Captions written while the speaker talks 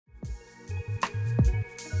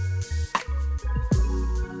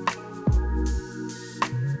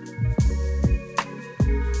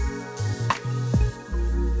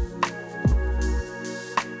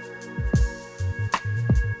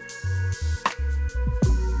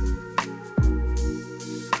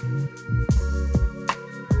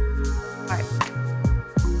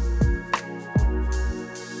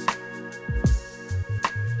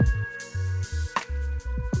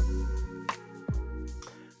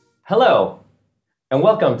Hello, and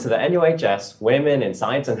welcome to the NUHS Women in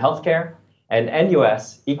Science and Healthcare and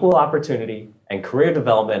NUS Equal Opportunity and Career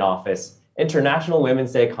Development Office International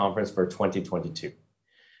Women's Day Conference for 2022.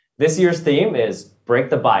 This year's theme is Break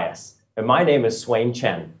the Bias, and my name is Swain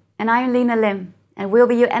Chen. And I'm Lena Lim, and we'll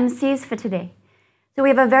be your MCs for today. So we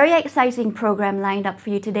have a very exciting program lined up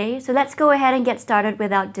for you today, so let's go ahead and get started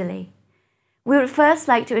without delay. We would first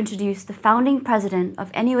like to introduce the founding president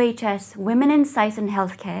of NUHS Women in Science and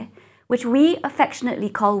Healthcare, which we affectionately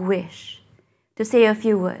call WISH, to say a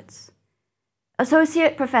few words.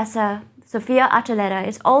 Associate Professor Sophia Archuleta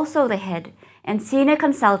is also the head and senior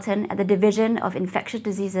consultant at the Division of Infectious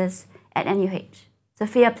Diseases at NUH.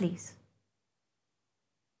 Sophia, please.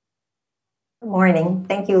 Good morning.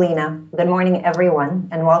 Thank you, Lena. Good morning, everyone,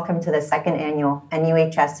 and welcome to the second annual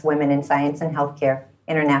NUHS Women in Science and Healthcare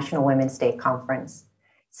International Women's Day Conference.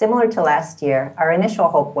 Similar to last year, our initial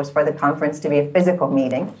hope was for the conference to be a physical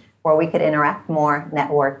meeting where we could interact more,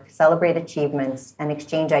 network, celebrate achievements, and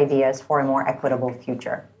exchange ideas for a more equitable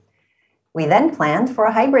future. We then planned for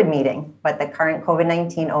a hybrid meeting, but the current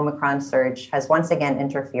COVID-19 Omicron surge has once again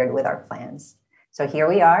interfered with our plans. So here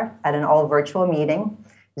we are at an all-virtual meeting,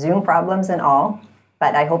 Zoom problems and all,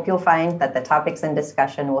 but I hope you'll find that the topics in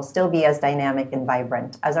discussion will still be as dynamic and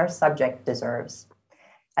vibrant as our subject deserves.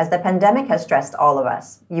 As the pandemic has stressed all of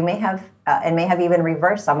us, you may have even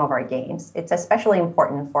reversed some of our gains. It's especially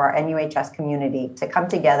important for our NUHS community to come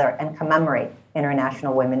together and commemorate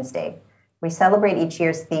International Women's Day. We celebrate each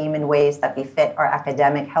year's theme in ways that befit our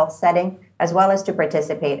academic health setting, as well as to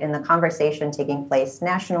participate in the conversation taking place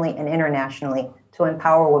nationally and internationally to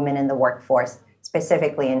empower women in the workforce,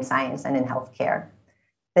 specifically in science and in healthcare.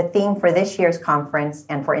 The theme for this year's conference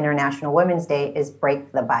and for International Women's Day is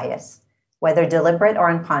Break the Bias. Whether deliberate or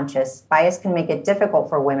unconscious, bias can make it difficult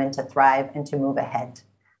for women to thrive and to move ahead.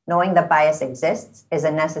 Knowing that bias exists is a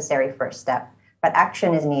necessary first step, but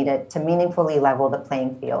action is needed to meaningfully level the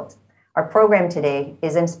playing field. Our program today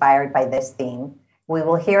is inspired by this theme. We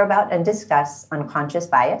will hear about and discuss unconscious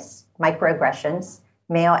bias, microaggressions,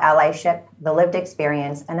 male allyship, the lived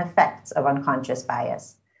experience, and effects of unconscious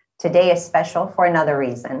bias. Today is special for another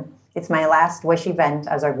reason. It's my last WISH event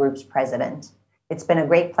as our group's president. It's been a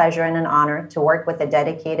great pleasure and an honor to work with the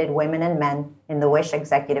dedicated women and men in the WISH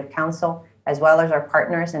Executive Council, as well as our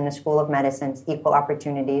partners in the School of Medicine's Equal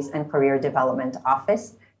Opportunities and Career Development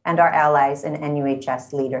Office, and our allies in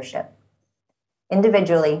NUHS leadership.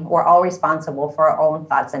 Individually, we're all responsible for our own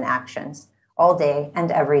thoughts and actions, all day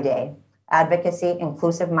and every day. Advocacy,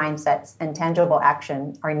 inclusive mindsets, and tangible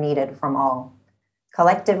action are needed from all.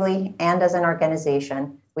 Collectively, and as an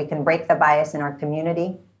organization, we can break the bias in our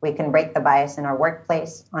community. We can break the bias in our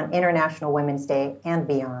workplace on International Women's Day and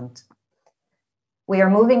beyond. We are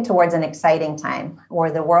moving towards an exciting time where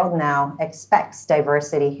the world now expects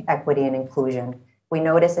diversity, equity, and inclusion. We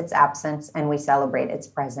notice its absence and we celebrate its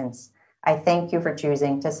presence. I thank you for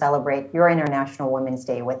choosing to celebrate your International Women's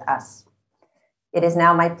Day with us. It is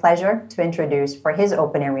now my pleasure to introduce for his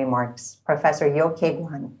opening remarks, Professor Yo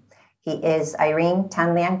Keg-wan. He is Irene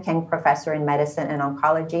Tan Liang King Professor in Medicine and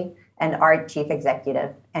Oncology and Art Chief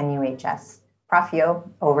Executive, NUHS. Prof. Yo,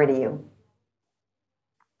 over to you.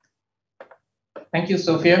 Thank you,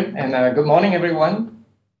 Sophia, and good morning, everyone.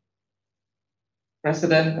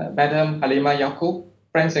 President, Madam Halimah Yacob,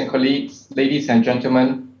 friends and colleagues, ladies and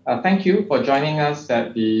gentlemen, thank you for joining us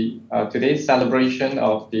at the today's celebration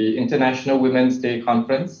of the International Women's Day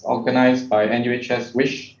Conference organized by NUHS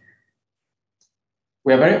WISH.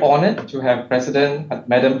 We are very honored to have President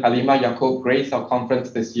Madam Halimah Yacob grace our conference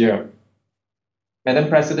this year. Madam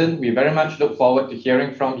President, we very much look forward to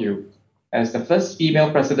hearing from you. As the first female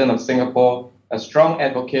president of Singapore, a strong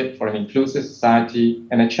advocate for an inclusive society,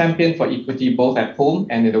 and a champion for equity both at home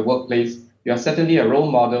and in the workplace, you are certainly a role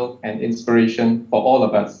model and inspiration for all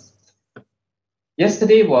of us.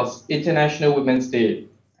 Yesterday was International Women's Day,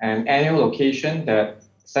 an annual occasion that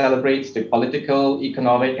celebrates the political,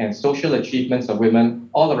 economic, and social achievements of women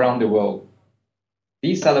all around the world.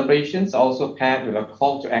 These celebrations are also paired with a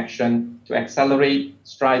call to action to accelerate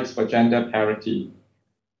strides for gender parity.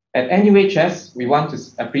 At NUHS, we want to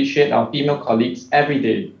appreciate our female colleagues every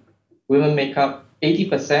day. Women make up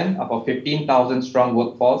 80% of our 15,000 strong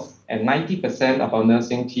workforce and 90% of our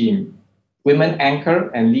nursing team. Women anchor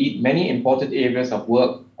and lead many important areas of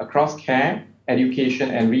work across care,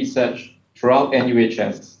 education, and research throughout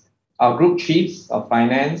NUHS. Our group chiefs of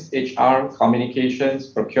finance, HR, communications,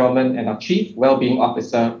 procurement, and our chief well-being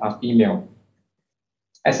officer are female.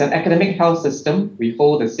 As an academic health system, we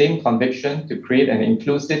hold the same conviction to create an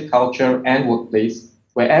inclusive culture and workplace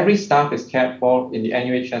where every staff is cared for in the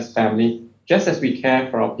NUHS family, just as we care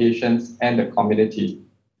for our patients and the community.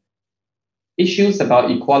 Issues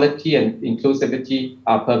about equality and inclusivity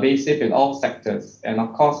are pervasive in all sectors, and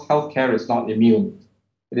of course, healthcare is not immune.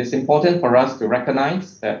 It is important for us to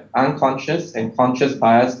recognize that unconscious and conscious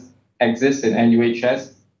bias exists in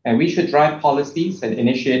NUHS, and we should drive policies and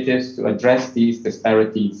initiatives to address these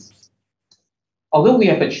disparities. Although we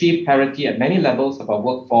have achieved parity at many levels of our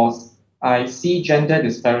workforce, I see gender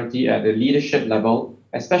disparity at the leadership level,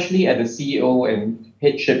 especially at the CEO and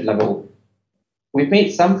headship level. We've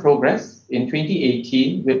made some progress. In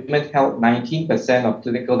 2018, women held 19% of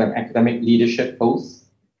clinical and academic leadership posts,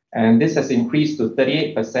 and this has increased to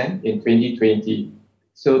 38% in 2020.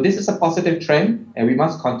 So this is a positive trend, and we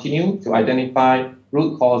must continue to identify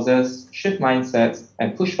root causes, shift mindsets,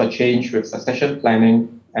 and push for change with succession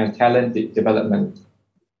planning and talent development.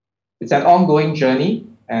 It's an ongoing journey,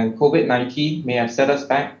 and COVID-19 may have set us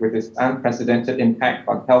back with its unprecedented impact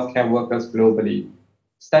on healthcare workers globally.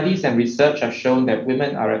 Studies and research have shown that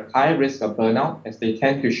women are at high risk of burnout as they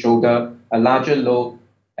tend to shoulder a larger load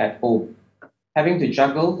at home. Having to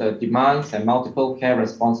juggle the demands and multiple care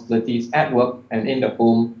responsibilities at work and in the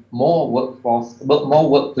home, more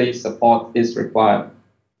workplace support is required.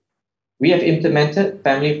 We have implemented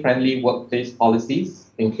family-friendly workplace policies,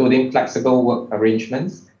 including flexible work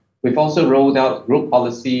arrangements. We've also rolled out group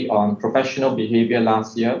policy on professional behavior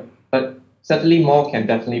last year, but certainly more can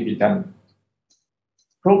definitely be done.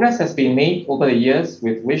 Progress has been made over the years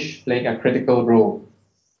with WISH playing a critical role.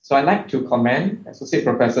 So I'd like to commend Associate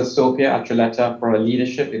Professor Sophia Archuleta for her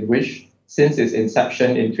leadership in WISH since its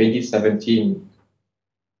inception in 2017.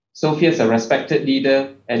 Sophia is a respected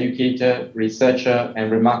leader, educator, researcher,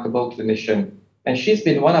 and remarkable clinician, and she's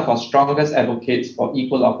been one of our strongest advocates for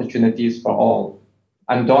equal opportunities for all.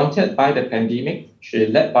 Undaunted by the pandemic, she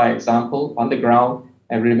led by example on the ground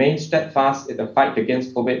and remains steadfast in the fight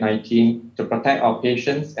against COVID-19 to protect our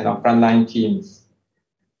patients and our frontline teams.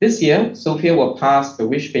 This year, Sophia will pass the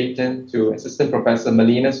WISH baton to Assistant Professor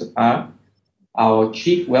Melina Supar, our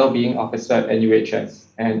Chief Wellbeing Officer at NUHS,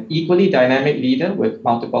 an equally dynamic leader with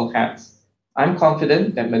multiple hats. I'm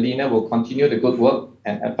confident that Melina will continue the good work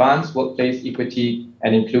and advance workplace equity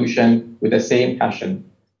and inclusion with the same passion.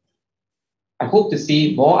 I hope to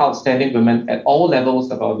see more outstanding women at all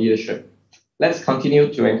levels of our leadership. Let's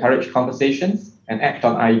continue to encourage conversations and act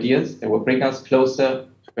on ideas that will bring us closer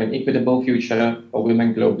to an equitable future for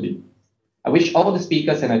women globally. I wish all the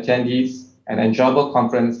speakers and attendees an enjoyable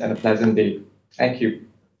conference and a pleasant day. Thank you.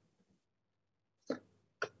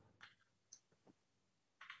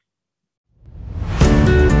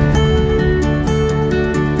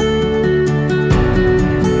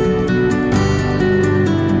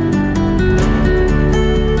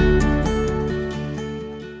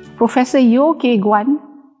 Professor Yeo Kay Guan,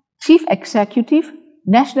 Chief Executive,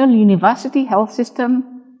 National University Health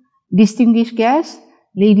System, distinguished guests,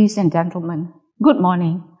 ladies and gentlemen, good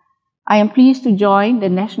morning. I am pleased to join the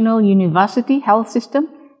National University Health System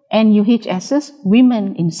NUHS's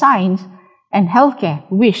Women in Science and Healthcare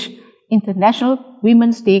WISH International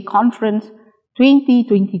Women's Day Conference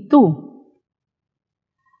 2022.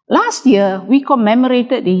 Last year, we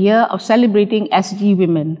commemorated the year of celebrating SG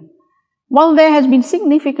women. While there has been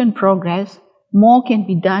significant progress, more can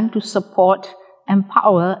be done to support,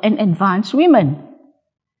 empower, and advance women.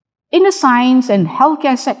 In the science and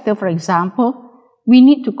healthcare sector, for example, we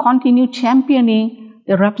need to continue championing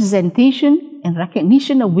the representation and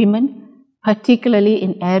recognition of women, particularly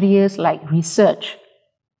in areas like research.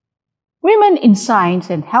 Women in science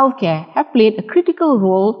and healthcare have played a critical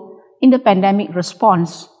role in the pandemic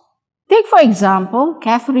response. Take, for example,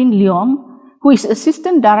 Catherine Leong, who is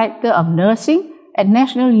Assistant Director of Nursing at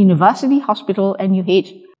National University Hospital,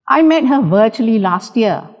 NUH. I met her virtually last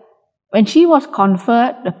year when she was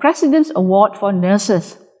conferred the President's Award for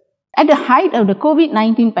Nurses. At the height of the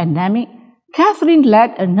COVID-19 pandemic, Catherine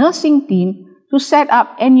led a nursing team to set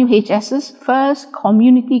up NUHS's first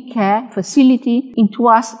community care facility in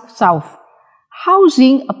Tuas South,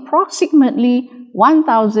 housing approximately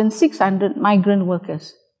 1,600 migrant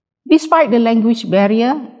workers. Despite the language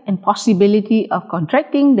barrier and possibility of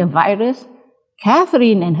contracting the virus,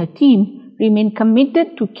 Catherine and her team remained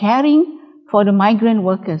committed to caring for the migrant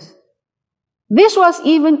workers. This was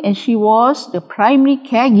even as she was the primary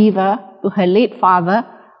caregiver to her late father,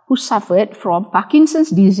 who suffered from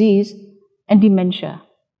Parkinson's disease and dementia.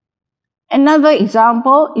 Another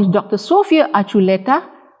example is Dr. Sophia Archuleta,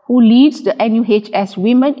 who leads the NUHS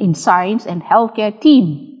Women in Science and Healthcare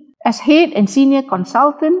team. As head and senior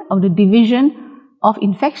consultant of the Division of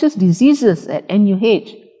Infectious Diseases at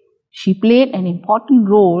NUH, she played an important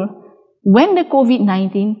role when the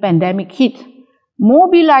COVID-19 pandemic hit,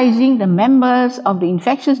 mobilizing the members of the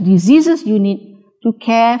Infectious Diseases Unit to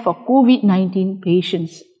care for COVID-19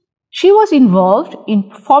 patients. She was involved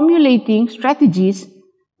in formulating strategies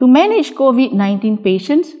to manage COVID-19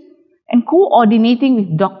 patients and coordinating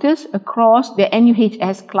with doctors across the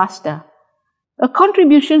NUHS cluster. Her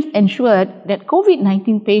contributions ensured that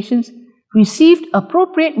COVID-19 patients received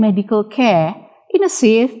appropriate medical care in a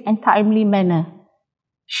safe and timely manner.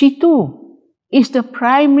 She too is the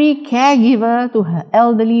primary caregiver to her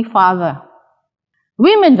elderly father.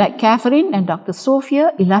 Women like Catherine and Dr.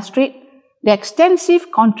 Sophia illustrate the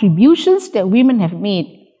extensive contributions that women have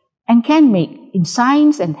made and can make in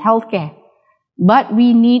science and healthcare. But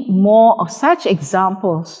we need more of such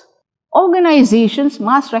examples. Organizations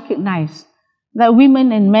must recognize that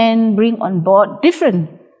women and men bring on board different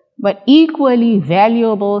but equally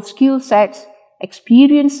valuable skill sets,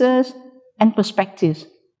 experiences, and perspectives.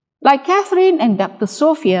 Like Catherine and Dr.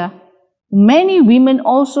 Sophia, many women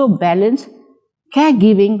also balance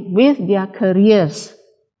caregiving with their careers.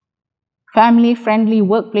 Family-friendly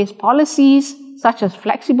workplace policies, such as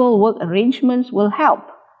flexible work arrangements, will help.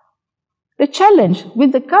 The challenge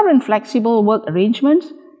with the current flexible work arrangements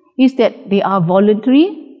is that they are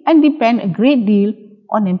voluntary and depend a great deal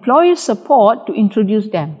on employer support to introduce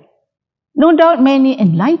them. No doubt many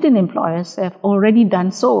enlightened employers have already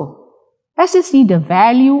done so, as they see the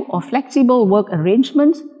value of flexible work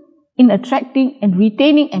arrangements in attracting and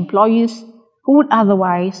retaining employees who would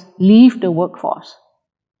otherwise leave the workforce.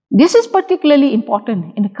 This is particularly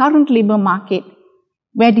important in the current labor market,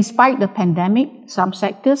 where despite the pandemic, some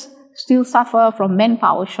sectors still suffer from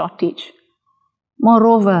manpower shortage.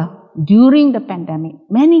 Moreover, during the pandemic,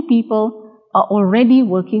 many people are already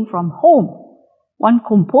working from home, one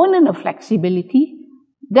component of flexibility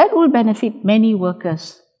that will benefit many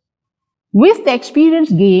workers. With the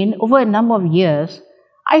experience gained over a number of years,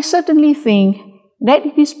 I certainly think that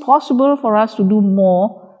it is possible for us to do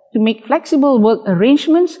more to make flexible work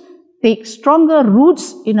arrangements take stronger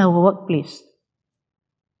roots in our workplace.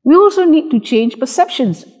 We also need to change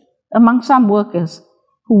perceptions among some workers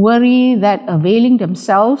who worry that availing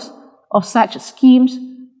themselves of such schemes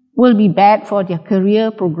will be bad for their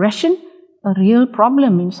career progression, a real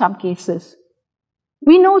problem in some cases.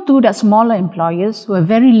 We know too that smaller employers who have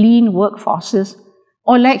very lean workforces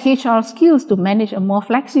or lack HR skills to manage a more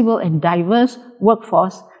flexible and diverse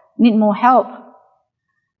workforce need more help.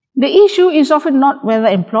 The issue is often not whether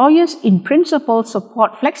employers in principle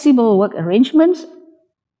support flexible work arrangements,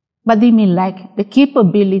 but they may lack the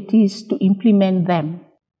capabilities to implement them.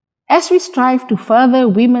 As we strive to further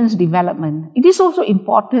women's development, it is also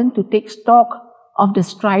important to take stock of the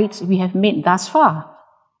strides we have made thus far.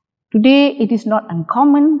 Today, it is not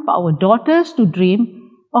uncommon for our daughters to dream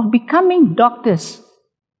of becoming doctors.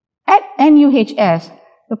 At NUHS,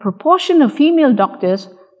 the proportion of female doctors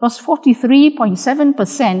was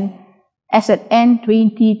 43.7% as at end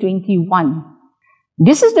 2021.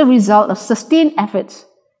 This is the result of sustained efforts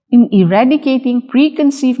in eradicating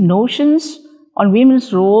preconceived notions on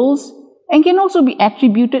women's roles and can also be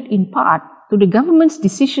attributed in part to the government's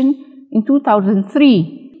decision in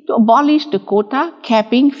 2003 to abolish the quota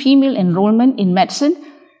capping female enrollment in medicine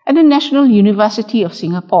at the National University of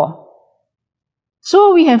Singapore.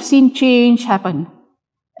 So we have seen change happen,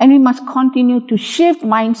 and we must continue to shift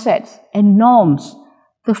mindsets and norms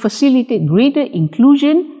to facilitate greater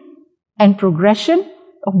inclusion and progression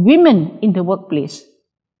of women in the workplace.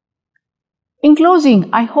 In closing,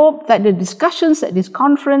 I hope that the discussions at this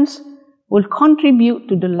conference will contribute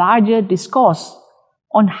to the larger discourse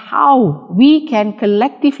on how we can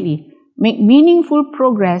collectively make meaningful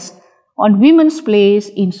progress on women's place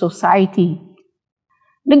in society.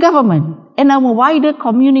 The government and our wider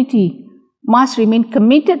community must remain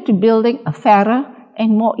committed to building a fairer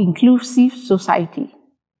and more inclusive society,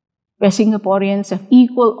 where Singaporeans have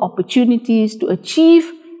equal opportunities to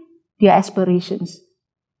achieve their aspirations.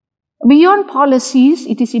 Beyond policies,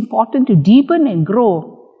 it is important to deepen and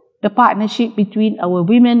grow the partnership between our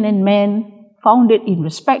women and men, founded in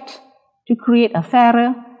respect, to create a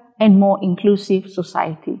fairer and more inclusive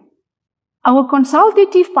society. Our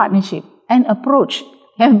consultative partnership and approach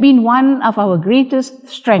have been one of our greatest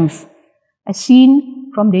strengths, as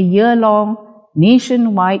seen from the year-long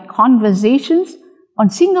nationwide conversations on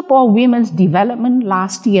Singapore women's development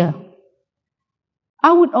last year.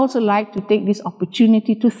 I would also like to take this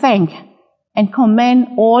opportunity to thank and commend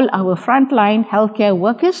all our frontline healthcare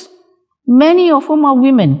workers, many of whom are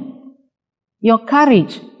women. Your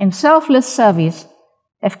courage and selfless service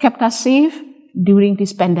have kept us safe during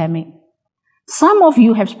this pandemic. Some of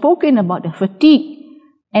you have spoken about the fatigue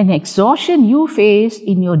and exhaustion you face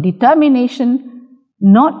in your determination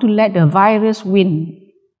not to let the virus win.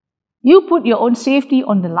 You put your own safety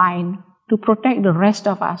on the line to protect the rest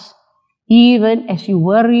of us, even as you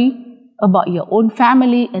worry about your own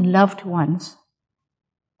family and loved ones.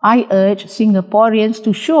 I urge Singaporeans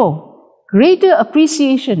to show greater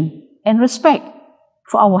appreciation and respect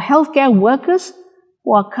for our healthcare workers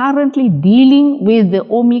who are currently dealing with the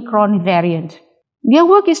Omicron variant. Their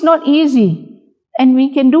work is not easy, and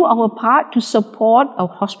we can do our part to support our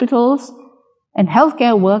hospitals and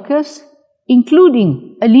healthcare workers,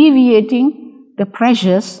 including alleviating the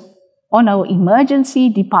pressures on our emergency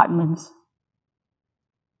departments.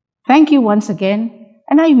 Thank you once again,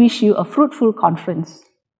 and I wish you a fruitful conference.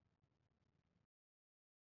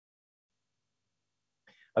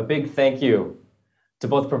 A big thank you to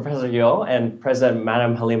both Professor Yeo and President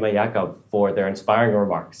Madam Halimah Yacob for their inspiring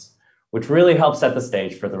remarks, which really help set the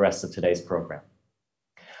stage for the rest of today's program.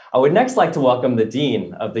 I would next like to welcome the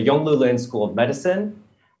Dean of the Yong Loo Lin School of Medicine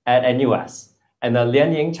at NUS and the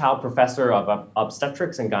Lien Ying Chow Professor of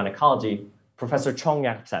Obstetrics and Gynecology, Professor Chong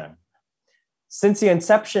Yap-Seng. Since the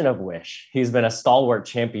inception of WISH, he's been a stalwart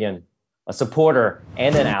champion, a supporter,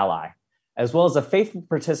 and an ally, as well as a faithful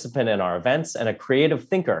participant in our events and a creative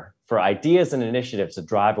thinker for ideas and initiatives to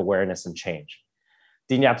drive awareness and change.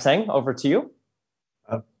 Dean Yap-Seng, over to you.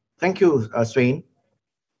 Thank you, Swain.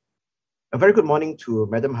 A very good morning to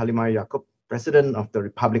Madam Halimah Yacob, President of the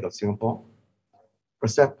Republic of Singapore,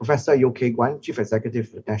 Professor Yeo Kay Guan, Chief Executive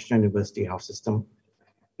of the National University Health System,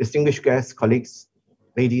 distinguished guests, colleagues,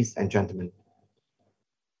 ladies and gentlemen.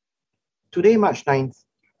 Today, March 9th,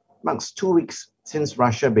 marks 2 weeks since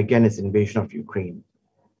Russia began its invasion of Ukraine.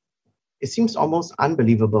 It seems almost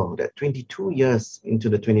unbelievable that 22 years into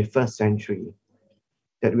the 21st century,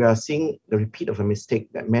 that we are seeing the repeat of a mistake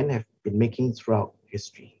that men have been making throughout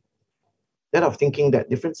history. That of thinking that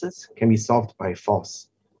differences can be solved by force,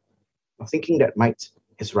 of thinking that might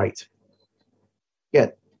is right.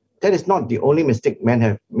 Yet, that is not the only mistake men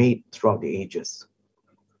have made throughout the ages.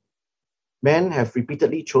 Men have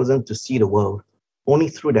repeatedly chosen to see the world only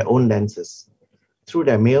through their own lenses, through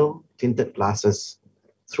their male-tinted glasses,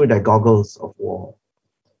 through their goggles of war.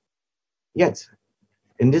 Yet,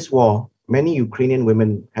 in this war, many Ukrainian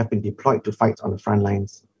women have been deployed to fight on the front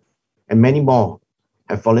lines, and many more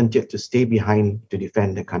have volunteered to stay behind to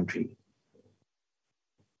defend their country.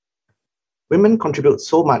 Women contribute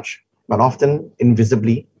so much, but often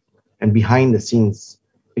invisibly and behind the scenes,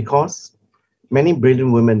 because many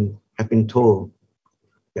brilliant women have been told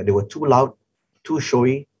that they were too loud, too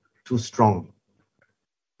showy, too strong.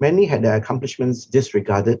 Many had their accomplishments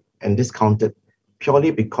disregarded and discounted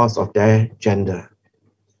purely because of their gender.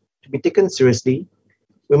 To be taken seriously,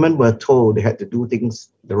 women were told they had to do things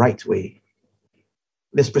the right way.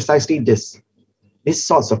 It is precisely these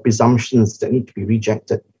sorts of presumptions that need to be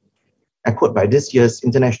rejected, echoed by this year's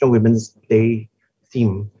International Women's Day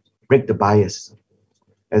theme, Break the Bias,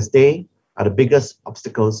 as they are the biggest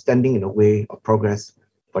obstacles standing in the way of progress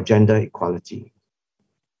for gender equality.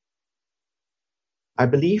 I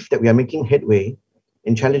believe that we are making headway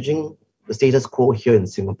in challenging the status quo here in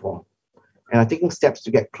Singapore and are taking steps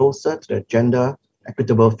to get closer to the gender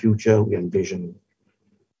equitable future we envision.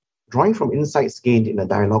 Drawing from insights gained in the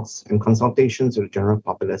dialogues and consultations with the general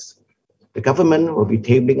populace, the government will be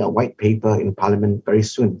tabling a white paper in Parliament very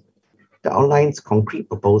soon that outlines concrete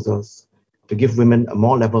proposals to give women a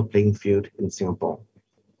more level playing field in Singapore.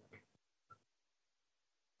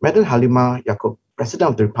 Madam Halimah Yacob, President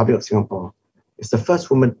of the Republic of Singapore, is the first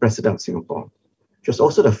woman President of Singapore. She was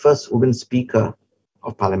also the first woman Speaker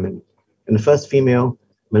of Parliament and the first female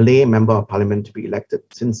Malay Member of Parliament to be elected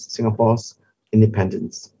since Singapore's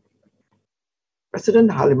independence.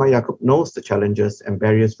 President Halimah Yacob knows the challenges and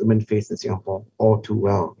barriers women face in Singapore all too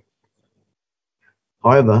well.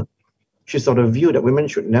 However, she's of the view that women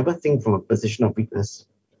should never think from a position of weakness,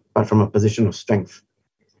 but from a position of strength.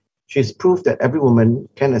 She has proved that every woman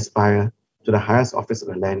can aspire to the highest office of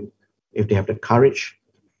the land if they have the courage,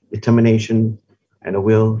 determination, and the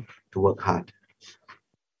will to work hard.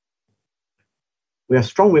 We have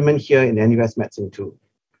strong women here in NUS Medicine too.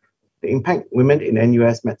 The impact women in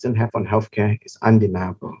NUS Medicine have on healthcare is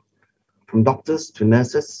undeniable. From doctors to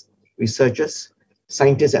nurses, researchers,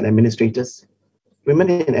 scientists, and administrators, women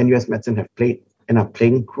in NUS Medicine have played and are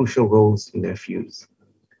playing crucial roles in their fields.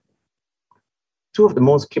 Two of the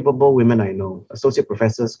most capable women I know, Associate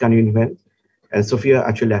Professors Gan Yun Huan and Sophia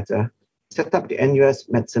Archuleta, set up the NUS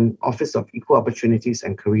Medicine Office of Equal Opportunities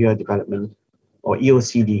and Career Development, or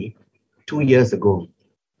EOCD, 2 years ago.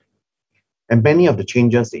 And many of the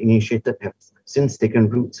changes they initiated have since taken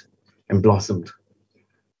root and blossomed.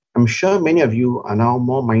 I'm sure many of you are now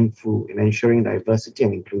more mindful in ensuring diversity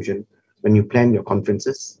and inclusion when you plan your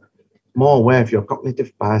conferences, more aware of your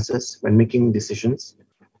cognitive biases when making decisions,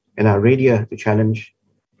 and are readier to challenge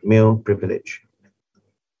male privilege.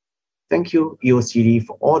 Thank you, EOCD,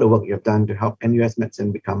 for all the work you have done to help NUS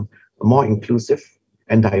Medicine become a more inclusive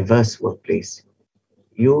and diverse workplace.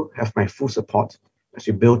 You have my full support as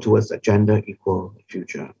we build towards a gender-equal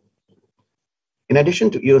future. In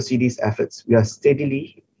addition to EOCD's efforts, we are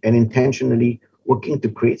steadily and intentionally working to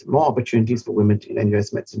create more opportunities for women in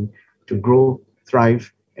NUS Medicine to grow,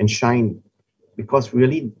 thrive, and shine, because we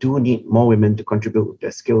really do need more women to contribute with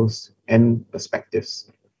their skills and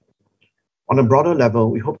perspectives. On a broader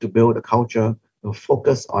level, we hope to build a culture of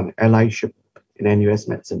focus on allyship in NUS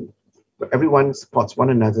Medicine, where everyone supports one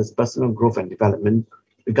another's personal growth and development,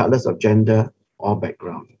 regardless of gender or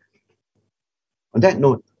background. On that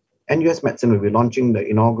note, NUS Medicine will be launching the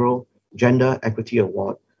inaugural Gender Equity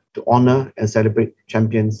Award to honor and celebrate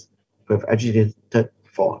champions who have agitated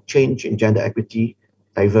for change in gender equity,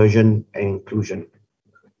 diversion, and inclusion.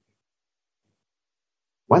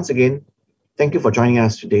 Once again, thank you for joining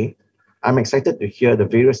us today. I'm excited to hear the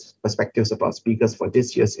various perspectives of our speakers for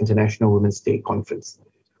this year's International Women's Day Conference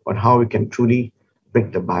on how we can truly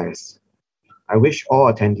break the bias. I wish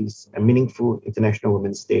all attendees a meaningful International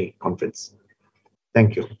Women's Day Conference.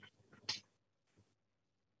 Thank you.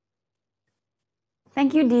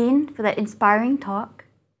 Thank you, Dean, for that inspiring talk.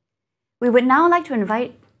 We would now like to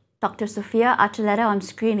invite Dr. Sophia Archuleta on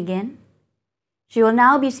screen again. She will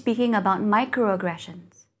now be speaking about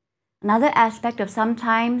microaggressions, another aspect of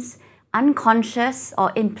sometimes unconscious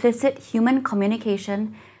or implicit human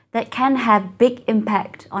communication that can have big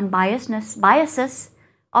impact on biases,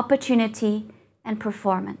 opportunity, and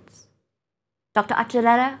performance. Dr.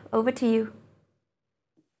 Archuleta, over to you.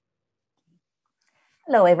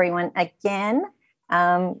 Hello, everyone, again.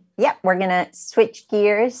 We're gonna switch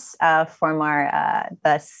gears from our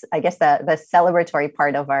the celebratory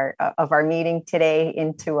part of our meeting today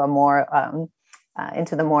into a more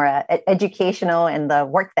into the more educational and the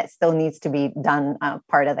work that still needs to be done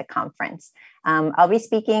part of the conference. I'll be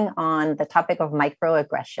speaking on the topic of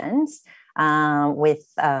microaggressions with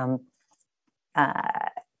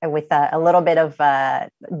a little bit of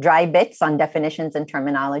dry bits on definitions and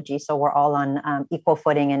terminology, so we're all on equal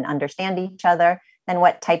footing and understand each other. And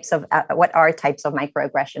what are types of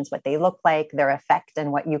microaggressions, what they look like, their effect,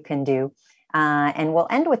 and what you can do. And we'll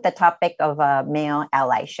end with the topic of male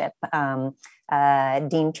allyship.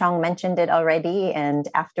 Dean Chong mentioned it already, and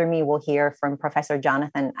after me, we'll hear from Professor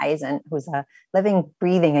Jonathan Eisen, who's a living,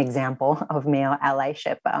 breathing example of male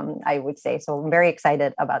allyship, I would say. So I'm very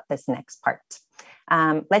excited about this next part.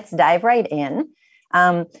 Let's dive right in.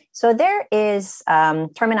 So there is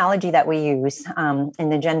terminology that we use in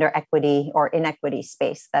the gender equity or inequity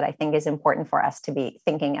space that I think is important for us to be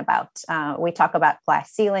thinking about. We talk about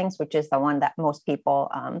glass ceilings, which is the one that most people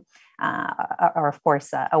are of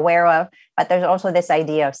course aware of, but there's also this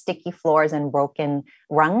idea of sticky floors and broken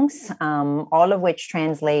rungs, all of which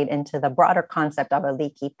translate into the broader concept of a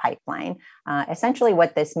leaky pipeline. Essentially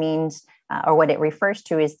what this means or what it refers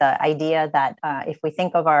to is the idea that if we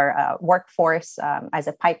think of our workforce as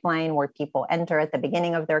a pipeline where people enter at the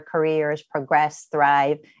beginning of their careers, progress,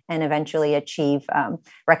 thrive, and eventually achieve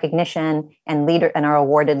recognition and are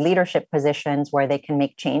awarded leadership positions where they can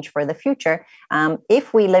make change for the future.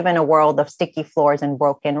 If we live in a world of sticky floors and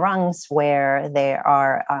broken rungs where there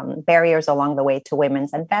are barriers along the way to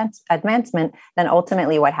women's advancement, then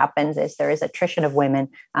ultimately what happens is there is attrition of women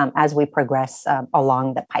as we progress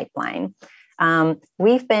along the pipeline.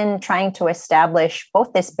 We've been trying to establish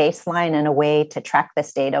both this baseline and a way to track the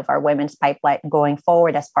state of our women's pipeline going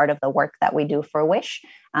forward as part of the work that we do for WISH.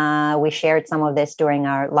 We shared some of this during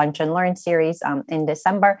our Lunch and Learn series in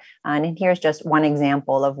December. And here's just one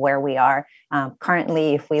example of where we are.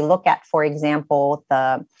 Currently, if we look at, for example,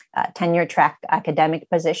 the tenure track academic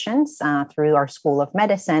positions through our School of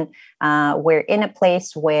Medicine, we're in a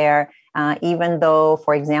place where even though,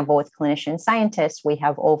 for example, with clinician scientists, we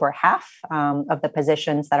have over half of the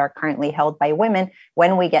positions that are currently held by women,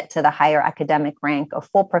 when we get to the higher academic rank of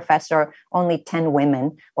full professor, only 10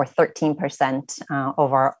 women or 13%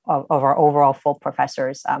 of our overall full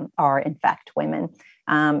professors are in fact women.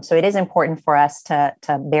 So it is important for us to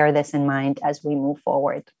bear this in mind as we move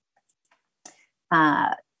forward.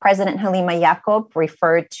 President Halimah Yacob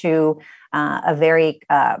referred to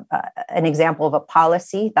an example of a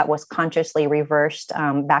policy that was consciously reversed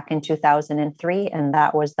back in 2003, and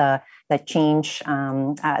that was the change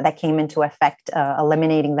that came into effect,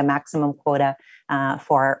 eliminating the maximum quota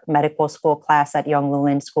for medical school class at Yonge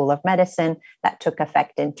Llewellyn School of Medicine. That took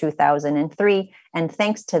effect in 2003, and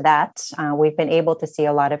thanks to that, we've been able to see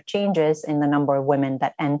a lot of changes in the number of women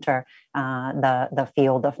that enter the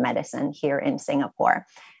field of medicine here in Singapore.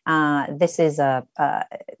 This was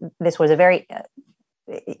a very,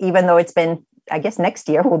 even though it's been, I guess next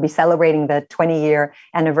year we'll be celebrating the 20-year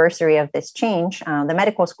anniversary of this change. The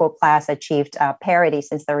medical school class achieved parity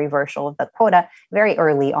since the reversal of the quota very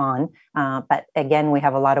early on. But again, we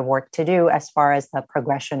have a lot of work to do as far as the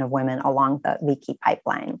progression of women along the leaky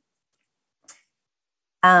pipeline.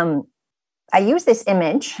 I use this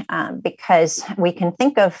image because we can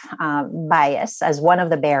think of bias as one of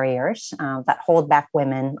the barriers that hold back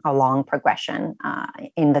women along progression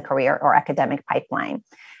in the career or academic pipeline.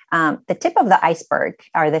 The tip of the iceberg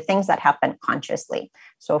are the things that happen consciously.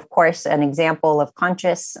 So, of course, an example of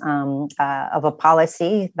of a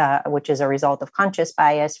policy which is a result of conscious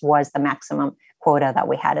bias was the maximum quota that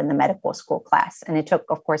we had in the medical school class. And it took,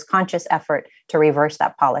 of course, conscious effort to reverse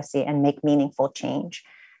that policy and make meaningful change.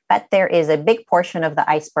 But there is a big portion of the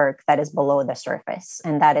iceberg that is below the surface,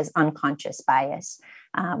 and that is unconscious bias.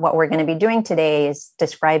 What we're going to be doing today is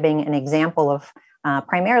describing an example of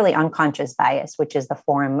primarily unconscious bias, which is the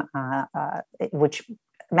form, which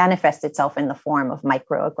manifests itself in the form of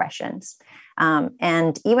microaggressions.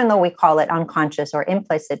 And even though we call it unconscious or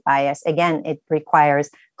implicit bias, again, it requires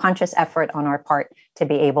conscious effort on our part to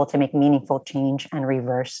be able to make meaningful change and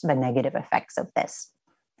reverse the negative effects of this.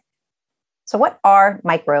 So what are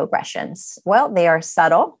microaggressions? Well, they are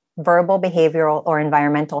subtle, verbal, behavioral, or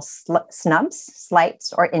environmental snubs,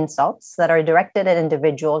 slights, or insults that are directed at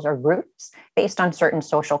individuals or groups based on certain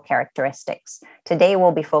social characteristics. Today,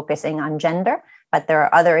 we'll be focusing on gender, but there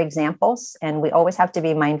are other examples, and we always have to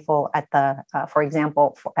be mindful at for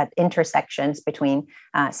example, at intersections between,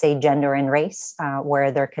 say, gender and race,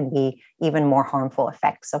 where there can be even more harmful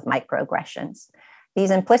effects of microaggressions.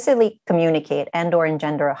 These implicitly communicate and/or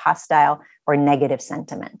engender a hostile or negative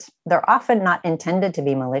sentiment. They're often not intended to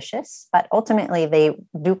be malicious, but ultimately they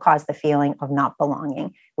do cause the feeling of not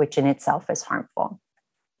belonging, which in itself is harmful.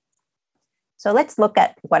 So let's look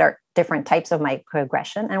at what are different types of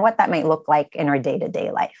microaggression and what that might look like in our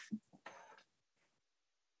day-to-day life.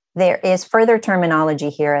 There is further terminology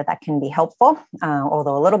here that can be helpful,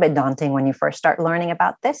 although a little bit daunting when you first start learning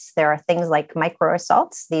about this. There are things like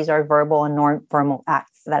microassaults. These are verbal and non-verbal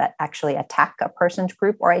acts that actually attack a person's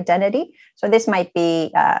group or identity. So this might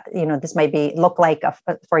be, look like,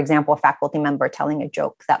 for example, a faculty member telling a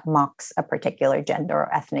joke that mocks a particular gender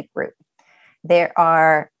or ethnic group. There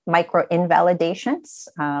are micro-invalidations,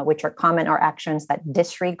 which are common or actions that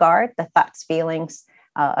disregard the thoughts, feelings,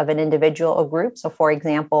 of an individual or group. So, for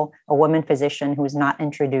example, a woman physician who is not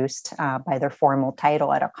introduced by their formal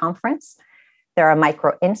title at a conference. There are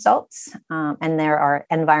micro insults, and there are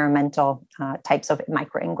environmental types of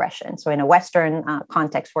microaggression. So in a Western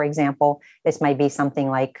context, for example, this might be something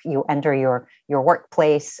like you enter your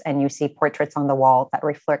workplace and you see portraits on the wall that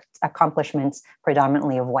reflect accomplishments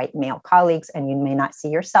predominantly of white male colleagues, and you may not see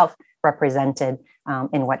yourself represented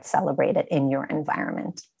in what's celebrated in your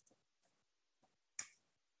environment.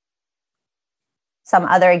 Some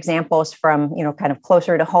other examples from, kind of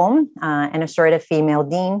closer to home, an assertive female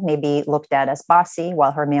dean may be looked at as bossy,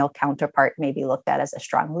 while her male counterpart may be looked at as a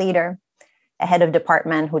strong leader. A head of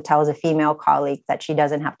department who tells a female colleague that she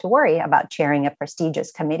doesn't have to worry about chairing a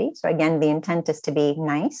prestigious committee. So again, the intent is to be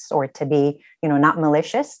nice or to be, not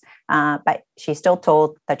malicious, but she's still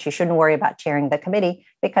told that she shouldn't worry about chairing the committee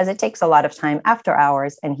because it takes a lot of time after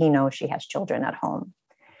hours and he knows she has children at home.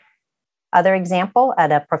 Other example, at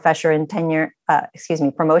a promotion and tenure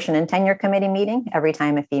committee meeting, every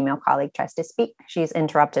time a female colleague tries to speak, she's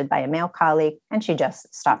interrupted by a male colleague and she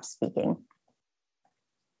just stops speaking.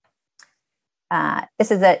 This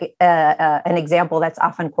is an example that's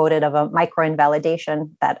often quoted of a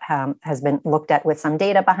micro-invalidation that has been looked at with some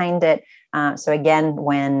data behind it. So again,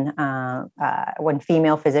 when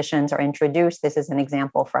female physicians are introduced, this is an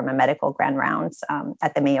example from a medical grand rounds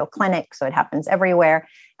at the Mayo Clinic. So it happens everywhere.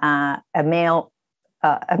 A male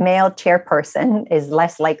chairperson is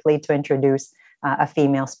less likely to introduce a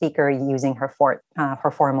female speaker using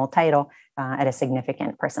her formal title at a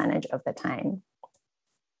significant percentage of the time.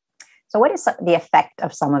 So what is the effect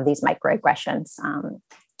of some of these microaggressions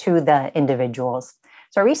to the individuals?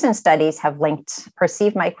 So recent studies have linked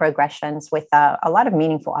perceived microaggressions with a lot of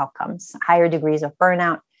meaningful outcomes: higher degrees of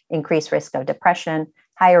burnout, increased risk of depression,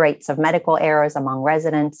 higher rates of medical errors among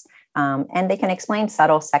residents, and they can explain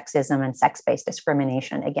subtle sexism and sex-based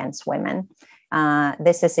discrimination against women.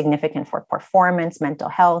 This is significant for performance, mental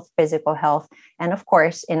health, physical health, and of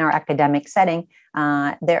course, in our academic setting,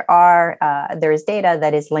 there is data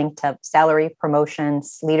that is linked to salary,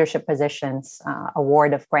 promotions, leadership positions,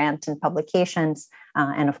 award of grants and publications,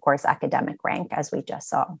 and of course, academic rank, as we just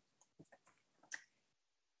saw.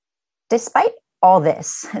 Despite all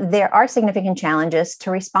this, there are significant challenges to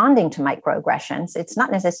responding to microaggressions. It's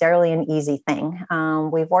not necessarily an easy thing.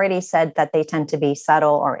 We've already said that they tend to be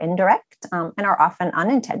subtle or indirect and are often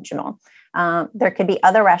unintentional. There could be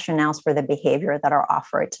other rationales for the behavior that are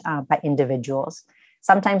offered by individuals.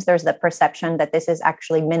 Sometimes there's the perception that this is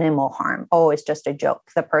actually minimal harm. Oh, it's just a joke.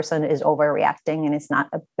 The person is overreacting and it's not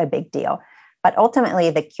a big deal. But ultimately,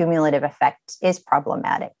 the cumulative effect is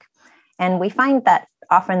problematic. And we find that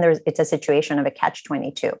often it's a situation of a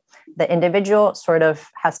catch-22. The individual sort of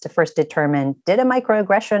has to first determine, did a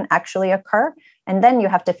microaggression actually occur? And then you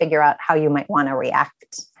have to figure out how you might want to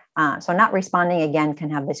react. So not responding, again,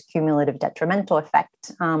 can have this cumulative detrimental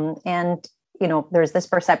effect. And there's this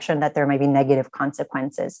perception that there may be negative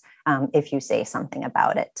consequences if you say something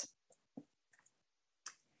about it.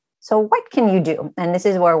 So what can you do? And this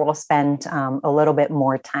is where we'll spend a little bit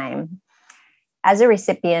more time. As a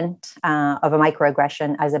recipient of a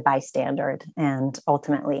microaggression, as a bystander, and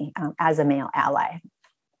ultimately as a male ally.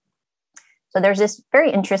 So there's this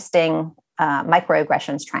very interesting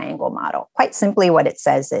microaggressions triangle model. Quite simply, what it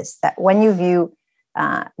says is that when you view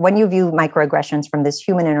microaggressions from this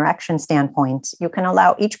human interaction standpoint, you can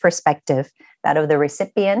allow each perspective, that of the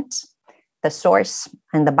recipient, the source,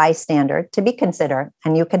 and the bystander, to be considered,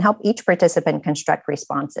 and you can help each participant construct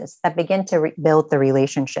responses that begin to build the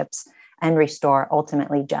relationships and restore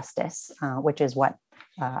ultimately justice, which is what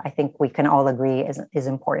I think we can all agree is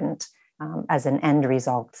important as an end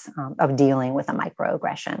result of dealing with a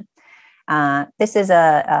microaggression. This is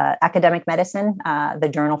academic medicine. The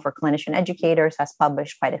Journal for Clinician Educators has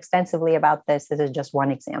published quite extensively about this. This is just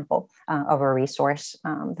one example of a resource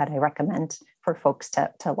that I recommend for folks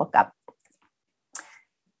to look up.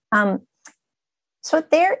 So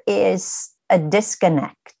there is a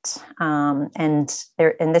disconnect, and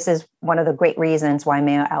this is one of the great reasons why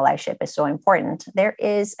male allyship is so important. There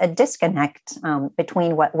is a disconnect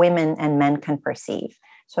between what women and men can perceive.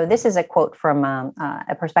 So this is a quote from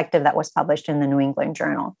a perspective that was published in the New England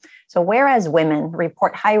Journal. So whereas women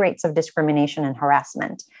report high rates of discrimination and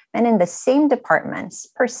harassment, men in the same departments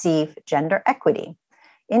perceive gender equity.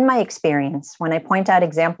 In my experience, when I point out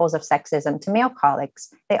examples of sexism to male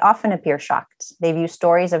colleagues, they often appear shocked. They view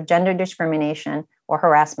stories of gender discrimination or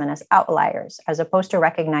harassment as outliers, as opposed to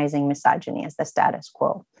recognizing misogyny as the status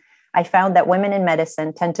quo. I found that women in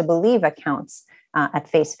medicine tend to believe accounts at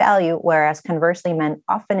face value, whereas conversely, men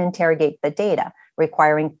often interrogate the data,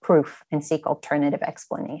 requiring proof and seek alternative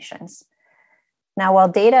explanations. Now, while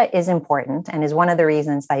data is important and is one of the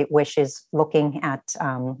reasons I wish is looking at,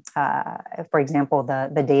 for example,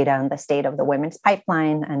 the data and the state of the women's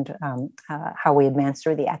pipeline and how we advance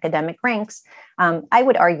through the academic ranks, I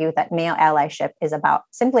would argue that male allyship is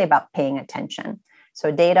simply about paying attention.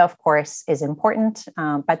 So data, of course, is important,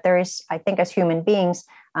 but there is, I think, as human beings,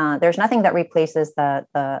 there's nothing that replaces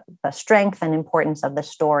the strength and importance of the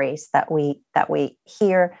stories that we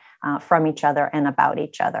hear from each other and about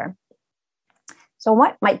each other. So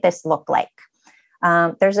what might this look like?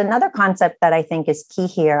 There's another concept that I think is key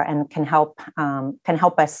here and can help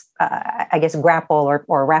us, I guess, grapple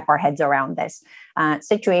or wrap our heads around this.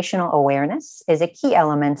 Situational awareness is a key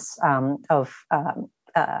element of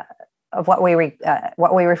what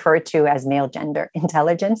we refer to as male gender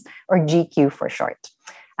intelligence, or GQ for short.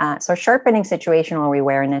 So sharpening situational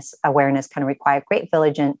awareness can require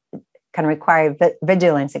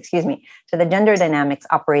vigilance, to the gender dynamics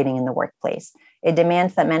operating in the workplace. It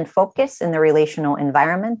demands that men focus in the relational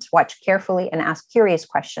environment, watch carefully, and ask curious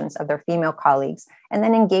questions of their female colleagues, and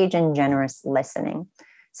then engage in generous listening.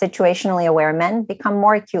 Situationally aware men become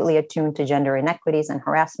more acutely attuned to gender inequities and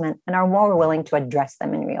harassment and are more willing to address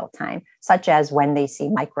them in real time, such as when they see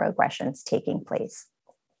microaggressions taking place.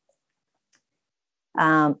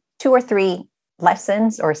 2 or 3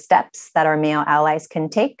 lessons or steps that our male allies can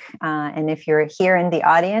take. And if you're here in the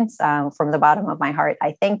audience, from the bottom of my heart,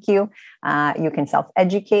 I thank you. You can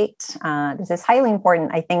self-educate. This is highly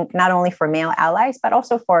important, I think, not only for male allies, but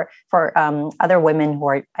also for other women who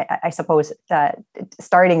are, I suppose,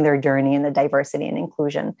 starting their journey in the diversity and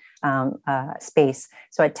inclusion space.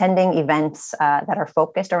 So attending events that are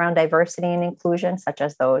focused around diversity and inclusion, such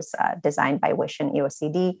as those designed by WISH and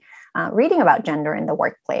EOCD, reading about gender in the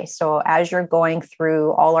workplace. So as you're going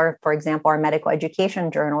through for example, our medical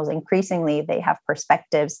education journals, increasingly they have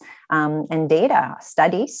perspectives and data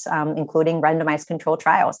studies, including randomized control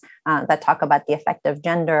trials that talk about the effect of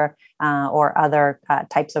gender or other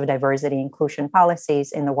types of diversity inclusion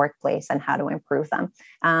policies in the workplace and how to improve them.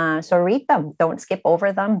 So read them, don't skip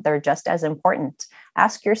over them. They're just as important.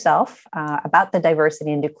 Ask yourself about the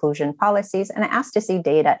diversity and inclusion policies and ask to see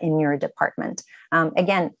data in your department.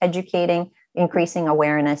 Again, educating increasing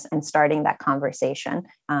awareness and starting that conversation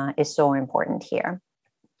is so important here.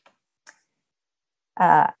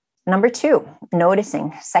 Number 2,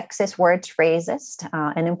 noticing sexist words, phrases,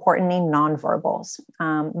 and importantly, nonverbals.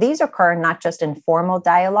 These occur not just in formal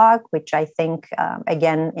dialogue, which I think,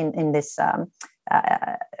 again, in this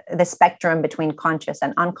the spectrum between conscious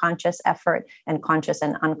and unconscious effort and conscious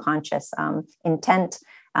and unconscious intent,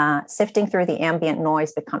 sifting through the ambient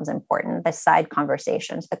noise becomes important. The side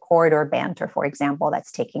conversations, the corridor banter, for example,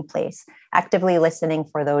 that's taking place, actively listening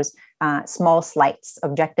for those small slights,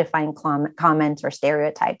 objectifying comments or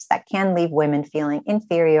stereotypes that can leave women feeling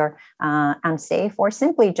inferior, unsafe, or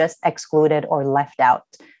simply just excluded or left out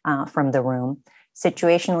from the room.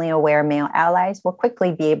 Situationally aware male allies will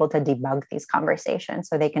quickly be able to debug these conversations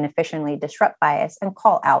so they can efficiently disrupt bias and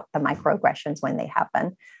call out the microaggressions when they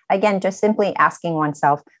happen. Again, just simply asking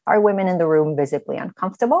oneself, are women in the room visibly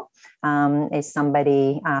uncomfortable? Is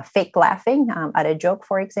somebody fake laughing at a joke,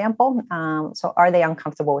 for example? So are they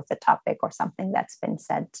uncomfortable with the topic or something that's been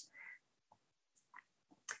said?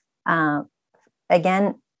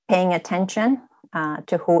 Again, paying attention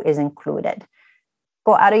to who is included.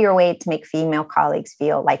 Go out of your way to make female colleagues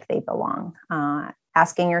feel like they belong.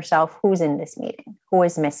 Asking yourself, who's in this meeting? Who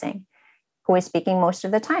is missing? Who is speaking most of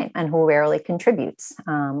the time and who rarely contributes?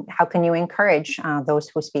 How can you encourage those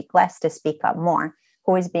who speak less to speak up more?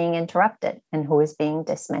 Who is being interrupted and who is being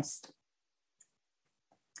dismissed?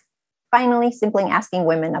 Finally, simply asking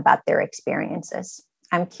women about their experiences.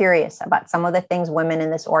 I'm curious about some of the things women in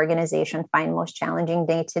this organization find most challenging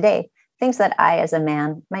day to day. Things that I, as a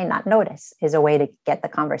man, might not notice is a way to get the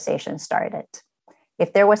conversation started.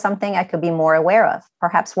 If there was something I could be more aware of,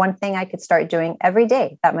 perhaps one thing I could start doing every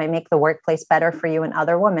day that might make the workplace better for you and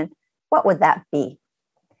other women, what would that be?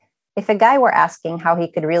 If a guy were asking how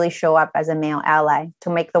he could really show up as a male ally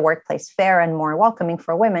to make the workplace fair and more welcoming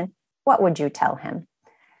for women, what would you tell him?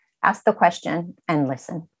 Ask the question and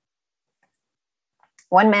listen.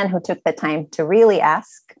 One man who took the time to really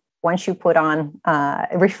ask, once you put on,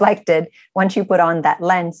 reflected, once you put on that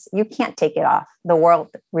lens, you can't take it off. The world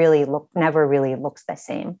never really looks the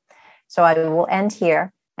same. So I will end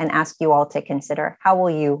here and ask you all to consider, how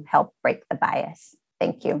will you help break the bias?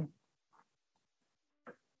 Thank you.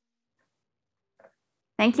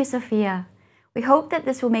 Thank you, Sophia. We hope that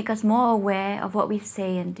this will make us more aware of what we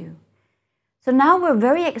say and do. So now we're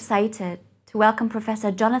very excited to welcome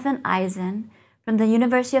Professor Jonathan Eisen from the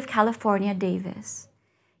University of California, Davis.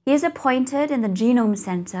 He is appointed in the Genome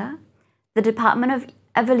Center, the Department of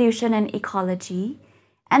Evolution and Ecology,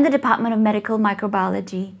 and the Department of Medical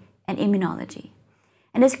Microbiology and Immunology.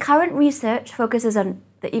 And his current research focuses on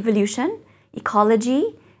the evolution,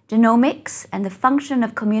 ecology, genomics, and the function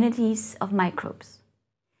of communities of microbes.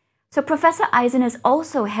 So Professor Eisen is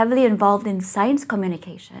also heavily involved in science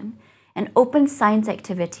communication and open science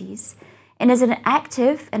activities, and is an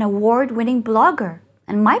active and award-winning blogger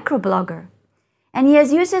and microblogger. And he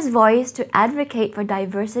has used his voice to advocate for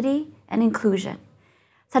diversity and inclusion,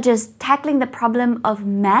 such as tackling the problem of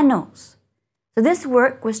manos. So this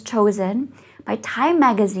work was chosen by Time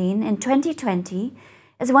magazine in 2020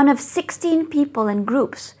 as one of 16 people and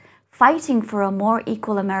groups fighting for a more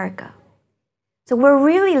equal America. So we're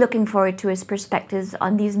really looking forward to his perspectives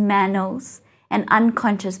on these manos and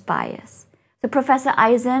unconscious bias. So Professor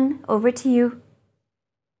Eisen, over to you.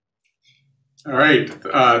 All right.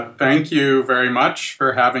 Thank you very much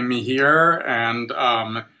for having me here. And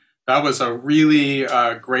that was a really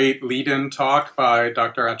great lead-in talk by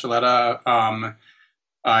Dr. Archuleta.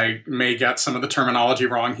 I may get some of the terminology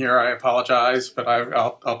wrong here. I apologize, but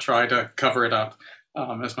I'll try to cover it up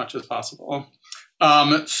as much as possible.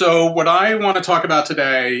 So what I want to talk about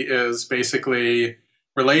today is basically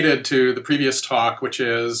related to the previous talk, which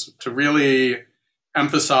is to really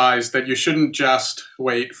emphasize that you shouldn't just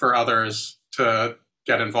wait for others to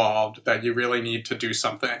get involved, that you really need to do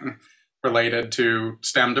something related to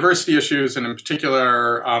STEM diversity issues. And in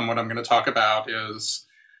particular, what I'm going to talk about is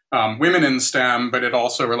women in STEM, but it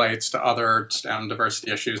also relates to other STEM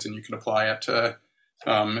diversity issues, and you can apply it to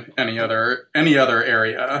any other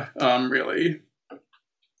area, really.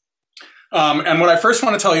 And what I first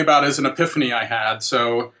want to tell you about is an epiphany I had.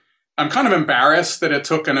 So I'm kind of embarrassed that it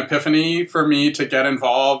took an epiphany for me to get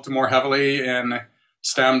involved more heavily in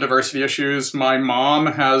STEM diversity issues. My mom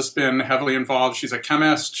has been heavily involved. She's a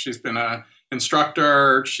chemist. She's been an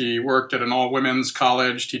instructor. She worked at an all-women's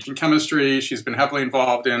college teaching chemistry. She's been heavily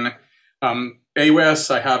involved in AWIS.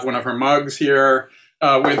 I have one of her mugs here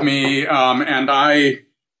with me. And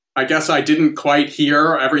I guess I didn't quite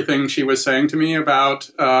hear everything she was saying to me about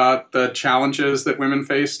the challenges that women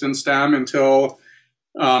faced in STEM until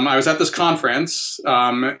I was at this conference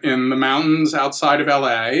in the mountains outside of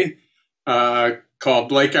LA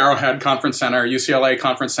called Lake Arrowhead Conference Center, UCLA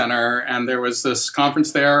Conference Center. And there was this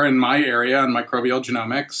conference there in my area in microbial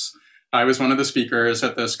genomics. I was one of the speakers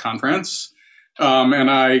at this conference.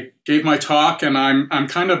 And I gave my talk, and I'm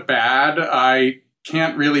kind of bad. I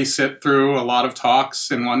can't really sit through a lot of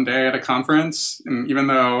talks in one day at a conference. And even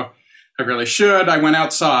though I really should, I went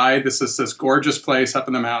outside. This is this gorgeous place up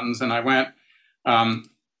in the mountains. And I went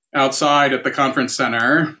outside at the conference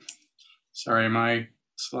center. Sorry, my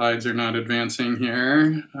slides are not advancing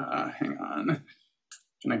here. Hang on.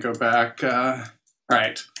 Can I go back? All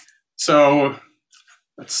right. So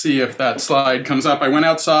let's see if that slide comes up. I went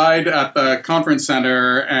outside at the conference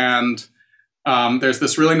center, and there's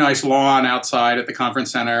this really nice lawn outside at the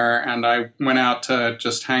conference center, and I went out to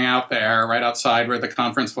just hang out there right outside where the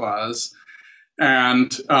conference was.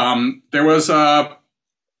 And there was a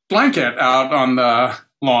blanket out on the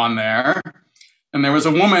lawn there, and there was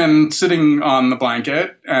a woman sitting on the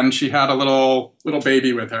blanket, and she had a little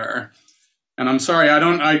baby with her. And I'm sorry,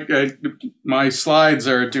 my slides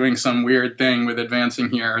are doing some weird thing with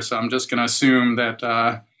advancing here, so I'm just going to assume that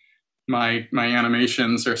my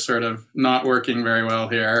animations are sort of not working very well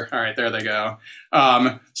here. All right, there they go.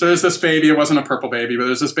 So there's this baby. It wasn't a purple baby, but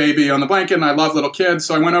there's this baby on the blanket, and I love little kids.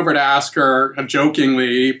 So I went over to ask her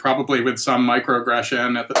jokingly, probably with some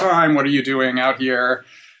microaggression at the time, what are you doing out here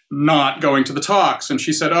not going to the talks? And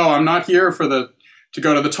she said, oh, I'm not here to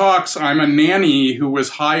go to the talks. I'm a nanny who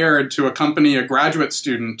was hired to accompany a graduate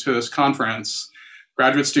student to this conference.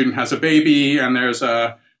 Graduate student has a baby, and there's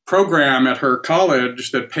a program at her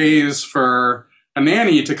college that pays for a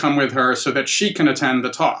nanny to come with her so that she can attend the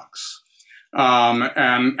talks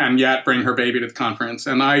and yet bring her baby to the conference.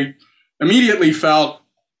 And I immediately felt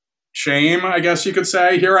shame, I guess you could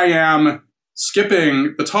say. Here I am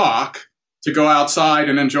skipping the talk to go outside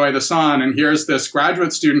and enjoy the sun. And here's this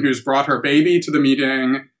graduate student who's brought her baby to the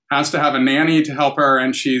meeting, has to have a nanny to help her,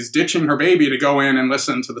 and she's ditching her baby to go in and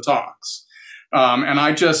listen to the talks. And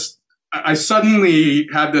I suddenly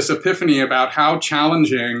had this epiphany about how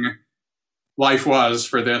challenging life was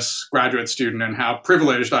for this graduate student and how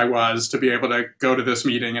privileged I was to be able to go to this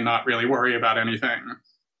meeting and not really worry about anything.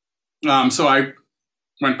 So I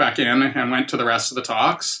went back in and went to the rest of the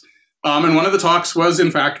talks. And one of the talks was, in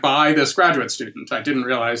fact, by this graduate student. I didn't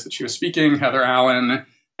realize that she was speaking, Heather Allen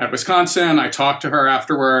at Wisconsin. I talked to her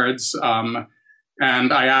afterwards,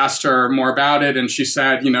 and I asked her more about it. And she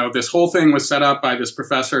said, you know, this whole thing was set up by this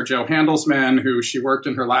professor, Joe Handelsman, who she worked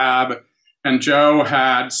in her lab. And Joe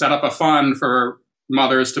had set up a fund for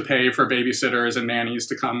mothers to pay for babysitters and nannies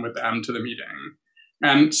to come with them to the meeting.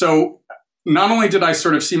 And so not only did I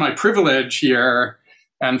sort of see my privilege here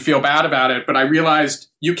and feel bad about it, but I realized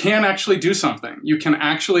you can actually do something. You can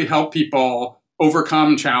actually help people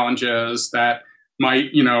overcome challenges that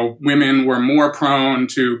might, you know, women were more prone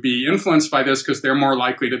to be influenced by this because they're more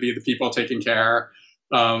likely to be the people taking care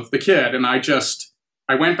of the kid. And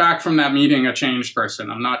I went back from that meeting a changed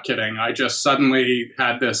person. I'm not kidding. I just suddenly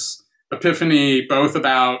had this epiphany, both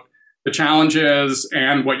about the challenges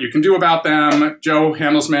and what you can do about them. Joe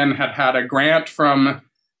Handelsman had a grant from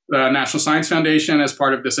the National Science Foundation as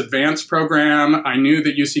part of this advanced program. I knew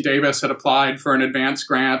that UC Davis had applied for an advanced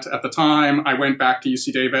grant at the time. I went back to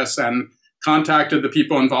UC Davis and contacted the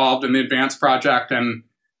people involved in the advanced project and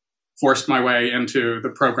forced my way into the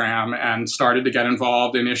program and started to get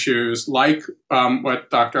involved in issues like what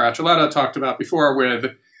Dr. Archuleta talked about before,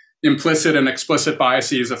 with implicit and explicit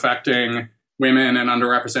biases affecting women and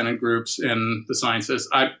underrepresented groups in the sciences.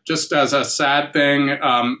 Just as a sad thing,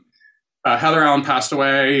 Heather Allen passed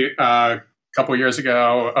away a couple years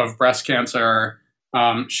ago of breast cancer.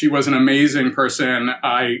 She was an amazing person.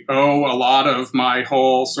 I owe a lot of my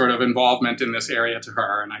whole sort of involvement in this area to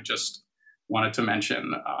her, and I just wanted to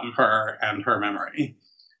mention her and her memory.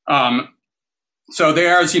 So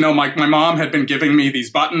there's, you know, my mom had been giving me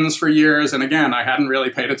these buttons for years, and again, I hadn't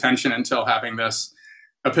really paid attention until having this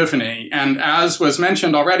epiphany. And as was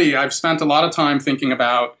mentioned already, I've spent a lot of time thinking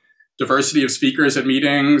about diversity of speakers at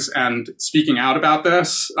meetings and speaking out about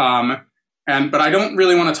this. But I don't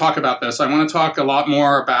really want to talk about this. I want to talk a lot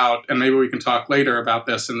more about, and maybe we can talk later about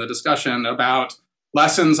this in the discussion, about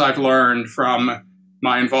lessons I've learned from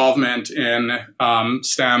my involvement in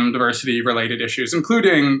STEM diversity-related issues,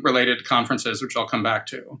 including related conferences, which I'll come back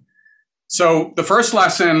to. So the first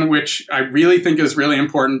lesson, which I really think is really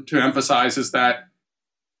important to emphasize, is that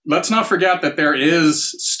let's not forget that there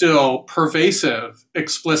is still pervasive,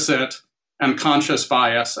 explicit, and conscious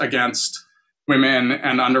bias against women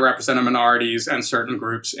and underrepresented minorities and certain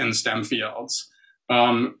groups in STEM fields.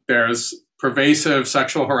 There's pervasive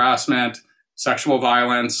sexual harassment, sexual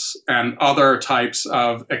violence, and other types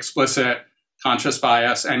of explicit conscious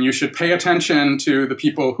bias. And you should pay attention to the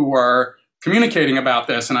people who are communicating about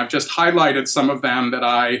this. And I've just highlighted some of them that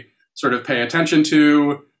I sort of pay attention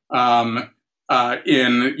to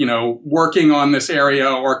in working on this area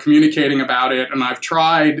or communicating about it. And I've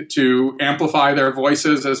tried to amplify their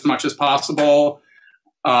voices as much as possible.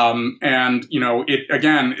 Again,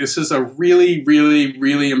 this is a really, really,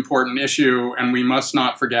 really important issue. And we must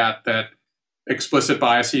not forget that explicit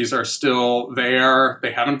biases are still there.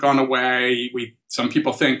 They haven't gone away. Some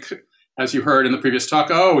people think, as you heard in the previous talk,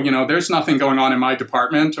 there's nothing going on in my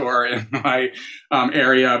department or in my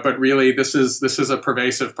area, but really this is a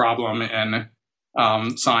pervasive problem in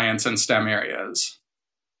science and STEM areas.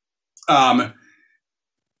 There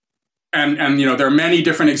are many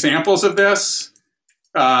different examples of this.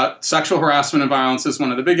 Sexual harassment and violence is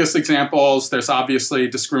one of the biggest examples. There's obviously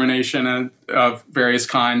discrimination of various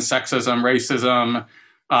kinds, sexism, racism,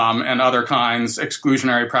 and other kinds,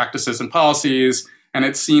 exclusionary practices and policies, and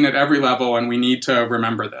it's seen at every level, and we need to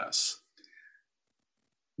remember this.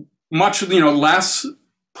 Much, less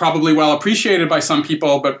probably well appreciated by some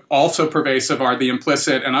people, but also pervasive are the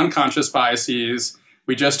implicit and unconscious biases.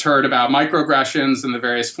 We just heard about microaggressions and the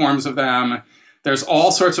various forms of them. There's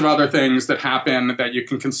all sorts of other things that happen that you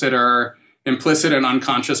can consider implicit and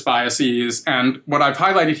unconscious biases. And what I've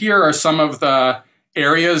highlighted here are some of the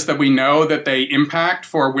areas that we know that they impact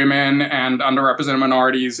for women and underrepresented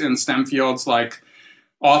minorities in STEM fields, like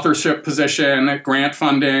authorship position, grant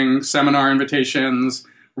funding, seminar invitations,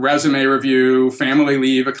 resume review, family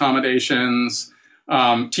leave accommodations,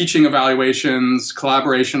 teaching evaluations,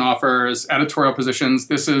 collaboration offers, editorial positions.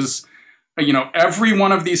 This is every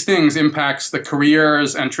one of these things impacts the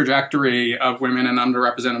careers and trajectory of women and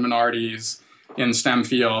underrepresented minorities in STEM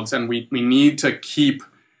fields. And we need to keep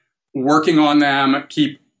working on them,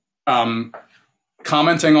 keep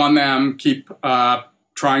commenting on them, keep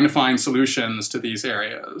trying to find solutions to these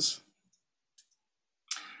areas.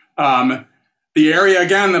 The area,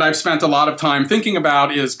 again, that I've spent a lot of time thinking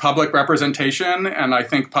about is public representation, and I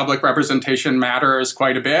think public representation matters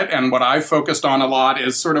quite a bit, and what I've focused on a lot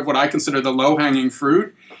is sort of what I consider the low-hanging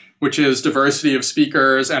fruit, which is diversity of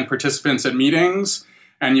speakers and participants at meetings,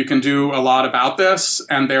 and you can do a lot about this,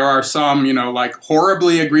 and there are some,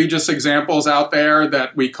 horribly egregious examples out there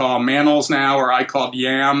that we call manels now, or I called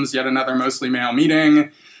yams, yet another mostly male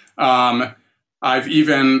meeting. I've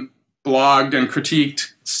even blogged and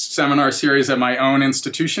critiqued seminar series at my own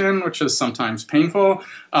institution, which is sometimes painful.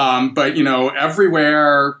 But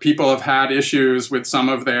everywhere people have had issues with some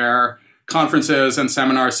of their conferences and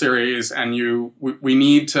seminar series, and we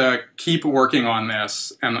need to keep working on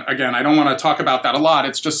this. And again, I don't want to talk about that a lot.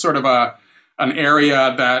 It's just sort of an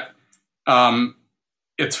area that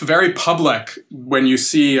it's very public when you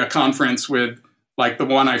see a conference with, like the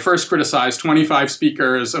one I first criticized, 25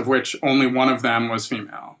 speakers, of which only one of them was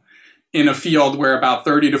female, in a field where about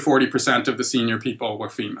 30 to 40% of the senior people were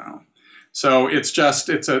female. So it's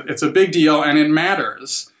a big deal, and it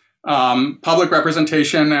matters. Public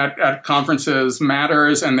representation at conferences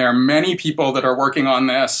matters, and there are many people that are working on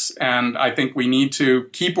this, and I think we need to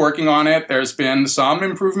keep working on it. There's been some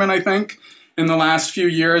improvement, I think, in the last few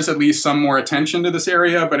years, at least some more attention to this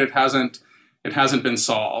area, but it hasn't been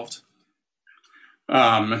solved.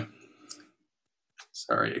 Sorry,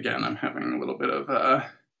 again, I'm having a little bit of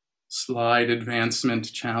a slide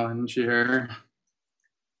advancement challenge here.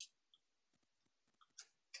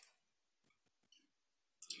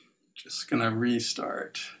 Just gonna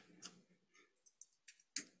restart.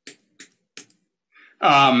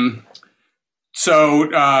 Again,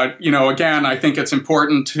 I think it's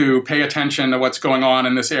important to pay attention to what's going on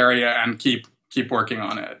in this area and keep working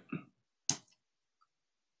on it. I'm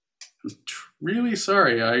really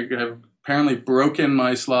sorry, I have apparently broken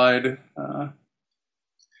my slide.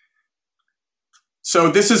 So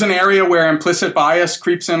this is an area where implicit bias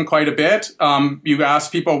creeps in quite a bit. You ask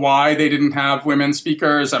people why they didn't have women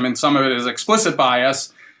speakers. I mean, some of it is explicit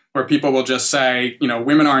bias, where people will just say,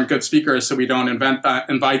 women aren't good speakers, so we don't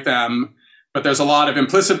invite them. But there's a lot of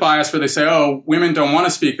implicit bias where they say, oh, women don't want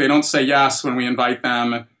to speak. They don't say yes when we invite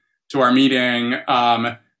them to our meeting.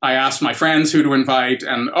 I asked my friends who to invite,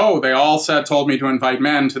 and they all told me to invite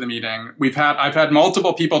men to the meeting. I've had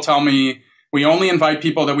multiple people tell me, we only invite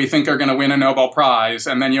people that we think are going to win a Nobel Prize.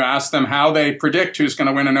 And then you ask them how they predict who's going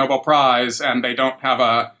to win a Nobel Prize, and they don't have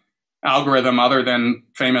a algorithm other than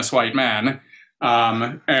famous white men.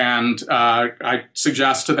 I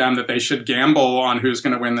suggest to them that they should gamble on who's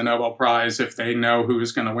going to win the Nobel Prize if they know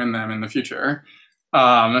who's going to win them in the future.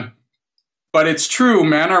 But it's true,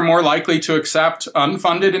 men are more likely to accept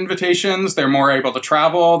unfunded invitations. They're more able to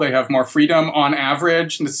travel. They have more freedom on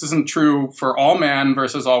average. This isn't true for all men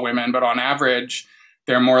versus all women, but on average,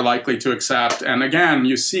 they're more likely to accept. And again,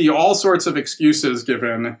 you see all sorts of excuses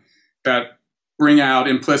given that bring out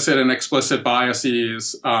implicit and explicit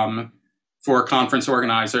biases for conference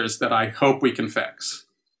organizers that I hope we can fix.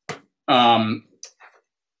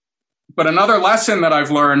 But another lesson that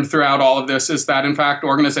I've learned throughout all of this is that, in fact,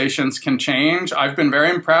 organizations can change. I've been very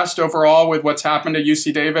impressed overall with what's happened at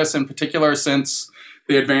UC Davis, in particular since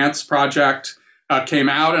the Advance project came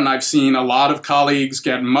out, and I've seen a lot of colleagues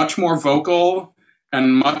get much more vocal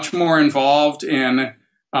and much more involved in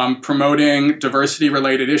promoting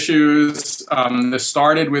diversity-related issues. This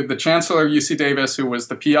started with the chancellor of UC Davis, who was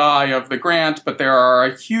the PI of the grant, but there are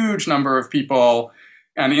a huge number of people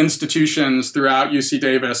and institutions throughout UC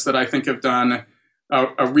Davis that I think have done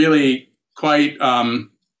a really quite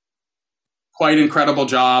incredible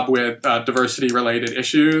job with diversity-related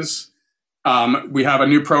issues. We have a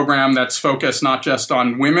new program that's focused not just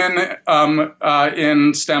on women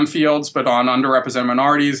in STEM fields, but on underrepresented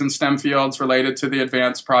minorities in STEM fields related to the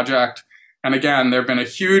Advance project. And again, there have been a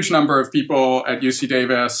huge number of people at UC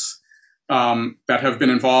Davis that have been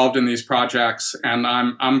involved in these projects, and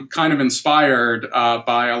I'm kind of inspired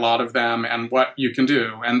by a lot of them and what you can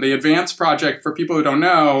do. And the Advance project, for people who don't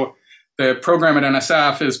know, the program at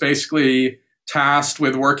NSF is basically tasked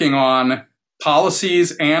with working on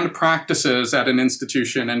policies and practices at an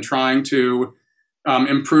institution and trying to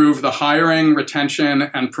improve the hiring, retention,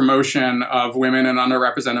 and promotion of women and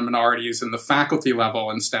underrepresented minorities in the faculty level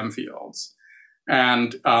in STEM fields.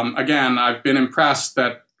 And again, I've been impressed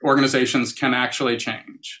that organizations can actually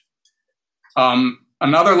change.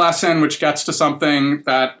 Another lesson, which gets to something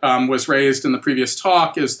that was raised in the previous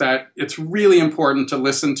talk, is that it's really important to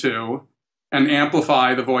listen to and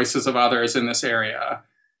amplify the voices of others in this area.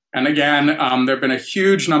 And again, there have been a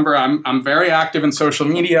huge number. I'm very active in social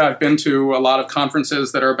media. I've been to a lot of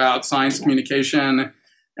conferences that are about science communication.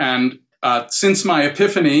 And since my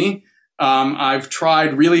epiphany, I've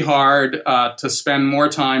tried really hard to spend more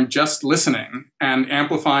time just listening and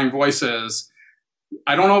amplifying voices.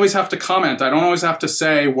 I don't always have to comment. I don't always have to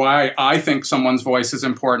say why I think someone's voice is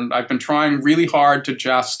important. I've been trying really hard to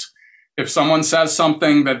just, if someone says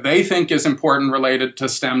something that they think is important related to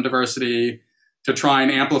STEM diversity, to try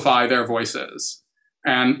and amplify their voices.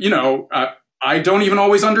 And, you know, I don't even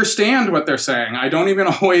always understand what they're saying. I don't even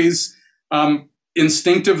always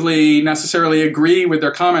instinctively necessarily agree with their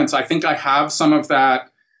comments. I think I have some of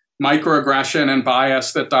that microaggression and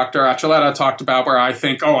bias that Dr. Archuleta talked about, where I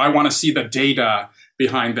think, oh, I want to see the data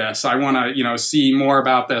behind this. I want to, you know, see more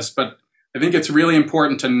about this. But I think it's really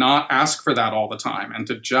important to not ask for that all the time and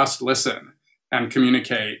to just listen and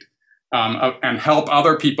communicate and help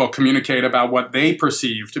other people communicate about what they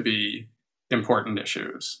perceive to be important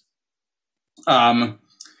issues.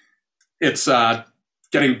 It's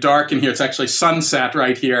getting dark in here. It's actually sunset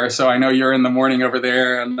right here, so I know you're in the morning over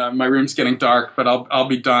there, and my room's getting dark, but I'll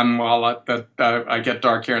be done while I get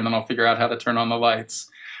dark here, and then I'll figure out how to turn on the lights.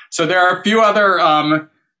 So there are a few other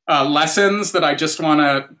lessons that I just want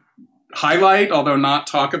to highlight, although not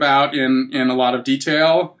talk about in a lot of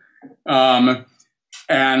detail.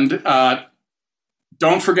 And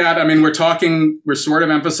don't forget, I mean, we're sort of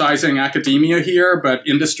emphasizing academia here, but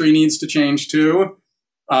industry needs to change too.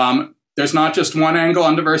 There's not just one angle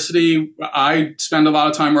on diversity. I spend a lot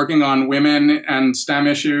of time working on women and STEM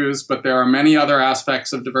issues, but there are many other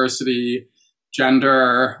aspects of diversity: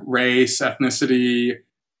 gender, race, ethnicity,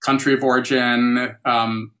 country of origin,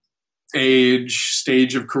 age,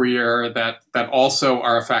 stage of career that also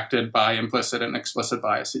are affected by implicit and explicit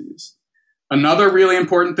biases. Another really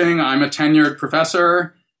important thing, I'm a tenured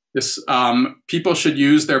professor. People should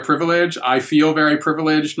use their privilege. I feel very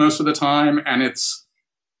privileged most of the time, and it's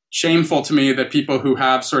shameful to me that people who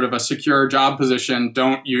have sort of a secure job position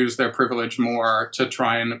don't use their privilege more to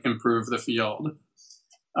try and improve the field.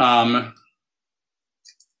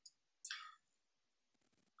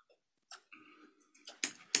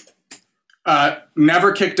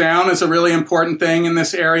 Never kick down is a really important thing in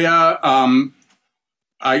this area.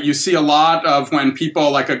 You see a lot of when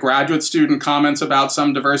people, like a graduate student, comments about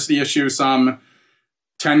some diversity issue, some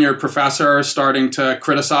tenured professor starting to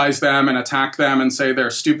criticize them and attack them and say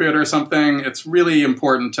they're stupid or something. It's really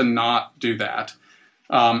important to not do that.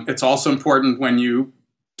 It's also important when you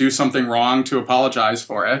do something wrong to apologize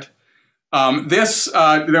for it.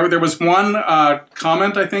 There was one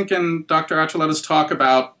comment, I think, in Dr. Archuleta's talk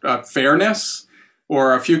about fairness,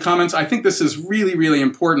 or a few comments. I think this is really, really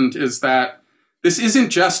important, is that this isn't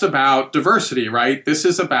just about diversity, right? This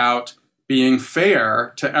is about being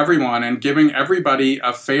fair to everyone and giving everybody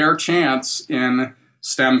a fair chance in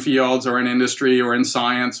STEM fields or in industry or in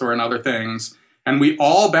science or in other things. And we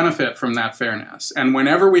all benefit from that fairness. And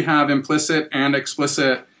whenever we have implicit and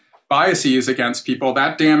explicit biases against people,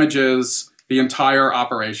 that damages the entire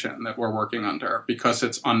operation that we're working under because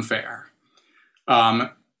it's unfair.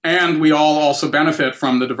 And we all also benefit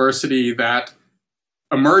from the diversity that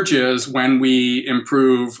emerges when we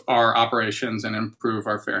improve our operations and improve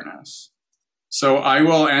our fairness. So I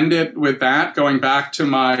will end it with that, going back to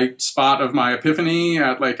my spot of my epiphany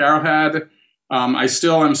at Lake Arrowhead. I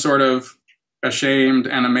still am sort of ashamed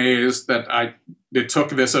and amazed that it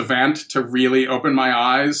took this event to really open my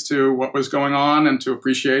eyes to what was going on and to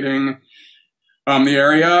appreciating the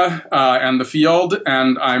area and the field.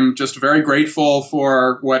 And I'm just very grateful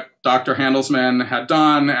for what Dr. Handelsman had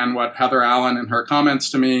done and what Heather Allen in her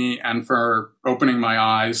comments to me, and for opening my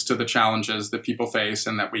eyes to the challenges that people face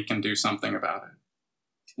and that we can do something about it.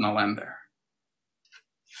 And I'll end there.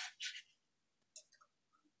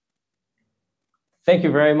 Thank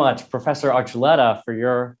you very much, Professor Archuleta, for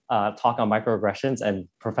your talk on microaggressions, and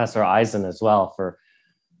Professor Eisen as well for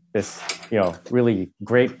this, really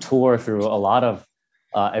great tour through a lot of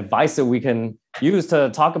advice that we can use to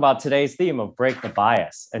talk about today's theme of break the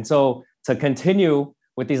bias. And so to continue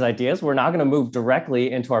with these ideas, we're now going to move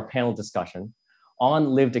directly into our panel discussion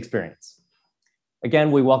on lived experience.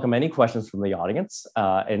 Again, we welcome any questions from the audience.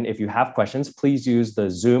 And if you have questions, please use the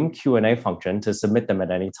Zoom Q&A function to submit them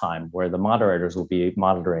at any time, where the moderators will be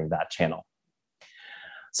monitoring that channel.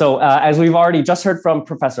 So as we've already just heard from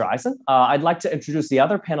Professor Eisen, I'd like to introduce the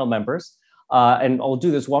other panel members, and I'll do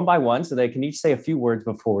this one by one so they can each say a few words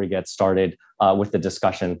before we get started with the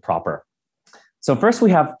discussion proper. So first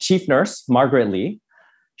we have Chief Nurse Margaret Lee.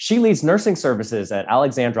 She leads nursing services at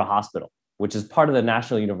Alexandra Hospital, which is part of the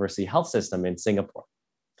National University Health System in Singapore.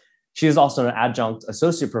 She is also an adjunct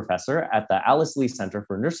associate professor at the Alice Lee Center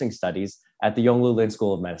for Nursing Studies at the Yonglou Lin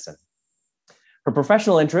School of Medicine. Her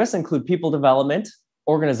professional interests include people development,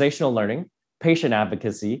 organizational learning, patient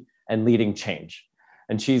advocacy, and leading change.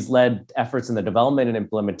 And she's led efforts in the development and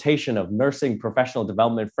implementation of nursing professional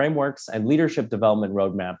development frameworks and leadership development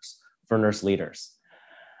roadmaps for nurse leaders.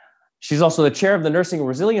 She's also the chair of the Nursing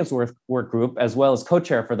Resilience Work Group, as well as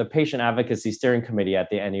co-chair for the Patient Advocacy Steering Committee at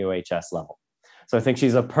the NUHS level. So I think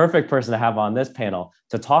she's a perfect person to have on this panel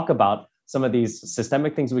to talk about some of these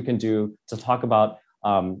systemic things we can do, to talk about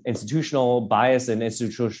institutional bias and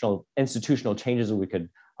institutional changes that we could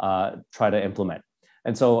try to implement.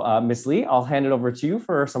 And so, Ms. Lee, I'll hand it over to you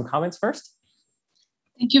for some comments first.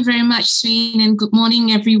 Thank you very much, Swain, and good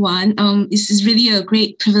morning, everyone. This is really a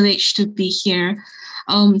great privilege to be here.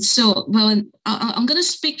 I'm going to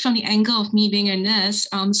speak from the angle of me being a nurse.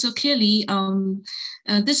 So clearly,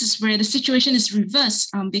 this is where the situation is reversed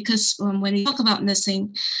because when we talk about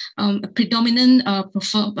nursing, a predominant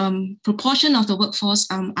proportion of the workforce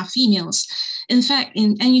are females. In fact,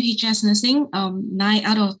 in NUHS nursing, 9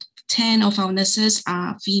 out of 10 of our nurses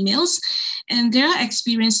are females. And there are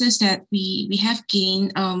experiences that we have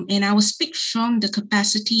gained, and I will speak from the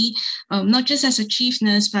capacity, not just as a chief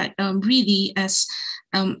nurse, but really as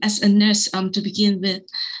a nurse to begin with.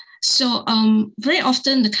 So very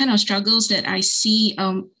often the kind of struggles that I see,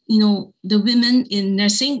 the women in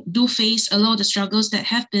nursing do face a lot of the struggles that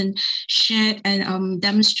have been shared and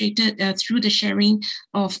demonstrated through the sharing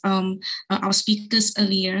of our speakers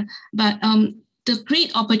earlier. But the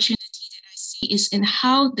great opportunity that I see is in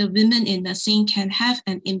how the women in nursing can have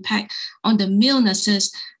an impact on the male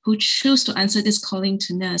nurses who choose to answer this calling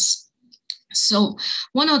to nurse. So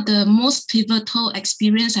one of the most pivotal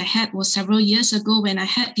experience I had was several years ago when I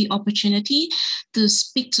had the opportunity to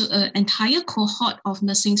speak to an entire cohort of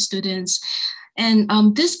nursing students. And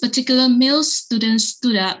this particular male student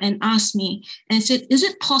stood up and asked me and said, is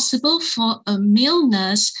it possible for a male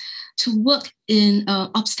nurse to work in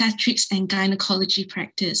obstetrics and gynecology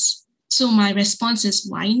practice? So my response is,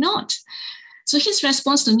 why not? So his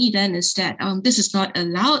response to me then is that this is not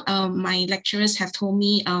allowed. My lecturers have told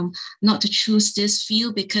me not to choose this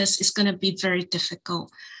field because it's going to be very difficult.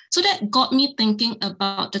 So that got me thinking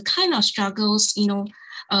about the kind of struggles, inversely,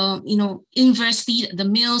 the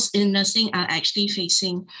males in nursing are actually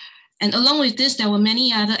facing. And along with this, there were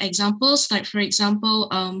many other examples, like, for example,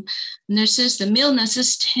 the male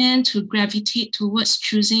nurses tend to gravitate towards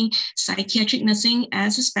choosing psychiatric nursing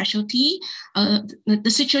as a specialty. The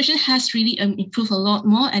situation has really improved a lot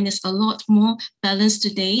more and is a lot more balanced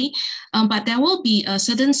today. But there will be a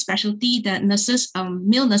certain specialty that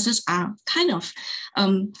male nurses are kind of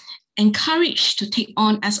encouraged to take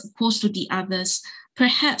on as opposed to the others.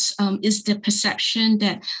 perhaps is the perception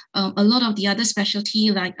that a lot of the other specialty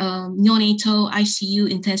like neonatal, ICU,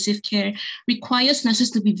 intensive care requires nurses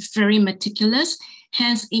to be very meticulous.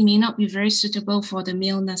 Hence, it may not be very suitable for the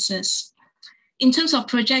male nurses. In terms of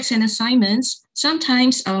projects and assignments,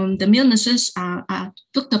 sometimes the male nurses are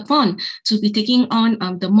looked upon to be taking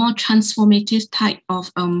on the more transformative type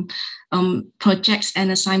of projects and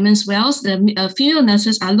assignments, whilst the female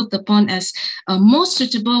nurses are looked upon as more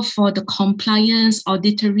suitable for the compliance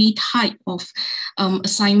auditory type of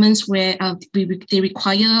assignments where they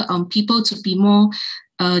require people to be more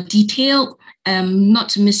detailed, not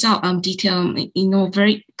to miss out on detail,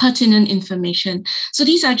 very pertinent information. So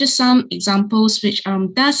these are just some examples which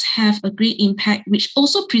does have a great impact, which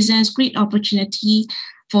also presents great opportunity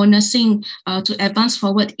for nursing to advance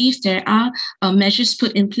forward if there are measures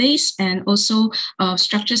put in place and also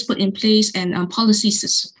structures put in place and policies to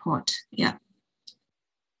support. Yeah.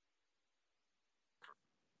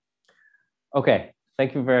 Okay,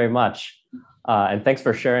 thank you very much. And thanks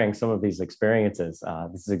for sharing some of these experiences.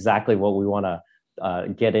 This is exactly what we want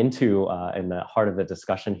to get into in the heart of the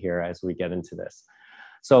discussion here as we get into this.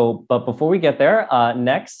 So, but before we get there,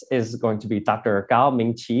 next is going to be Dr. Gao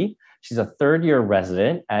Mingqi. She's a third-year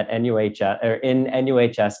resident at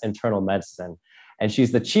NUHS Internal Medicine, and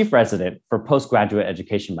she's the chief resident for postgraduate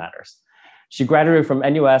education matters. She graduated from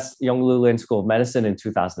NUS Yonglulin School of Medicine in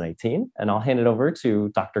 2018, and I'll hand it over to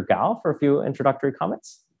Dr. Gao for a few introductory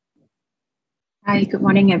comments. Hi, good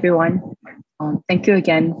morning, everyone. Thank you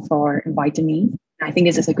again for inviting me. I think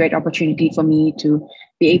this is a great opportunity for me to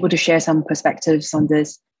be able to share some perspectives on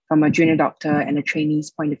this from a junior doctor and a trainee's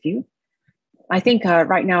point of view. I think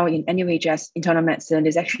right now in NUHS Internal Medicine,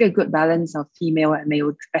 there's actually a good balance of female and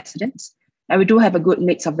male residents. And we do have a good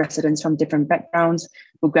mix of residents from different backgrounds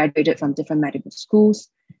who graduated from different medical schools.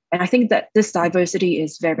 And I think that this diversity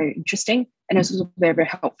is very, very interesting and it's also very, very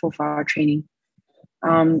helpful for our training.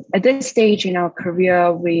 At this stage in our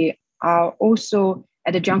career, we are also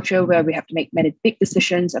at a juncture where we have to make many big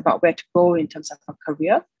decisions about where to go in terms of our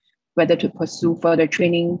career, whether to pursue further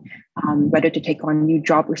training, whether to take on new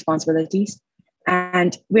job responsibilities.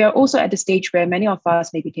 And we are also at the stage where many of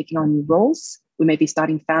us may be taking on new roles. We may be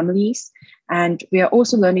starting families, and we are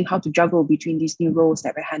also learning how to juggle between these new roles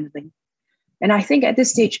that we're handling. And I think at this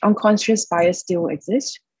stage, unconscious bias still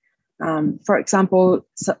exists. For example,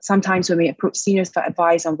 sometimes when we approach seniors for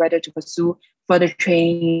advice on whether to pursue further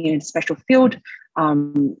training in a special field,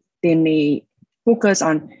 they may focus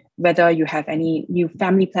on whether you have any new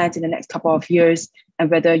family plans in the next couple of years and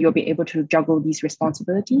whether you'll be able to juggle these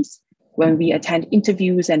responsibilities. When we attend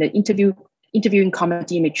interviews and the interviewing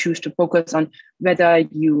committee may choose to focus on whether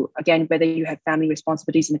you have family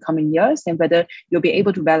responsibilities in the coming years and whether you'll be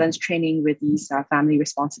able to balance training with these family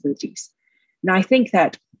responsibilities. Now, I think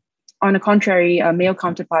that on the contrary, a male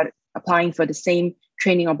counterpart applying for the same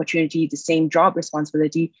training opportunity, the same job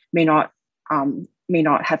responsibility may not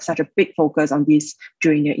have such a big focus on these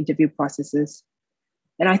during their interview processes.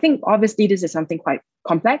 And I think obviously this is something quite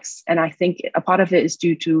complex. And I think a part of it is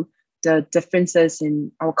due to the differences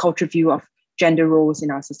in our cultural view of gender roles in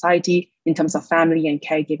our society in terms of family and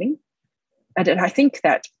caregiving. And I think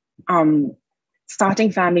that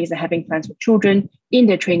starting families and having plans for children in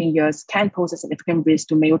their training years can pose a significant risk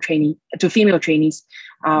to female trainees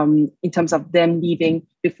in terms of them leaving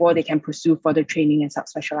before they can pursue further training and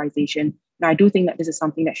subspecialization. And I do think that this is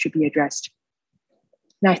something that should be addressed.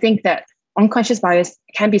 And I think that unconscious bias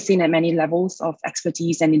can be seen at many levels of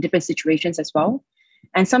expertise and in different situations as well.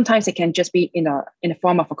 And sometimes it can just be in a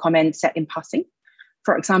form of a comment said in passing.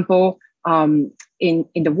 For example, in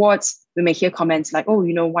the wards, we may hear comments like, oh,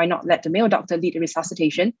 why not let the male doctor lead the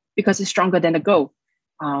resuscitation because it's stronger than the girl?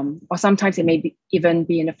 Or sometimes it may even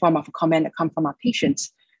be in the form of a comment that comes from our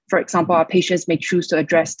patients. For example, our patients may choose to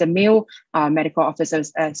address the male medical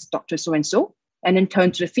officers as Dr. So-and-so, and then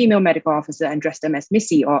turn to the female medical officer and address them as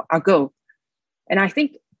Missy or our girl. And I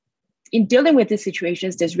think in dealing with these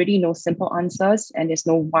situations, there's really no simple answers and there's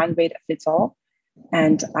no one way that fits all.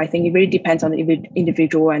 And I think it really depends on the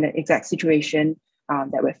individual and the exact situation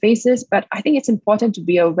that we faces. But I think it's important to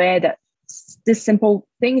be aware that these simple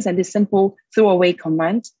things and these simple throwaway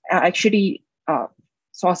commands are actually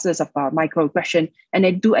sources of microaggression, and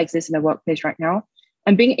they do exist in the workplace right now.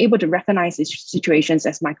 And being able to recognize these situations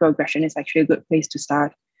as microaggression is actually a good place to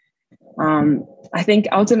start. I think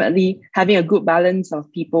ultimately having a good balance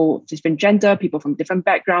of people, different gender, people from different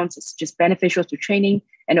backgrounds is just beneficial to training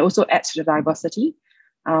and also adds to the diversity.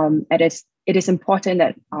 And it is important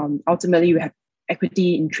that ultimately we have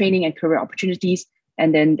equity in training and career opportunities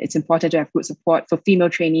And then it's important to have good support for female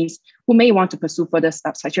trainees who may want to pursue further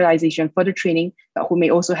subspecialization, further training, but who may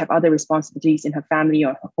also have other responsibilities in her family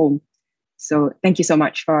or her home. So thank you so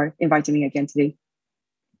much for inviting me again today.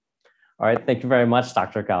 All right, thank you very much,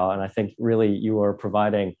 Dr. Gao. And I think really you are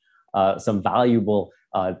providing some valuable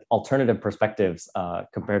alternative perspectives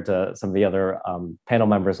compared to some of the other panel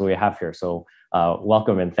members we have here. So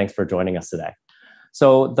welcome and thanks for joining us today.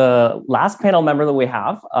 So the last panel member that we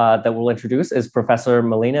have that we'll introduce is Professor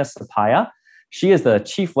Melina Sapaya. She is the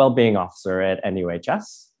Chief Wellbeing Officer at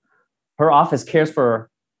NUHS. Her office cares for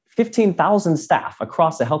 15,000 staff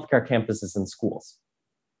across the healthcare campuses and schools.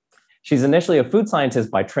 She's initially a food scientist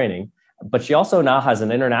by training, but she also now has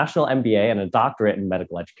an international MBA and a doctorate in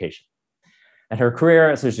medical education. And her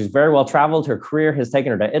career, so she's very well traveled. Her career has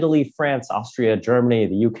taken her to Italy, France, Austria, Germany,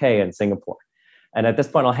 the UK, and Singapore. And at this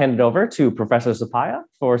point, I'll hand it over to Professor Sapaya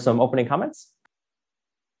for some opening comments.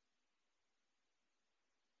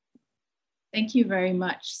 Thank you very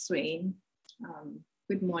much, Swain.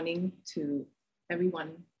 Good morning to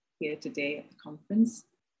everyone here today at the conference.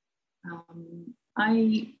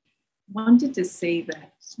 I wanted to say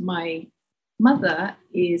that my mother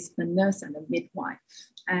is a nurse and a midwife.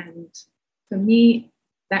 And for me,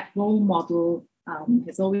 that role model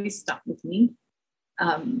has always stuck with me.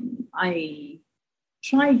 I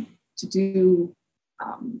tried to do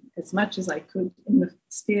as much as I could in the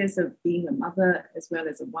spheres of being a mother as well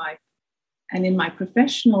as a wife. And in my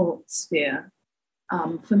professional sphere,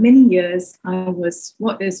 for many years, I was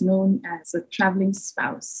what is known as a traveling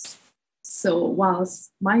spouse. So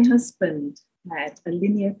whilst my husband had a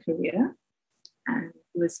linear career and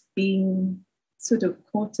was being sort of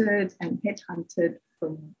courted and headhunted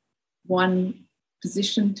from one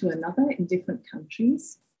position to another in different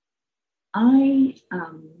countries, I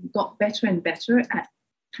got better and better at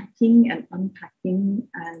packing and unpacking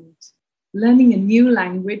and learning a new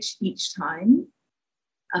language each time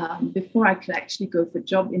before I could actually go for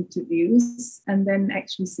job interviews and then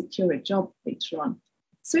actually secure a job later on.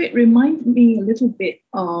 So it reminded me a little bit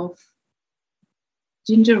of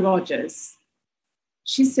Ginger Rogers.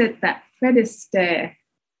 She said that Fred Astaire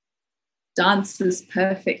dances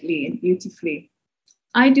perfectly and beautifully.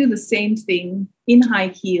 I do the same thing in high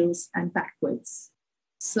heels and backwards.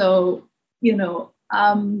 So, you know,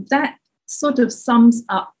 that sort of sums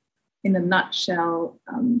up in a nutshell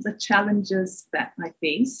the challenges that I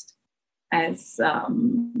faced as,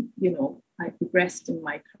 you know, I progressed in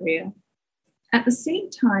my career. At the same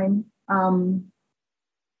time,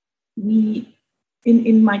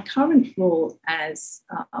 in my current role as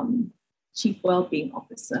Chief Wellbeing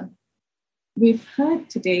Officer, we've heard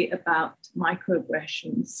today about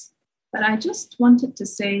microaggressions, but I just wanted to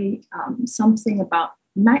say something about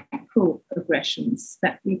macroaggressions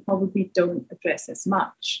that we probably don't address as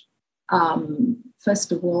much.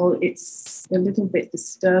 First of all, it's a little bit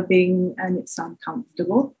disturbing and it's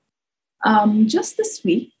uncomfortable. Just this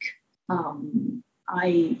week,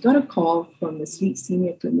 I got a call from the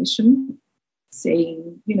senior clinician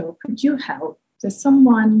saying, you know, could you help? There's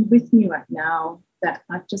someone with me right now that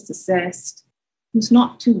I've just assessed who's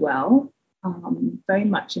not too well, very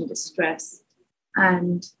much in distress.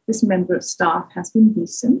 And this member of staff has been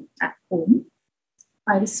beaten at home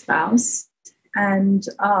by the spouse. And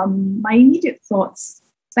my immediate thoughts,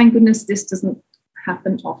 thank goodness this doesn't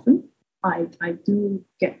happen often. I do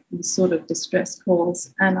get these sort of distress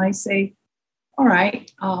calls and I say, all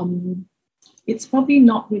right, it's probably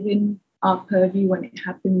not within our purview when it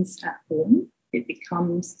happens at home. It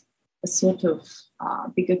becomes a sort of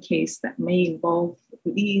bigger case that may involve the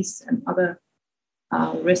police and other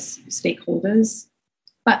risk stakeholders.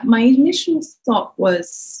 But my initial thought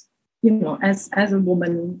was, you know, as a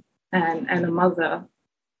woman and a mother,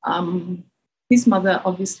 his mother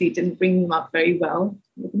obviously didn't bring him up very well.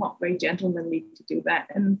 It was not very gentlemanly to do that.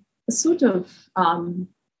 And a sort of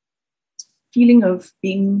feeling of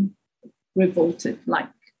being revolted, like,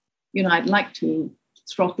 you know, I'd like to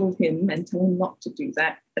throttle him and tell him not to do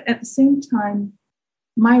that. But at the same time,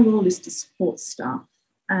 my role is to support staff.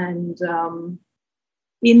 And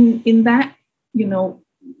in that, you know,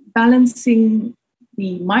 balancing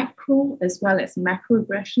the micro as well as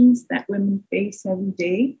macroaggressions that women face every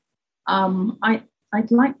day,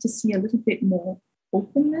 I'd like to see a little bit more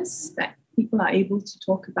openness, that people are able to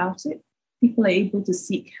talk about it, people are able to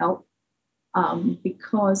seek help,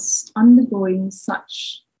 because undergoing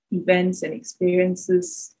such events and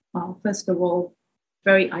experiences are, first of all,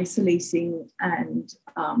 very isolating and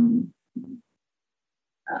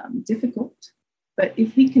difficult. But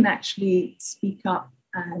if we can actually speak up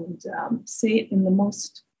and say it in the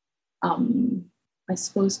most, I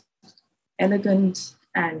suppose, elegant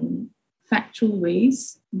and factual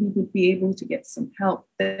ways, we would be able to get some help.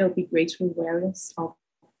 There'll be greater awareness of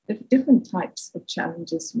the different types of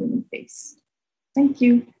challenges women face. Thank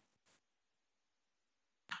you.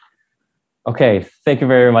 Okay, thank you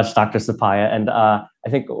very much, Dr. Sapaya. And I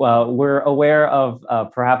think we're aware of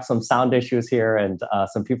perhaps some sound issues here, and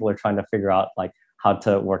some people are trying to figure out like how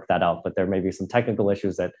to work that out, but there may be some technical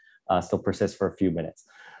issues that still persist for a few minutes.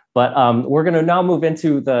 But we're going to now move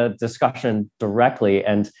into the discussion directly,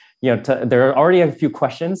 and there are already a few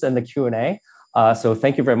questions in the Q&A. So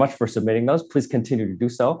thank you very much for submitting those. Please continue to do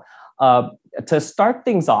so. To start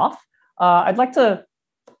things off, I'd like to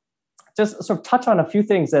just sort of touch on a few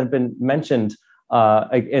things that have been mentioned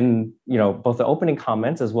in both the opening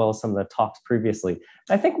comments as well as some of the talks previously.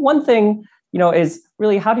 I think one thing is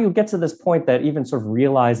really, how do you get to this point that even sort of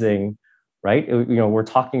realizing, right? We're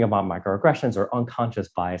talking about microaggressions or unconscious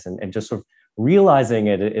bias, and just sort of realizing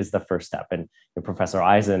it is the first step. And Professor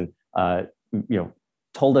Eisen,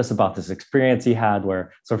 told us about this experience he had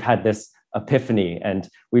where sort of had this epiphany, and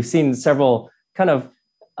we've seen several kind of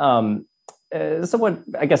somewhat,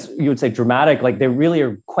 I guess you would say, dramatic, like they really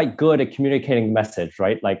are quite good at communicating the message,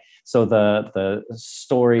 right? Like, so the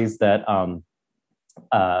stories that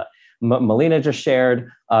Melina just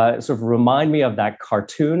shared sort of remind me of that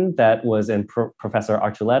cartoon that was in Professor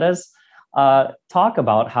Archuletta's talk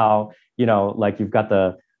about how, like you've got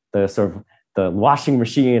the sort of the washing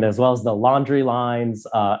machine as well as the laundry lines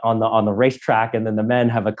on the racetrack, and then the men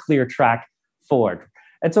have a clear track forward.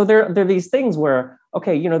 And so there are these things where,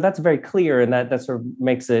 okay, that's very clear, and that sort of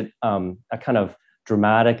makes it a kind of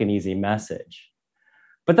dramatic and easy message.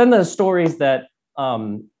 But then the stories that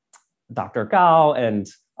Dr. Gao and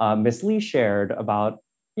Ms. Lee shared about,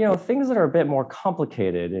 things that are a bit more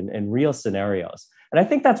complicated in real scenarios. And I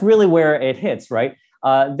think that's really where it hits, right?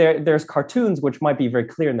 There's cartoons which might be very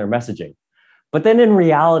clear in their messaging, but then in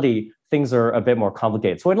reality, things are a bit more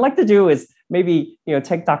complicated. So what I'd like to do is maybe,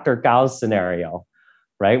 take Dr. Gao's scenario,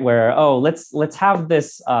 right? Where, let's have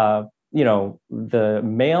this, the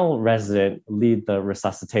male resident lead the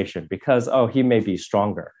resuscitation because, he may be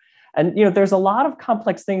stronger. And, there's a lot of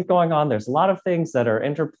complex things going on. There's a lot of things that are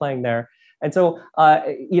interplaying there. And so,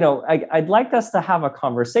 I'd like us to have a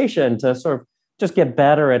conversation to sort of just get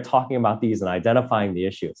better at talking about these and identifying the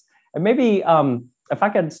issues. And maybe if I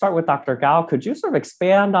could start with Dr. Gao, could you sort of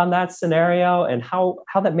expand on that scenario and how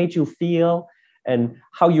that made you feel and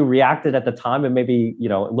how you reacted at the time? And maybe,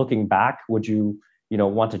 looking back, would you,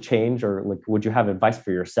 want to change, or like, would you have advice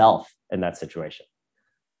for yourself in that situation?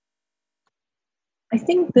 I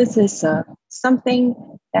think this is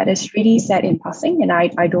something that is really said in passing, and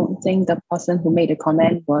I don't think the person who made the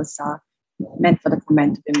comment was meant for the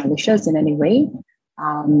comment to be malicious in any way.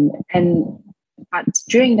 But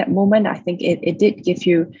during that moment, I think it did give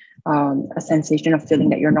you a sensation of feeling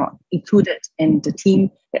that you're not included in the team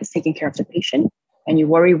that's taking care of the patient, and you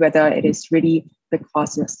worry whether it is really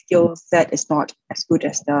because your skill set is not as good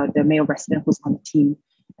as the male resident who's on the team.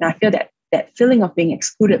 And I feel that feeling of being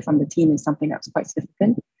excluded from the team is something that's quite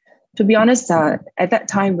significant. To be honest, at that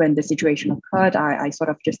time when the situation occurred, I sort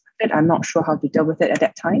of just, I'm not sure how to deal with it at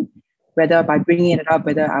that time, whether by bringing it up,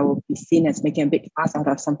 whether I will be seen as making a big fuss out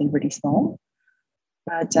of something really small.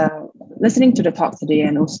 But listening to the talk today,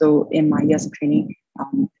 and also in my years of training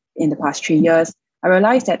in the past 3 years, I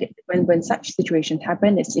realized that when such situations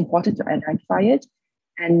happen, it's important to identify it.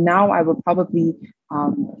 And now I will probably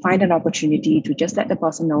find an opportunity to just let the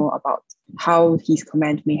person know about how his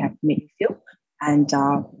comment may have made me feel,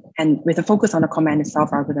 and with a focus on the comment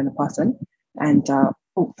itself rather than the person. And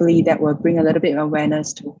hopefully that will bring a little bit of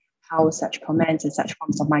awareness to how such comments and such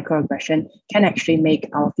forms of microaggression can actually make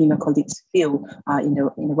our female colleagues feel in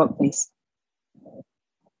the workplace.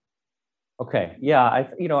 Okay, yeah,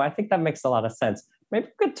 I think that makes a lot of sense. Maybe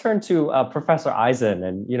we could turn to Professor Eisen,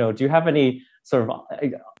 and do you have any sort of,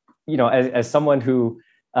 as someone who,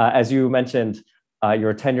 as you mentioned,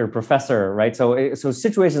 you're a tenured professor, right? So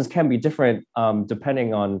situations can be different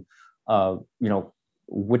depending on,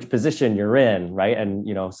 which position you're in, right?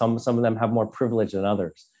 And some of them have more privilege than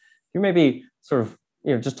others. You maybe sort of,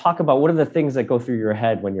 just talk about what are the things that go through your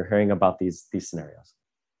head when you're hearing about these scenarios.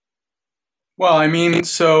 Well, I mean,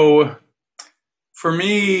 so for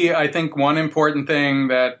me, I think one important thing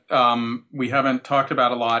that we haven't talked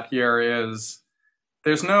about a lot here is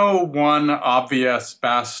there's no one obvious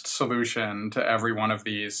best solution to every one of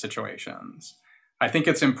these situations. I think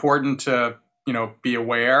it's important to, be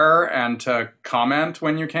aware and to comment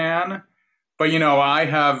when you can. But, I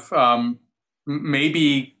have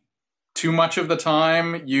maybe too much of the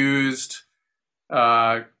time used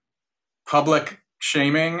public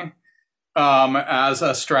shaming as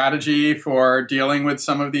a strategy for dealing with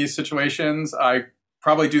some of these situations. I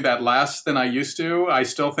probably do that less than I used to. I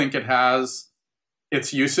still think it has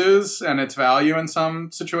its uses and its value in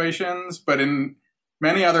some situations, but in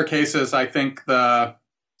many other cases, I think the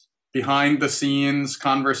behind the scenes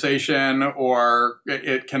conversation or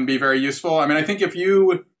it can be very useful. I mean, I think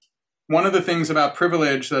one of the things about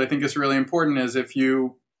privilege that I think is really important is if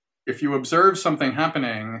you observe something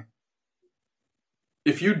happening,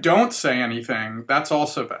 if you don't say anything, that's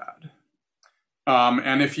also bad.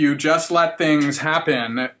 And if you just let things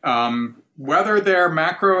happen, whether they're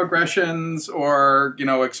macroaggressions or,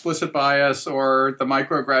 explicit bias or the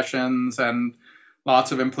microaggressions and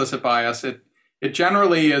lots of implicit bias, it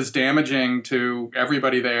generally is damaging to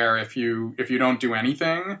everybody there if you don't do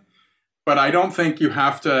anything. But I don't think you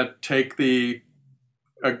have to take the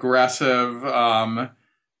aggressive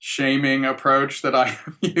shaming approach that I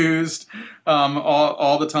have used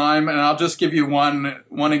all the time. And I'll just give you one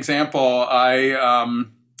example. I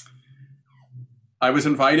was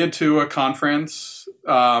invited to a conference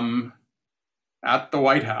at the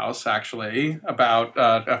White House, actually, about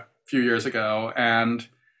a few years ago, and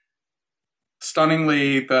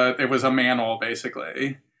stunningly, it was a manel,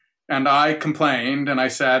 basically. And I complained, and I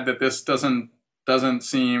said that this doesn't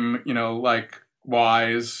seem, like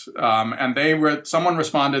wise. And someone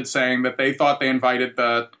responded saying that they thought they invited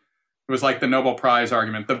it was like the Nobel Prize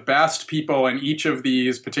argument, the best people in each of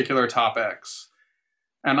these particular topics.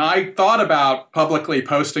 And I thought about publicly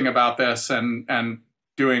posting about this and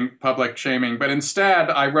doing public shaming, but instead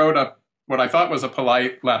I wrote what I thought was a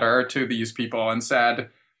polite letter to these people and said,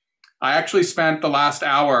 I actually spent the last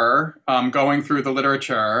hour going through the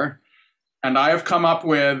literature, and I have come up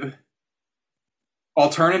with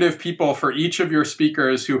alternative people for each of your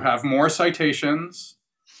speakers who have more citations,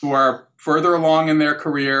 who are further along in their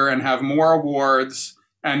career and have more awards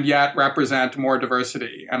and yet represent more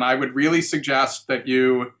diversity. And I would really suggest that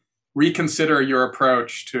you reconsider your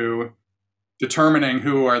approach to determining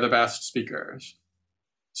who are the best speakers.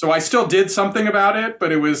 So I still did something about it,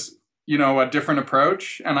 but it was, a different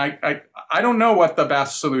approach. And I don't know what the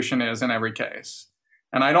best solution is in every case.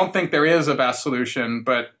 And I don't think there is a best solution,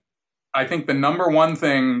 but I think the number one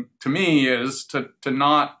thing to me is to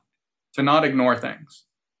not ignore things.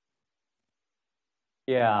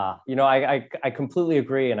 Yeah, I completely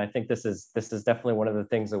agree, and I think this is definitely one of the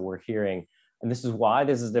things that we're hearing, and this is why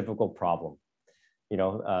this is a difficult problem.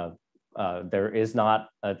 There is not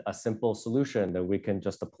a simple solution that we can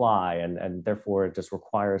just apply, and therefore it just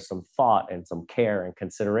requires some thought and some care and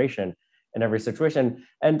consideration in every situation.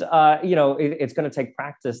 And it's going to take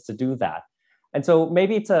practice to do that. And so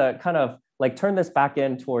maybe to kind of like turn this back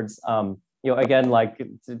in towards again, like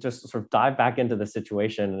to just sort of dive back into the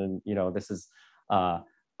situation, and this is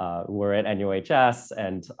we're at NUHS,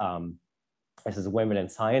 and this is Women in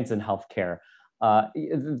Science and Healthcare.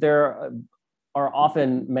 There are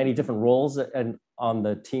often many different roles on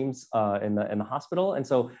the teams in the hospital, and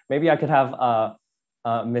so maybe I could have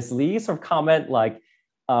Ms. Lee sort of comment, like,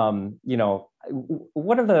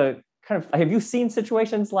 what are the kind of, have you seen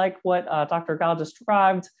situations like what Dr. Gao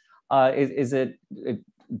described? Do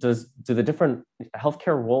the different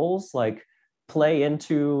healthcare roles like play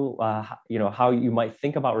into how you might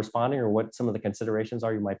think about responding, or what some of the considerations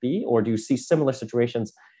are you might be, or do you see similar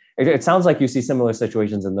situations? It sounds like you see similar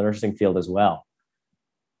situations in the nursing field as well.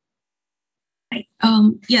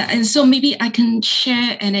 And so maybe I can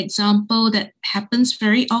share an example that happens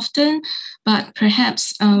very often, but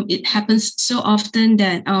perhaps it happens so often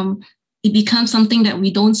that it becomes something that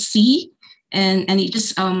we don't see, and it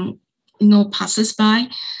just passes by.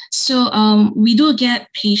 So we do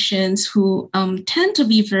get patients who tend to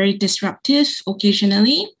be very disruptive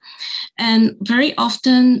occasionally, and very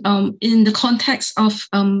often in the context of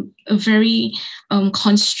a very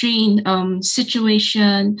constrained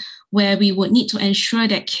situation where we would need to ensure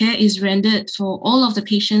that care is rendered for all of the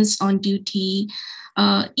patients on duty.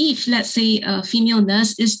 If, let's say, a female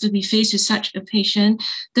nurse is to be faced with such a patient,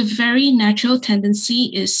 the very natural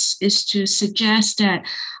tendency is to suggest that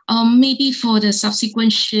maybe for the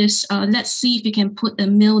subsequent shifts, let's see if we can put a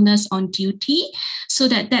male nurse on duty so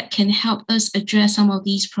that can help us address some of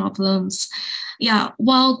these problems. Yeah,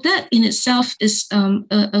 while that in itself is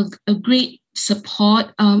a great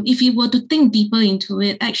support, if you were to think deeper into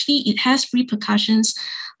it, actually it has repercussions,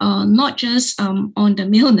 not just on the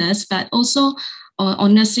male nurse, but also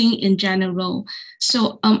on nursing in general.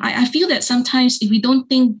 So I feel that sometimes if we don't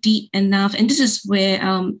think deep enough, and this is where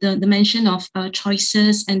the mention of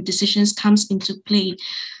choices and decisions comes into play.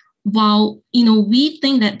 While we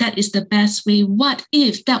think that is the best way, what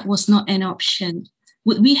if that was not an option?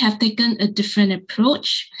 Would we have taken a different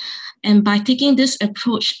approach? And by taking this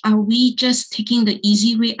approach, are we just taking the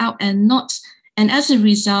easy way out and as a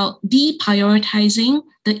result, deprioritizing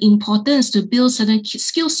the importance to build certain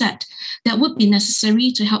skill set that would be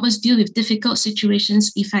necessary to help us deal with difficult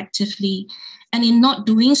situations effectively? And in not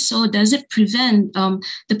doing so, does it prevent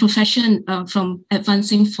the profession from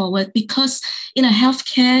advancing forward? Because in a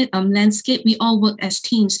healthcare landscape, we all work as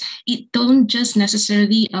teams. It don't just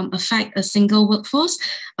necessarily affect a single workforce.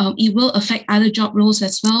 It will affect other job roles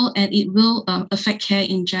as well, and it will affect care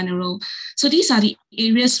in general. So these are the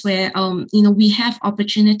areas where we have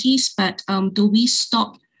opportunities, but do we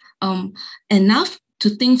stop enough to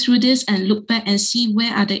think through this and look back and see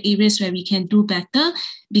where are the areas where we can do better?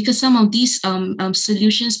 Because some of these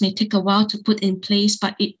solutions may take a while to put in place,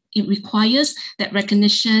 but it requires that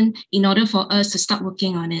recognition in order for us to start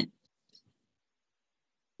working on it.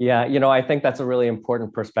 Yeah, I think that's a really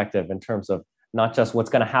important perspective in terms of not just what's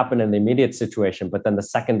going to happen in the immediate situation, but then the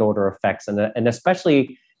second order effects. And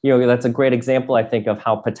especially, that's a great example, I think, of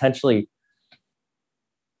how potentially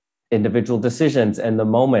individual decisions in the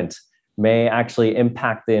moment may actually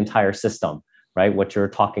impact the entire system, right? What you're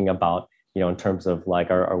talking about, in terms of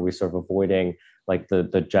like, are we sort of avoiding like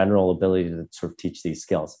the general ability to sort of teach these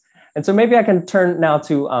skills? And so maybe I can turn now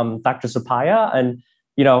to Dr. Supaya, and,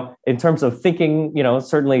 in terms of thinking,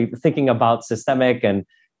 certainly thinking about systemic and,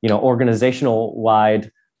 organizational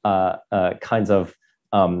wide kinds of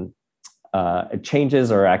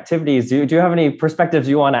changes or activities. Do you have any perspectives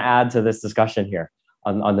you want to add to this discussion here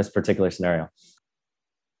on this particular scenario?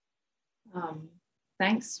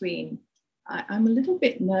 Thanks, Sween. I'm a little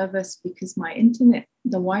bit nervous because my internet,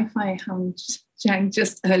 the Wi-Fi hung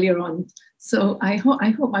just earlier on. So I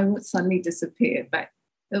hope I won't suddenly disappear, but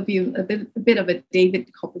it'll be a bit of a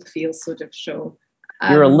David Copperfield sort of show.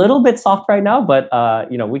 You're a little bit soft right now, but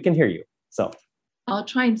we can hear you. So I'll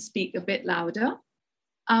try and speak a bit louder.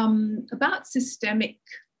 About systemic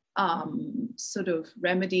sort of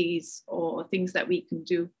remedies or things that we can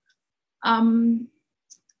do.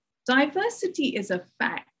 Diversity is a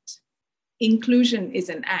fact. Inclusion is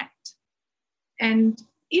an act. And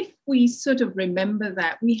if we sort of remember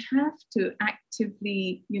that, we have to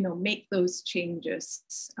actively, make those changes.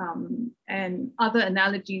 And other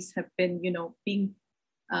analogies have been, being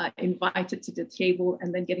invited to the table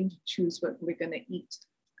and then getting to choose what we're going to eat.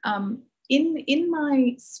 In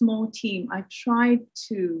my small team, I've tried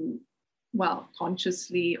to,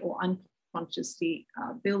 consciously or unconsciously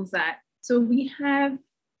build that. So we have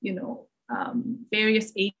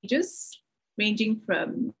various ages ranging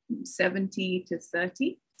from 70 to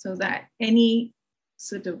 30, so that any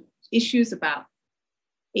sort of issues about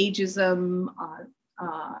ageism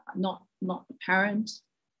are not apparent.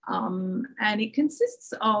 And it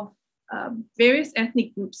consists of various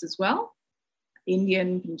ethnic groups as well: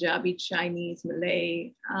 Indian, Punjabi, Chinese,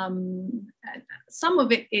 Malay. Some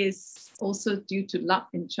of it is also due to luck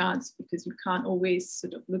and chance, because you can't always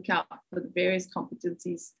sort of look out for the various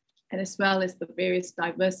competencies and as well as the various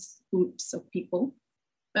diverse groups of people.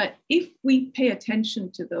 But if we pay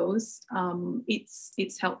attention to those,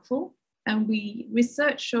 it's helpful. And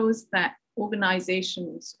research shows that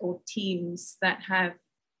organizations or teams that have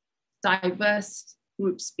diverse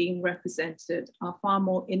groups being represented are far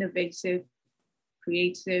more innovative,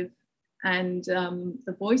 creative, and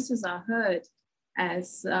the voices are heard,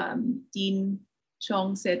 as Dean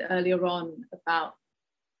Chong said earlier on about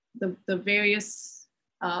the various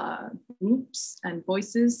groups and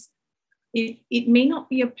voices. It may not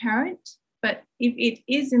be apparent, but if it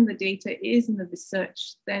is in the data, is in the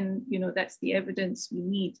research, then that's the evidence we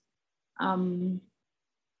need.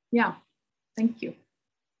 Thank you.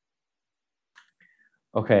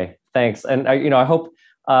 Okay, thanks. And I hope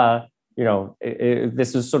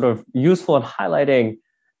this is sort of useful in highlighting.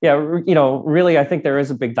 Really, I think there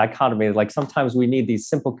is a big dichotomy. Like sometimes we need these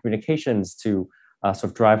simple communications to sort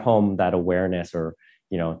of drive home that awareness, or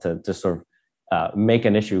to sort of make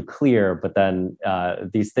an issue clear. But then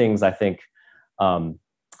these things, I think,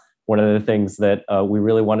 one of the things that we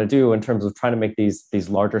really want to do in terms of trying to make these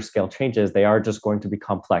larger scale changes, they are just going to be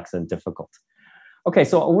complex and difficult. Okay,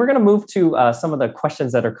 so we're going to move to some of the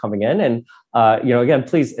questions that are coming in. And, again,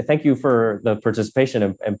 please, thank you for the participation,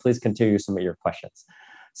 and please continue to submit your questions.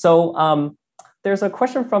 So there's a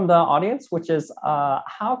question from the audience, which is,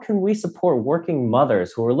 how can we support working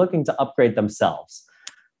mothers who are looking to upgrade themselves,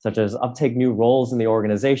 such as uptake new roles in the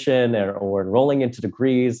organization or enrolling into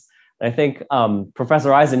degrees? And I think,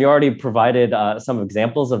 Professor Eisen, you already provided some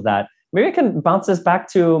examples of that. Maybe I can bounce this back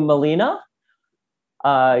to Melina.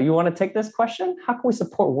 You want to take this question? How can we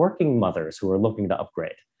support working mothers who are looking to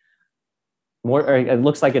upgrade? It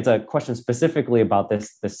looks like it's a question specifically about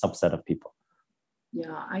this subset of people.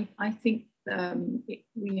 Yeah, I think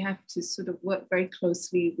we have to sort of work very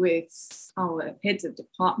closely with our heads of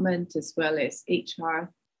department as well as HR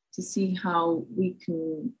to see how we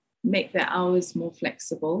can make their hours more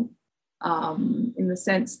flexible, in the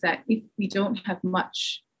sense that if we don't have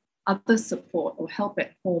much other support or help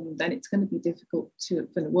at home, then it's going to be difficult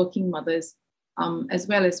for the working mothers as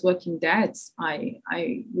well as working dads. I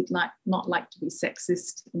would not like to be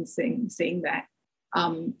sexist in saying that,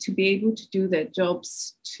 to be able to do their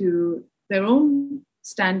jobs to their own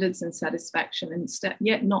standards and satisfaction, and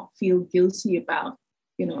yet not feel guilty about,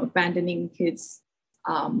 abandoning kids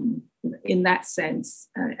in that sense.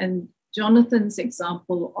 And Jonathan's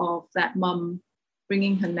example of that mum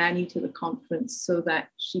bringing her nanny to the conference so that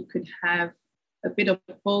she could have a bit of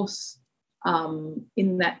both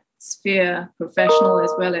in that sphere, professional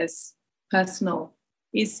as well as personal,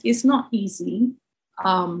 is not easy.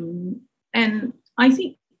 And I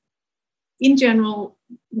think in general,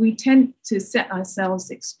 we tend to set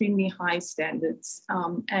ourselves extremely high standards,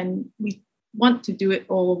 and we want to do it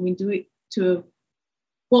all. We do it to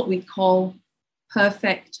what we call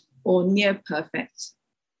perfect or near perfect.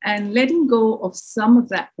 And letting go of some of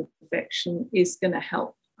that perfection is going to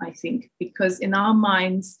help, I think, because in our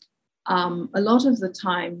minds, a lot of the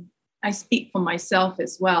time, I speak for myself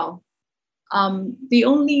as well, the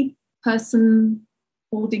only person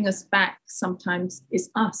holding us back sometimes is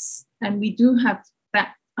us. And we do have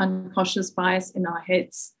that unconscious bias in our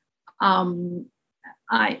heads.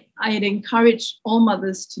 I'd encourage all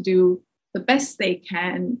mothers to do the best they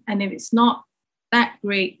can. And if it's not that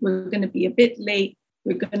great, we're going to be a bit late.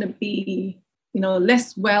 We're going to be,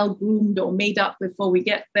 less well-groomed or made up before we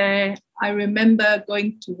get there. I remember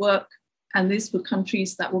going to work, and these were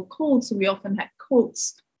countries that were cold, so we often had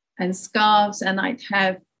coats and scarves, and I'd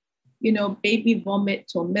have, baby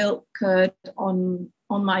vomit or milk curd on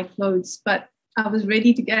my clothes. But I was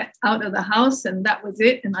ready to get out of the house, and that was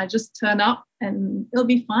it. And I just turn up, and it'll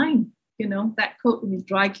be fine. That coat will be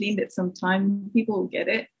dry cleaned at some time. People will get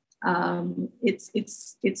it.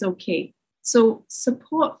 It's okay. So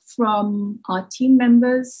support from our team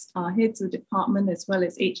members, our heads of department, as well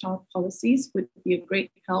as HR policies would be a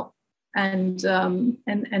great help. And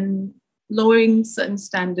lowering certain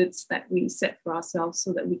standards that we set for ourselves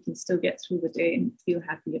so that we can still get through the day and feel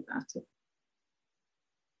happy about it.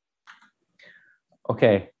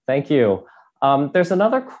 Okay, thank you. There's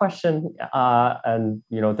another question, and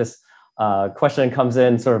this question comes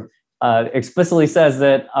in sort of explicitly says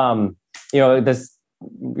that this,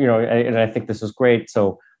 and I think this is great.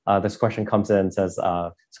 So this question comes in and says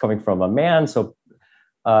it's coming from a man. So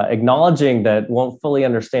acknowledging that won't fully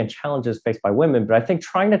understand challenges faced by women, but I think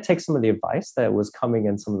trying to take some of the advice that was coming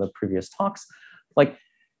in some of the previous talks, like,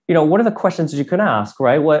 what are the questions you can ask,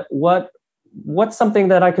 right? What's something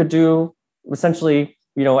that I could do essentially,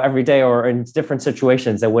 every day or in different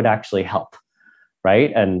situations that would actually help,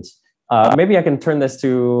 right? And maybe I can turn this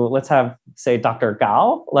to, let's have, say, Dr.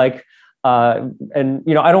 Gao, and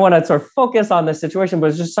I don't want to sort of focus on this situation, but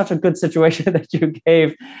it's just such a good situation that you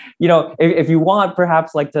gave. If you want,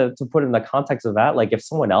 perhaps to put in the context of that, like if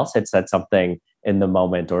someone else had said something in the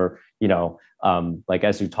moment, or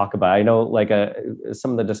as you talk about, I know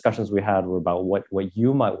some of the discussions we had were about what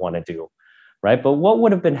you might want to do, right? But what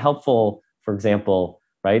would have been helpful, for example,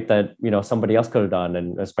 right, that somebody else could have done,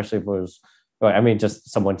 and especially if it was,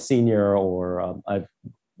 just someone senior or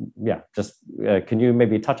can you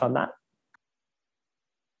maybe touch on that?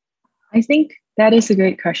 I think that is a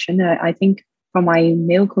great question. I think for my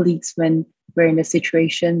male colleagues, when we're in a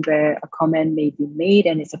situation where a comment may be made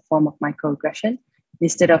and it's a form of microaggression,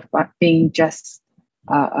 instead of being just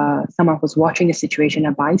someone who's watching the situation,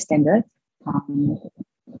 a bystander,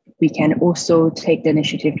 we can also take the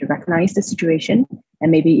initiative to recognize the situation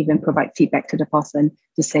and maybe even provide feedback to the person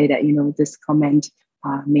to say that, this comment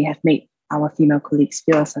may have made our female colleagues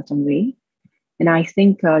feel a certain way. And I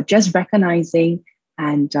think just recognizing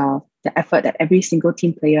and the effort that every single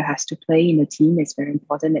team player has to play in a team is very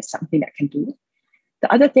important. It's something that can do.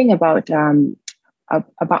 The other thing about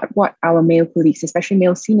what our male colleagues, especially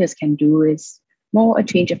male seniors, can do is more a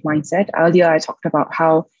change of mindset. Earlier, I talked about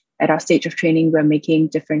how at our stage of training, we're making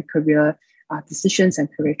different career decisions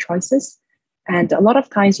and career choices. And a lot of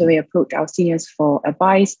times when we approach our seniors for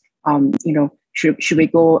advice, should we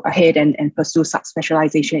go ahead and pursue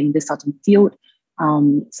subspecialization in this certain field?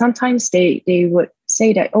 Sometimes they would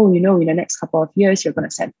say that, in the next couple of years, you're going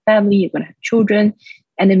to set a family, you're going to have children,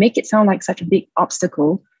 and they make it sound like such a big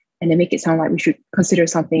obstacle, and they make it sound like we should consider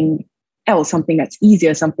something else, something that's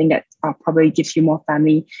easier, something that probably gives you more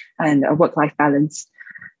family and a work-life balance.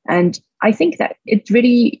 And I think that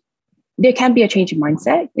there can be a change in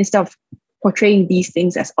mindset. Instead of portraying these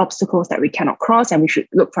things as obstacles that we cannot cross and we should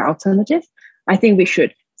look for alternatives. I think we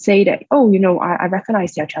should say that, oh, I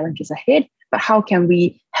recognize there are challenges ahead, but how can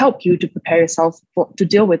we help you to prepare yourself to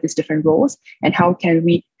deal with these different roles? And how can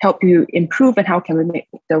we help you improve, and how can we make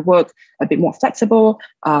the work a bit more flexible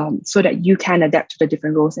so that you can adapt to the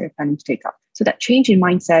different roles that you're planning to take up? So that change in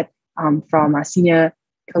mindset from our senior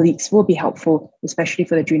colleagues will be helpful, especially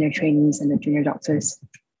for the junior trainees and the junior doctors.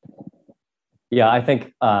 Yeah, I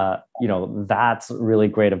think that's really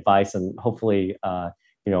great advice, and hopefully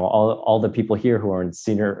all the people here who are in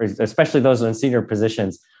senior, especially those in senior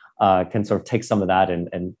positions, can sort of take some of that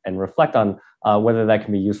and reflect on whether that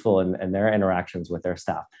can be useful in their interactions with their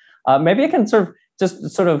staff. Maybe I can to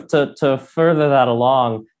further that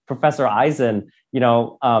along, Professor Eisen.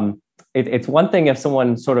 It's one thing if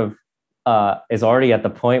someone sort of is already at the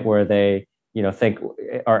point where they think,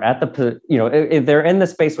 are at the if they're in the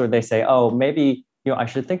space where they say, oh, maybe I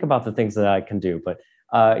should think about the things that I can do, but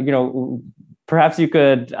perhaps you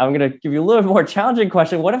could. I'm going to give you a little more challenging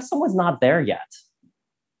question. What if someone's not there yet?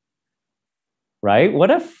 Right? What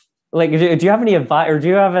if, do you have any advice, or do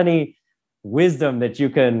you have any wisdom that you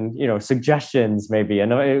can, suggestions maybe?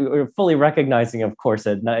 And we're fully recognizing, of course,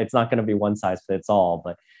 that it's not going to be one size fits all,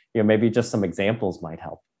 but maybe just some examples might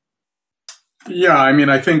help. Yeah, I mean,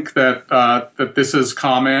 I think that that this is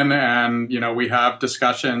common, and we have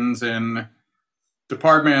discussions in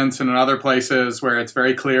departments and in other places where it's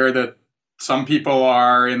very clear that some people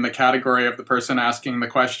are in the category of the person asking the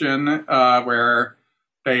question, where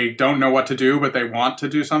they don't know what to do, but they want to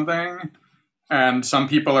do something. And some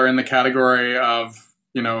people are in the category of,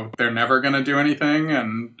 they're never going to do anything.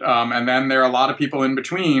 And then there are a lot of people in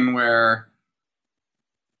between where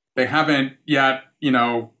they haven't yet,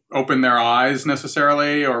 opened their eyes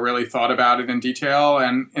necessarily or really thought about it in detail.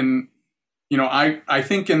 And I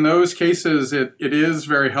think in those cases, it is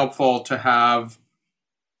very helpful to have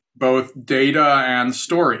both data and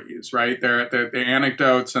stories, right? The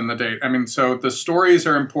anecdotes and the data. I mean, so the stories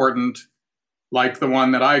are important, like the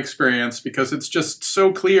one that I experienced, because it's just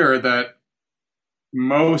so clear that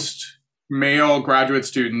most male graduate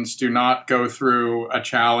students do not go through a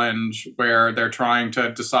challenge where they're trying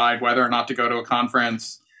to decide whether or not to go to a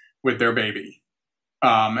conference with their baby.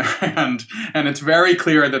 And it's very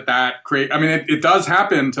clear that it does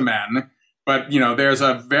happen to men, but, there's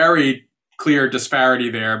a very clear disparity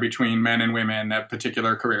there between men and women at a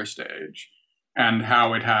particular career stage and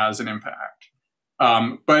how it has an impact.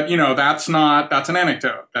 But that's an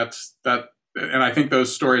anecdote. And I think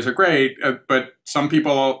those stories are great, but some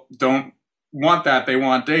people don't want that. They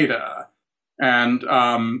want data. And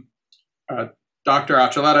Dr.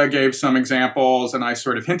 Archuleta gave some examples, and I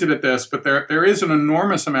sort of hinted at this, but there is an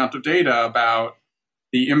enormous amount of data about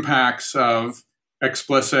the impacts of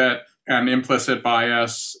explicit and implicit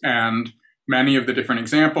bias, and many of the different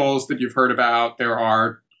examples that you've heard about. There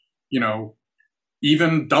are,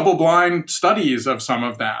 even double-blind studies of some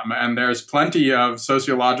of them, and there's plenty of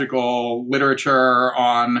sociological literature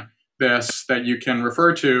on this that you can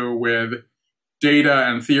refer to with data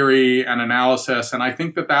and theory and analysis. And I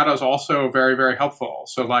think that is also very, very helpful.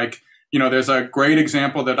 So there's a great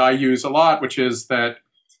example that I use a lot, which is that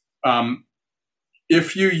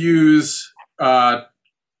if you use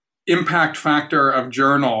impact factor of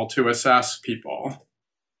journal to assess people,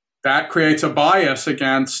 that creates a bias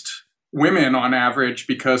against women on average,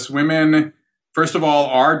 because women, first of all,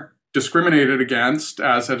 are discriminated against,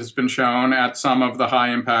 as it has been shown at some of the high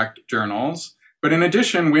impact journals. But in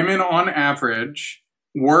addition, women on average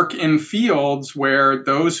work in fields where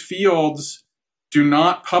those fields do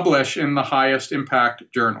not publish in the highest impact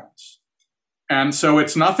journals. And so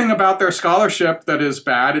it's nothing about their scholarship that is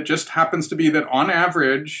bad. It just happens to be that on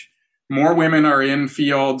average, more women are in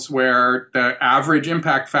fields where the average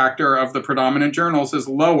impact factor of the predominant journals is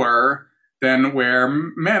lower than where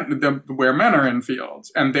men are in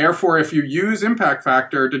fields. And therefore, if you use impact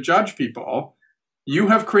factor to judge people, you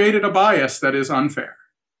have created a bias that is unfair.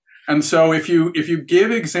 And so if you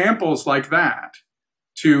give examples like that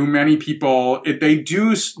to many people,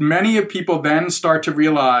 many people then start to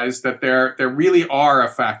realize that there really are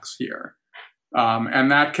effects here.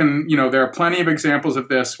 And that can, there are plenty of examples of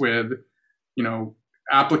this with,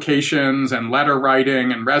 applications and letter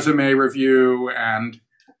writing and resume review and,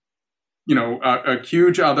 a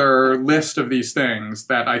huge other list of these things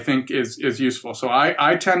that I think is useful. So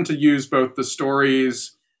I tend to use both the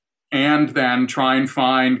stories and then try and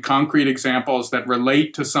find concrete examples that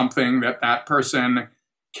relate to something that person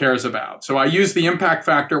cares about. So I use the impact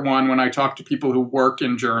factor one when I talk to people who work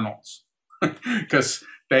in journals, because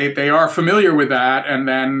they are familiar with that, and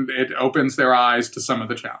then it opens their eyes to some of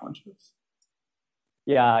the challenges.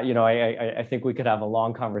 Yeah, I think we could have a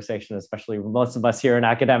long conversation, especially most of us here in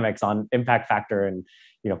academics, on impact factor and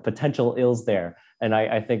potential ills there. And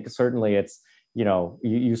I think certainly it's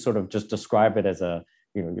you sort of just describe it as a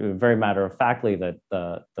very matter of factly that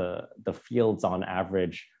the fields on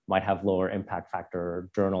average might have lower impact factor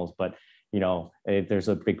journals, but there's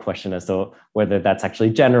a big question as to whether that's actually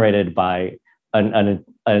generated by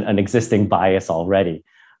an existing bias already,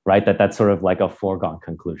 right? That's sort of like a foregone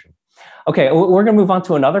conclusion. Okay, we're going to move on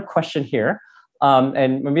to another question here.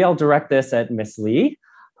 And maybe I'll direct this at Ms. Lee.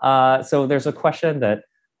 So there's a question that,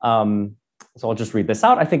 so I'll just read this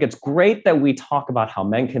out. I think it's great that we talk about how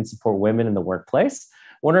men can support women in the workplace.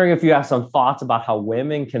 Wondering if you have some thoughts about how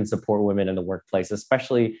women can support women in the workplace,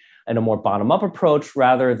 especially in a more bottom-up approach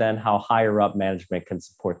rather than how higher-up management can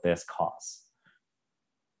support this cause.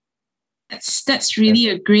 That's really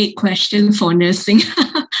a great question for nursing.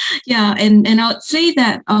 Yeah, and I would say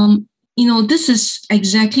that this is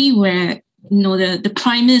exactly where the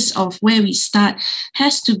premise of where we start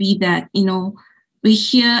has to be that we're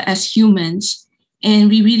here as humans, and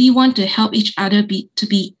we really want to help each other to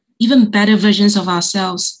be even better versions of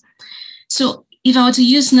ourselves. So if I were to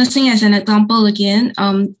use nursing as an example again,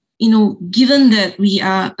 given that we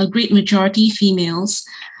are a great majority females,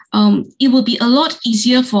 it will be a lot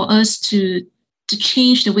easier for us to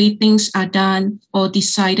change the way things are done or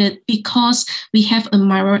decided because we have a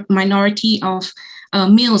minority of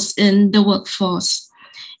males in the workforce.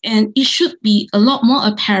 And it should be a lot more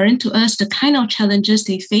apparent to us the kind of challenges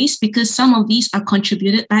they face because some of these are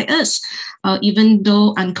contributed by us, even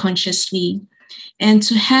though unconsciously. And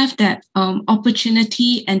to have that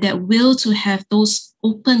opportunity and that will to have those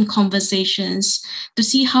open conversations to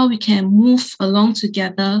see how we can move along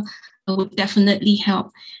together would definitely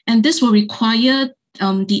help. And this will require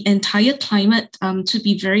the entire climate to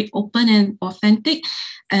be very open and authentic.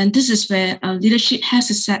 And this is where leadership has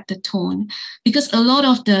to set the tone, because a lot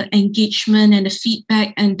of the engagement and the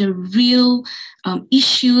feedback and the real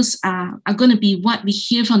issues are going to be what we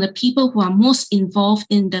hear from the people who are most involved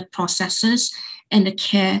in the processes and the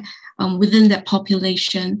care within that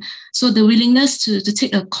population. So the willingness to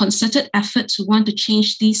take a concerted effort to want to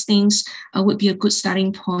change these things would be a good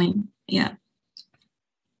starting point. Yeah.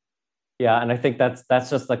 Yeah, and I think that's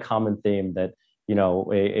just the common theme that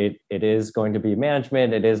it is going to be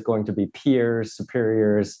management, it is going to be peers,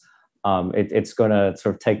 superiors. It's going to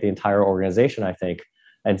sort of take the entire organization, I think.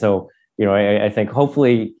 And so I think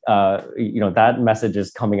hopefully that message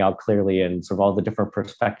is coming out clearly, and sort of all the different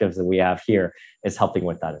perspectives that we have here is helping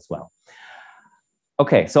with that as well.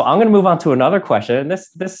 Okay, so I'm going to move on to another question. And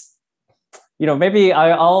this maybe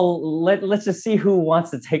let's just see who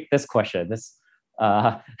wants to take this question. This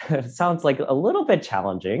sounds like a little bit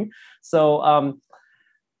challenging. So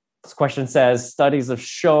this question says, studies have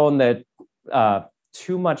shown that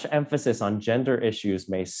too much emphasis on gender issues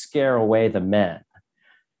may scare away the men.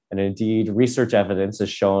 And indeed, research evidence has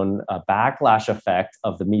shown a backlash effect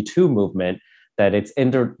of the Me Too movement, that it's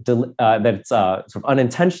sort of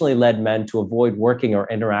unintentionally led men to avoid working or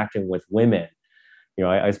interacting with women.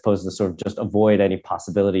 I suppose to sort of just avoid any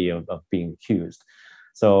possibility of being accused.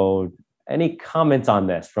 So any comments on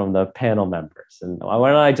this from the panel members? And why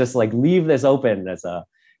don't I just leave this open as a,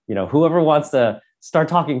 whoever wants to start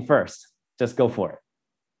talking first, just go for it.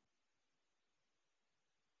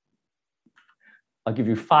 I'll give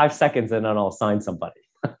you 5 seconds and then I'll assign somebody.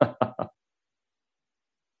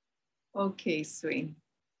 Okay, Swain.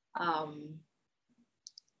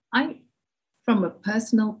 From a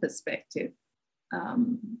personal perspective,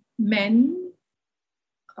 men,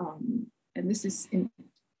 and this is in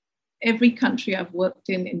every country I've worked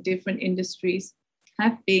in different industries,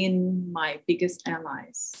 have been my biggest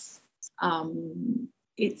allies. For me,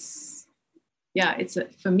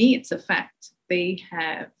 it's a fact. They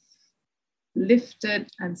have lifted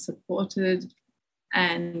and supported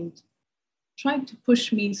and tried to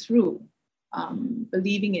push me through,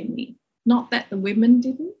 believing in me. Not that the women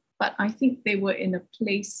didn't, but I think they were in a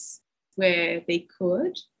place where they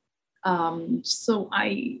could. So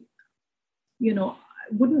I'd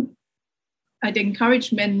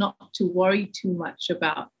encourage men not to worry too much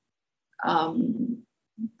about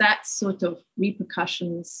that sort of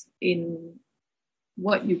repercussions in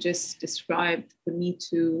what you just described, the Me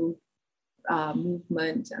Too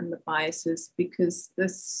movement and the biases, because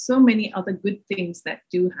there's so many other good things that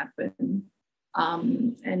do happen,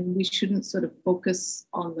 and we shouldn't sort of focus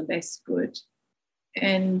on the less good.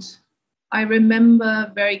 And I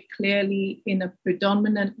remember very clearly in a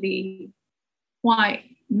predominantly white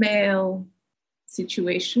male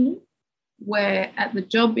situation where at the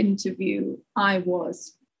job interview I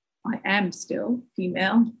am still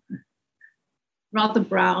female, rather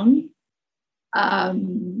brown,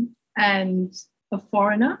 and a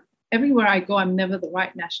foreigner. Everywhere I go, I'm never the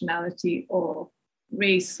right nationality or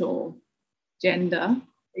race or gender,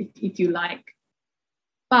 if you like.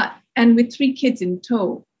 And with 3 kids in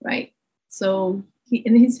tow, right? So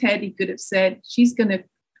in his head, he could have said, she's going to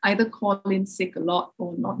either call in sick a lot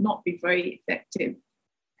or not be very effective.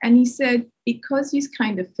 And he said, because you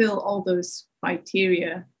kind of fill all those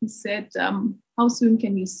criteria, he said, how soon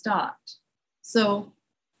can you start? So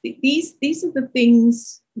these are the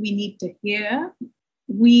things we need to hear.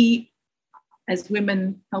 We, as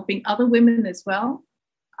women, helping other women as well.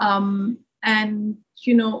 And,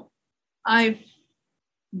 you know, I've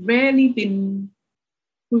rarely been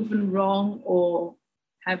proven wrong or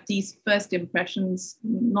have these first impressions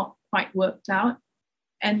not quite worked out.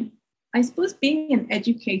 And I suppose being an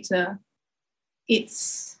educator,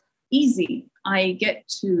 it's easy. I get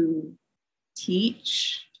to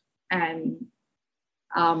teach and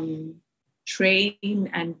train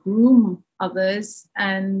and groom others,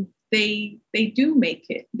 and they do make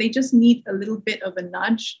it. They just need a little bit of a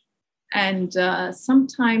nudge. And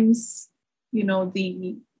sometimes, you know,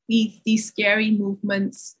 these scary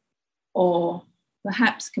movements, or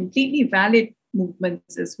perhaps completely valid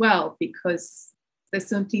movements as well, because they're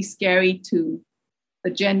simply scary to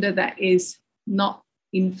the gender that is not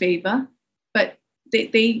in favor. But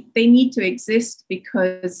they need to exist,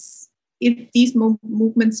 because if these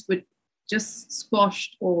movements would just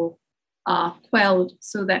squashed or quelled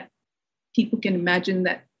so that people can imagine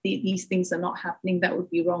that these things are not happening, that would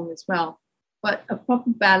be wrong as well. But a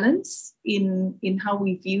proper balance in how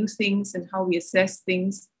we view things and how we assess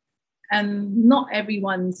things. And not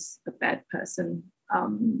everyone's a bad person.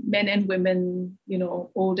 Men and women, you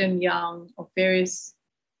know, old and young, of various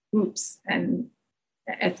groups and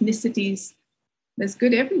ethnicities, there's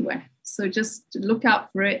good everywhere. So just look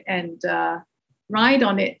out for it and ride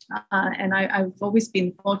on it. And I've always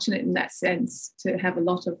been fortunate in that sense to have a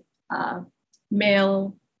lot of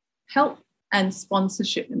male help and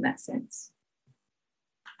sponsorship in that sense.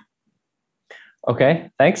 Okay,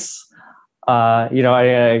 thanks. You know,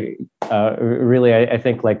 I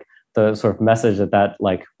think like the sort of message that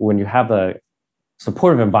like when you have a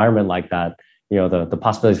supportive environment like that, you know, the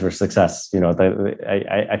possibilities for success, you know,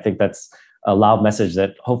 I think that's a loud message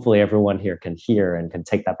that hopefully everyone here can hear and can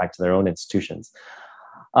take that back to their own institutions.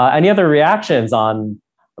 Any other reactions on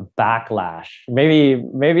backlash?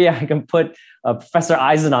 Maybe I can put Professor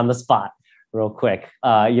Eisen on the spot real quick.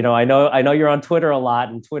 You know, I know you're on Twitter a lot,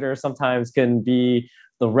 and Twitter sometimes can be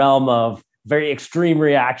the realm of very extreme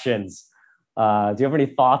reactions. Do you have any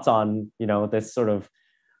thoughts on, you know, this sort of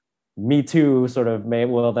Me Too sort of,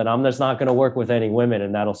 well, then I'm just not going to work with any women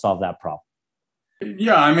and that'll solve that problem?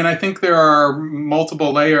 Yeah, I mean, I think there are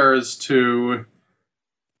multiple layers to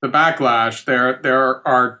the backlash. There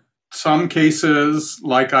are some cases,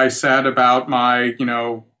 like I said about my, you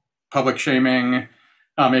know, public shaming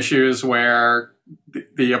issues, where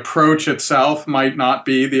the approach itself might not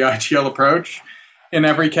be the ideal approach in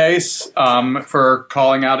every case for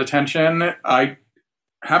calling out attention. I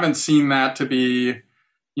haven't seen that to be,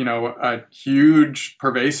 you know, a huge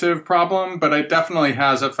pervasive problem, but it definitely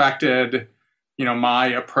has affected, you know, my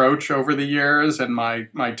approach over the years, and my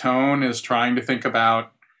tone is trying to think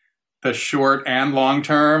about the short and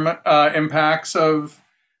long-term impacts of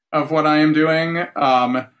what I am doing.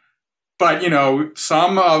 But, you know,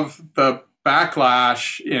 some of the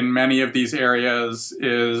backlash in many of these areas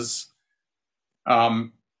is,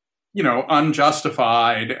 you know,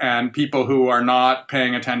 unjustified, and people who are not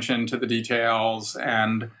paying attention to the details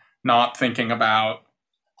and not thinking about,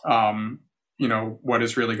 you know, what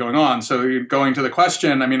is really going on. So going to the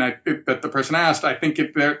question, I mean, that the person asked, I think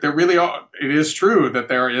it is true that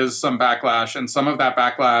there is some backlash, and some of that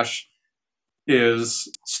backlash is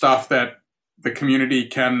stuff that the community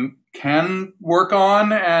can work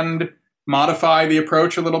on and modify the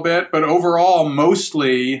approach a little bit. But overall,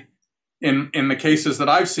 mostly in the cases that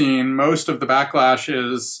I've seen, most of the backlash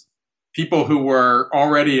is people who were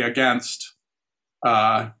already against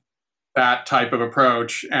that type of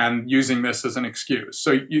approach and using this as an excuse.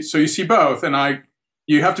 So you see both, and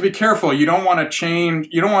you have to be careful. You don't want to change.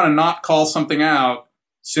 You don't want to not call something out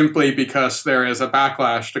simply because there is a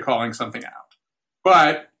backlash to calling something out.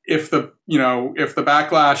 But if the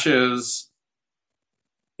backlash is,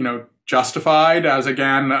 you know, justified, as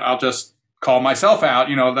again, I'll just call myself out,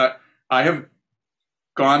 you know, that I have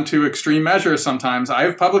gone to extreme measures sometimes. I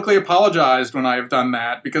have publicly apologized when I have done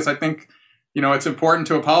that, because I think, you know, it's important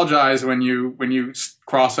to apologize when you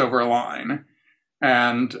cross over a line,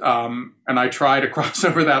 and I try to cross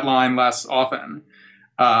over that line less often.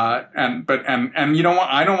 And you don't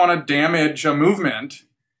want, I don't want to damage a movement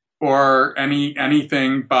or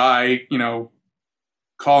anything by, you know,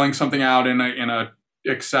 calling something out in a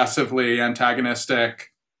excessively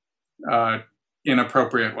antagonistic,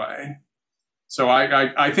 inappropriate way. So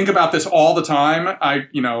I think about this all the time.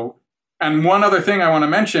 And one other thing I want to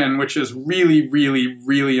mention, which is really, really,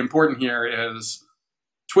 really important here, is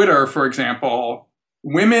Twitter, for example.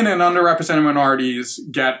 Women and underrepresented minorities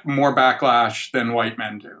get more backlash than white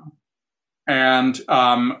men do. And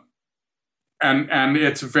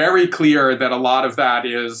it's very clear that a lot of that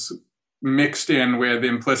is mixed in with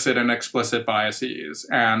implicit and explicit biases.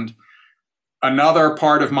 And another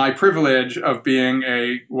part of my privilege of being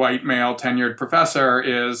a white male tenured professor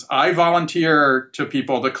is I volunteer to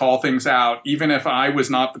people to call things out, even if I was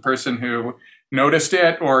not the person who noticed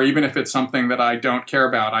it, or even if it's something that I don't care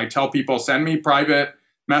about. I tell people, send me private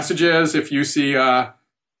messages. If you see a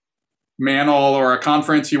manel or a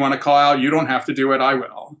conference you want to call out, you don't have to do it, I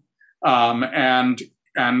will. And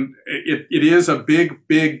it is a big,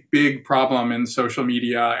 big, big problem in social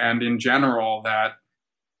media and in general that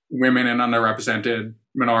women and underrepresented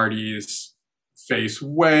minorities face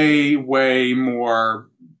way, way more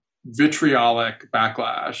vitriolic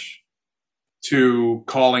backlash to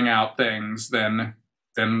calling out things than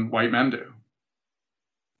white men do.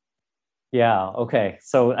 Yeah. Okay.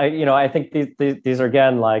 So I think these are,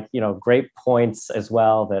 again, like, great points as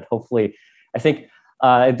well that hopefully, I think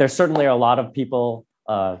there's certainly a lot of people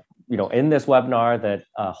in this webinar that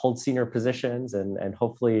hold senior positions, and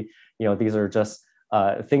hopefully these are just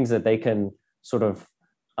things that they can sort of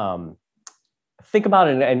think about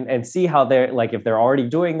and see how they're, like, if they're already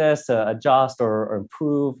doing this, to adjust or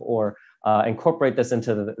improve or incorporate this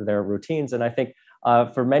into their routines. And I think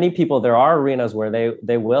for many people, there are arenas where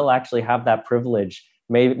they will actually have that privilege.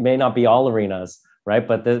 May not be all arenas, right?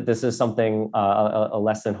 But this is something, a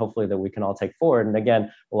lesson hopefully that we can all take forward. And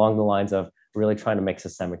again, along the lines of really trying to make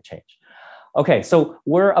systemic change. Okay, so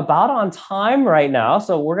we're about on time right now.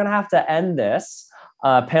 So we're gonna have to end this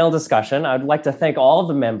panel discussion. I'd like to thank all of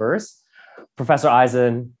the members, Professor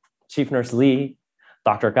Eisen, Chief Nurse Lee,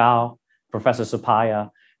 Dr. Gao, Professor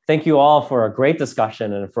Supaya. Thank you all for a great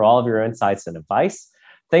discussion and for all of your insights and advice.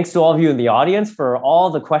 Thanks to all of you in the audience for all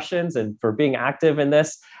the questions and for being active in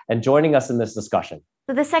this and joining us in this discussion.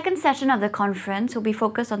 So the second session of the conference will be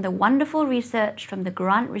focused on the wonderful research from the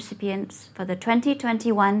grant recipients for the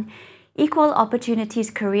 2021 Equal Opportunities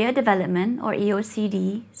Career Development, or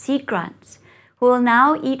EOCD, seed grants, who will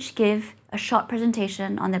now each give a short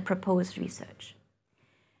presentation on their proposed research.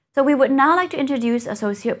 So we would now like to introduce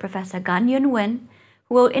Associate Professor Gan Yun Wen,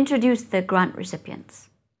 who will introduce the grant recipients.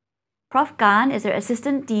 Prof. Gan is our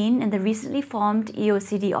Assistant Dean in the recently formed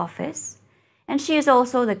EOCD office, and she is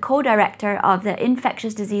also the co-director of the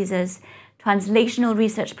Infectious Diseases Translational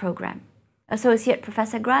Research Program. Associate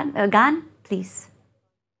Professor Gan, please.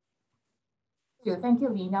 Thank you,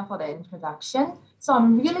 Lena, for the introduction. So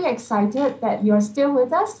I'm really excited that you're still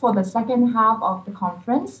with us for the second half of the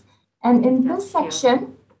conference. And in this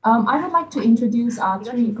section, I would like to introduce our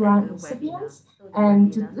three grant recipients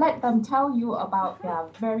and to let them tell you about their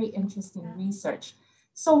very interesting research.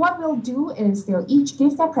 So what we'll do is they'll each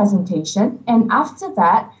give their presentation, and after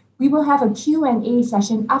that, we will have a Q&A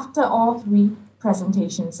session after all three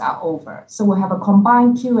presentations are over. So we'll have a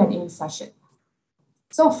combined Q&A session.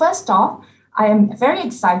 So first off, I am very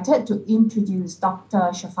excited to introduce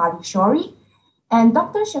Dr. Shefali Shourie. And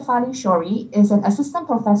Dr. Shefali Shourie is an assistant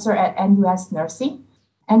professor at NUS Nursing,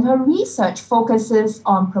 and her research focuses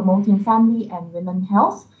on promoting family and women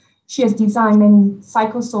health. She has designed many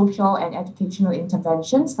psychosocial and educational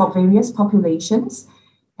interventions for various populations,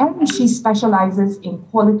 and she specializes in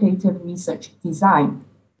qualitative research design.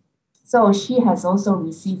 So she has also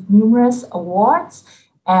received numerous awards,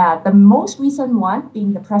 the most recent one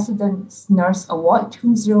being the President's Nurse Award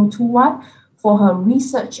 2021 for her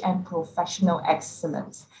research and professional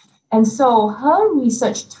excellence. And so her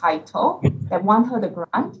research title that won her the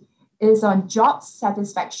grant is on job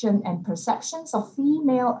satisfaction and perceptions of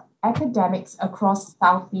female academics across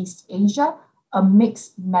Southeast Asia, a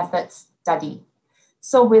mixed methods study.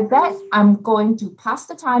 So with that, I'm going to pass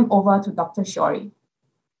the time over to Dr. Shourie.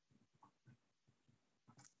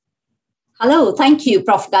 Hello, thank you,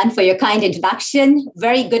 Prof. Gan, for your kind introduction.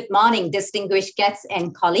 Very good morning, distinguished guests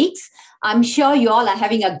and colleagues. I'm sure you all are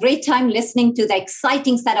having a great time listening to the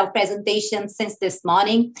exciting set of presentations since this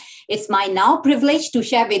morning. It's my now privilege to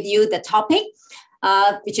share with you the topic,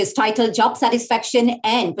 which is titled Job Satisfaction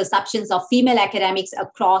and Perceptions of Female Academics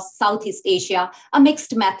Across Southeast Asia, a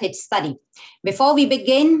Mixed Method Study. Before we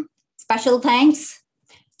begin, special thanks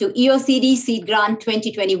to EOCD Seed Grant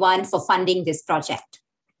 2021 for funding this project.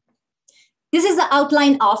 This is the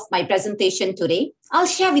outline of my presentation today. I'll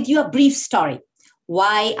share with you a brief story,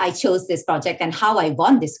 why I chose this project and how I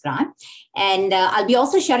won this grant. And I'll be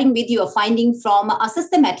also sharing with you a finding from a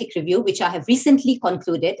systematic review, which I have recently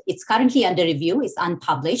concluded. It's currently under review, it's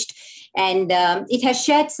unpublished. And it has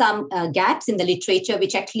shared some gaps in the literature,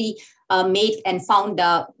 which actually made and found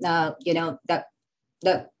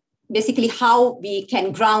basically how we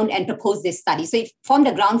can ground and propose this study. So it formed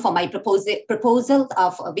a ground for my proposal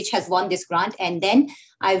of which has won this grant. And then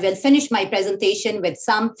I will finish my presentation with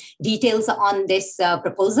some details on this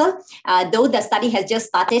proposal. Though the study has just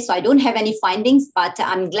started, so I don't have any findings, but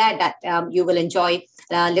I'm glad that you will enjoy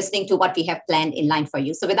listening to what we have planned in line for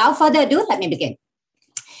you. So without further ado, let me begin.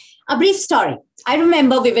 A brief story. I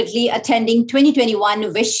remember vividly attending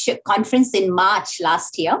 2021 WISH conference in March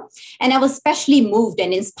last year, and I was especially moved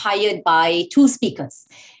and inspired by two speakers,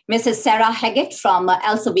 Mrs. Sarah Haggett from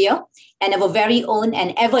Elsevier and our very own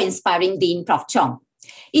and ever-inspiring Dean Prof. Chong.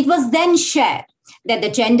 It was then shared that the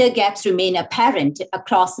gender gaps remain apparent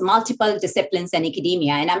across multiple disciplines and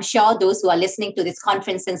academia, and I'm sure those who are listening to this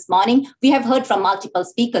conference since morning, we have heard from multiple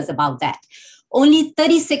speakers about that. Only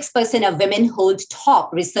 36% of women hold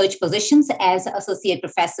top research positions as associate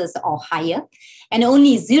professors or higher, and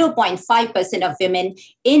only 0.5% of women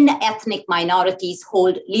in ethnic minorities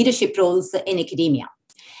hold leadership roles in academia.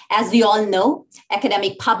 As we all know,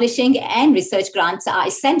 academic publishing and research grants are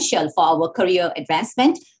essential for our career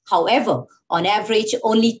advancement. However, on average,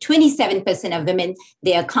 only 27% of women,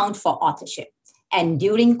 they account for authorship. And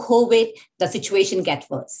during COVID, the situation gets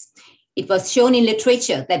worse. It was shown in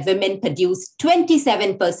literature that women produce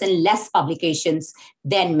 27% less publications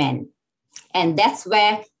than men. And that's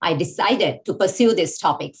where I decided to pursue this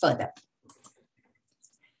topic further.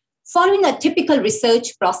 Following a typical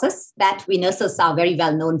research process that we nurses are very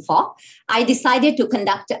well known for, I decided to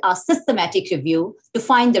conduct a systematic review to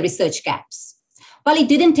find the research gaps. Well, it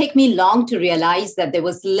didn't take me long to realize that there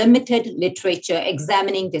was limited literature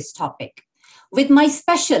examining this topic. With my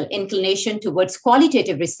special inclination towards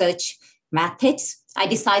qualitative research methods, I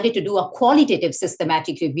decided to do a qualitative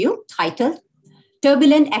systematic review titled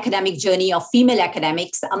Turbulent Academic Journey of Female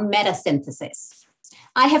Academics, a Meta-Synthesis.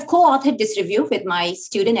 I have co-authored this review with my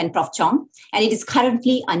student and Prof. Chong, and it is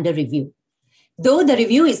currently under review. Though the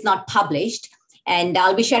review is not published, and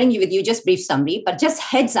I'll be sharing with you just brief summary, but just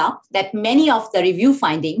heads up that many of the review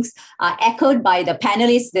findings are echoed by the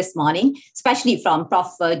panelists this morning, especially from Prof.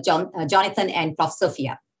 Jonathan and Prof.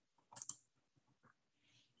 Sophia.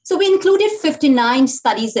 So we included 59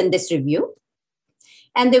 studies in this review,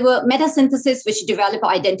 and there were meta-synthesis which developed or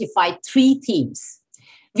identified 3 themes.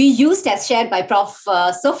 We used, as shared by Prof.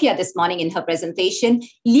 Sophia this morning in her presentation,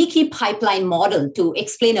 leaky pipeline model to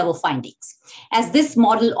explain our findings, as this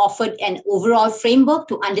model offered an overall framework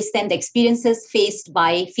to understand the experiences faced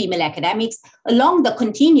by female academics along the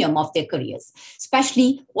continuum of their careers,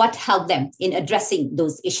 especially what helped them in addressing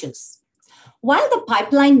those issues. While the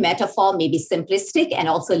pipeline metaphor may be simplistic and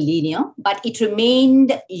also linear, but it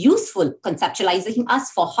remained useful conceptualizing us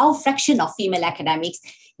for how fraction of female academics,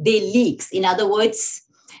 they leaks. In other words,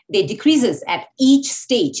 they decreases at each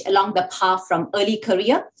stage along the path from early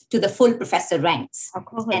career to the full professor ranks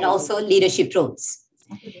and also leadership roles.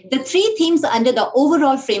 The 3 themes under the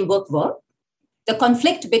overall framework were the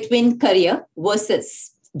conflict between career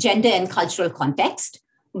versus gender and cultural context,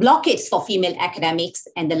 blockades for female academics,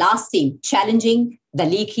 and the last theme, challenging the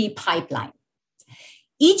leaky pipeline.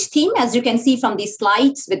 Each theme, as you can see from these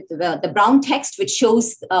slides with the brown text, which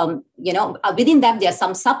shows, within them there are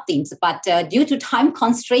some sub-themes, but due to time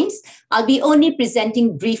constraints, I'll be only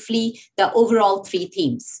presenting briefly the overall 3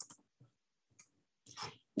 themes.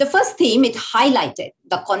 The first theme, it highlighted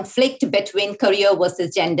the conflict between career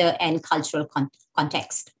versus gender and cultural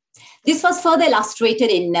context. This was further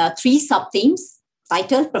illustrated in 3 sub-themes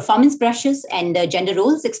titled Performance Pressures and Gender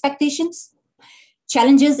Roles Expectations,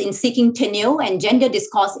 Challenges in Seeking Tenure, and Gender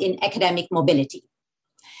Discourse in Academic Mobility.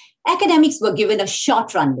 Academics were given a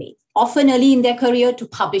short runway, often early in their career, to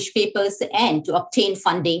publish papers and to obtain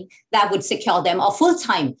funding that would secure them a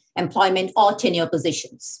full-time employment or tenure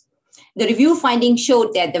positions. The review findings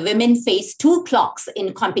showed that the women faced 2 clocks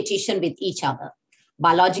in competition with each other,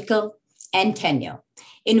 biological and tenure,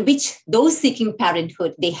 in which those seeking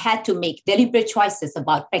parenthood, they had to make deliberate choices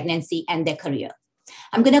about pregnancy and their career.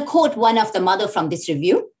 I'm going to quote one of the mother from this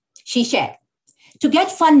review. She shared, "To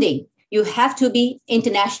get funding, you have to be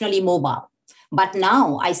internationally mobile. But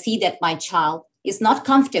now I see that my child is not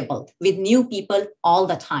comfortable with new people all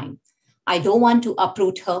the time. I don't want to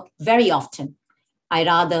uproot her very often. I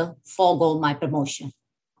rather forego my promotion."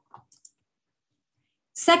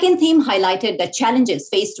 Second theme highlighted the challenges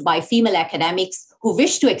faced by female academics who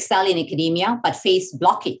wish to excel in academia but face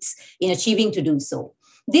blockades in achieving to do so.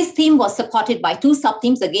 This theme was supported by two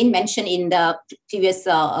sub-themes, again mentioned in the previous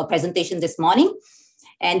presentation this morning.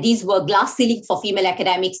 And these were glass ceiling for female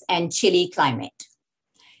academics and chilly climate.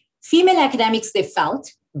 Female academics, they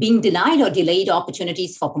felt, being denied or delayed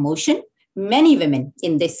opportunities for promotion. Many women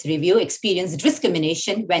in this review experienced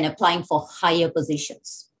discrimination when applying for higher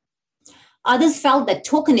positions. Others felt that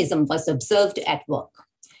tokenism was observed at work.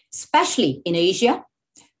 Especially in Asia,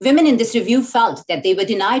 women in this review felt that they were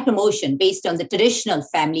denied promotion based on the traditional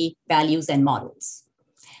family values and models.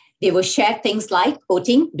 They were shared things like,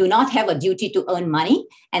 quoting, do not have a duty to earn money,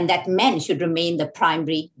 and that men should remain the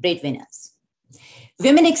primary breadwinners.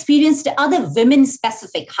 Women experienced other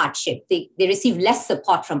women-specific hardship. They received less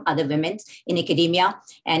support from other women in academia,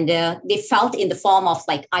 and they felt in the form of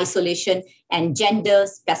like isolation and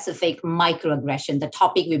gender-specific microaggression, the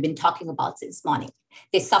topic we've been talking about since morning.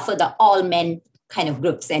 They suffer the all men kind of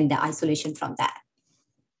groups and the isolation from that.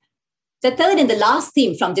 The third and the last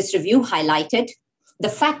theme from this review highlighted the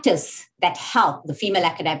factors that help the female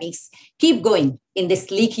academics keep going in this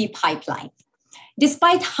leaky pipeline.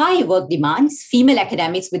 Despite high work demands, female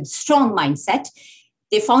academics with strong mindset,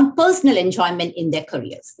 they found personal enjoyment in their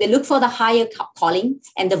careers. They look for the higher calling,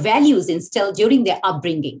 and the values instilled during their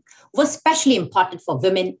upbringing were especially important for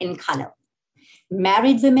women in color.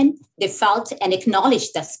 Married women, they felt and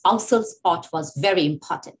acknowledged that spousal support was very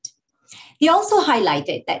important. They also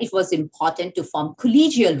highlighted that it was important to form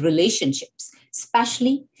collegial relationships,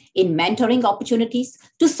 especially in mentoring opportunities,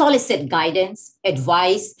 to solicit guidance,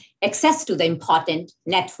 advice, access to the important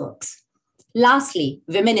networks. Lastly,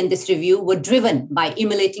 women in this review were driven by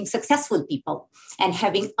emulating successful people and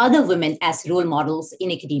having other women as role models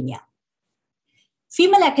in academia.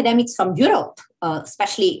 Female academics from Europe,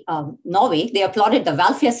 especially Norway, they applauded the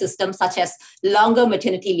welfare system such as longer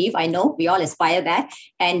maternity leave, I know we all aspire that,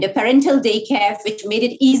 and the parental daycare, which made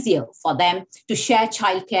it easier for them to share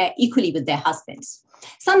childcare equally with their husbands.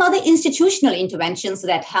 Some other institutional interventions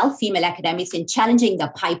that help female academics in challenging the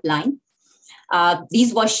pipeline.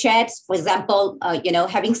 These were shared, for example,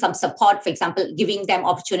 having some support, for example, giving them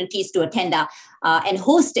opportunities to attend and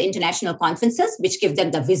host international conferences, which give them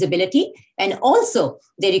the visibility. And also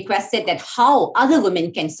they requested that how other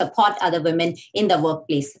women can support other women in the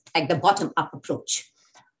workplace, like the bottom-up approach.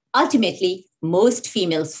 Ultimately, most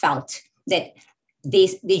females felt that they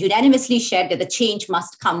unanimously shared that the change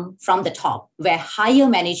must come from the top, where higher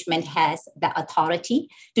management has the authority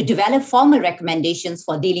to develop formal recommendations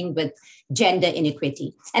for dealing with gender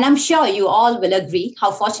inequity. And I'm sure you all will agree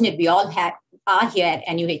how fortunate we all are here at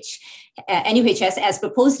NUHS. As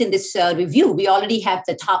proposed in this review, we already have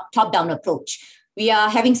the top-down approach. We are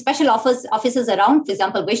having special offices around, for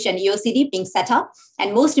example, WISH and EOCD being set up.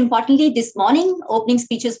 And most importantly, this morning, opening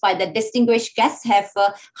speeches by the distinguished guests have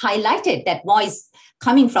highlighted that voice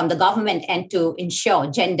coming from the government and to ensure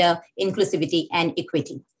gender inclusivity and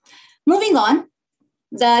equity. Moving on,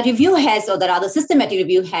 the review has, or the rather systematic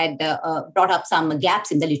review had brought up some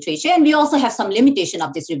gaps in the literature. And we also have some limitation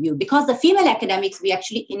of this review because the female academics we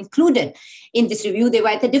actually included in this review, they were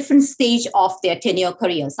at a different stage of their tenure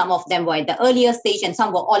career. Some of them were at the earlier stage and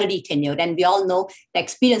some were already tenured. And we all know the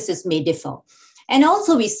experiences may differ. And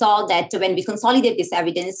also we saw that when we consolidate this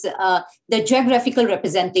evidence, the geographical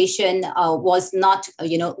representation was not,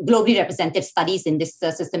 globally represented studies in this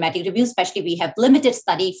systematic review, especially we have limited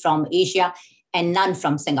study from Asia and none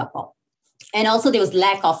from Singapore. And also there was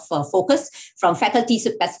lack of focus from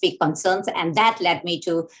faculty-specific concerns, and that led me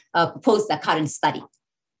to propose the current study.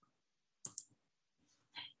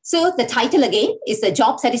 So the title again is the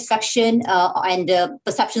Job Satisfaction and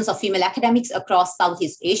Perceptions of Female Academics Across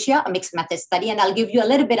Southeast Asia, a Mixed Method Study. And I'll give you a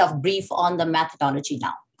little bit of brief on the methodology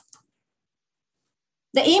now.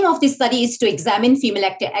 The aim of this study is to examine female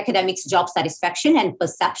academics' job satisfaction and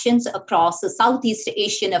perceptions across the Southeast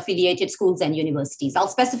Asian affiliated schools and universities. I'll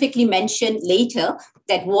specifically mention later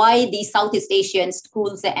that why these Southeast Asian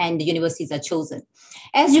schools and universities are chosen.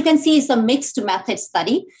 As you can see, it's a mixed method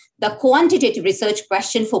study. The quantitative research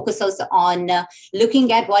question focuses on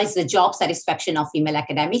looking at what is the job satisfaction of female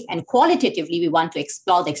academics, and qualitatively, we want to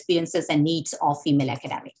explore the experiences and needs of female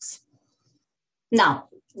academics. Now,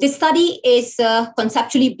 this study is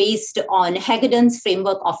conceptually based on Hagedorn's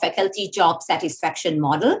framework of faculty job satisfaction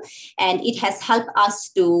model, and it has helped us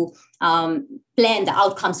to plan the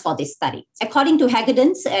outcomes for this study. According to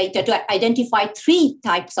Hagedorn's, to identify 3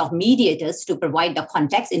 types of mediators to provide the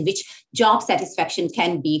context in which job satisfaction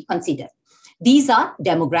can be considered. These are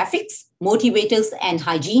demographics, motivators, and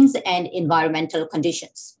hygienes and environmental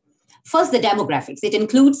conditions. First, the demographics. It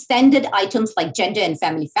includes standard items like gender and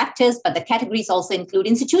family factors, but the categories also include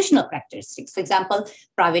institutional characteristics. For example,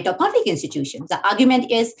 private or public institutions. The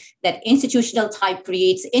argument is that institutional type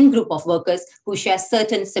creates in-group of workers who share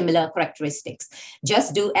certain similar characteristics,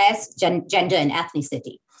 just do as gender and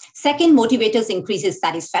ethnicity. Second, motivators increases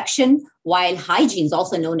satisfaction, while hygienes,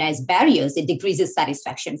 also known as barriers, it decreases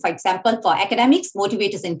satisfaction. For example, for academics,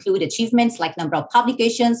 motivators include achievements like number of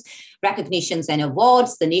publications, recognitions and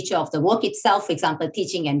awards, the nature of the work itself, for example,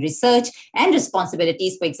 teaching and research, and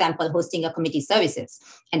responsibilities, for example, hosting a committee services,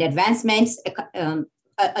 and advancements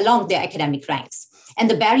along their academic ranks. And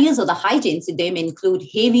the barriers or the hygienes, they may include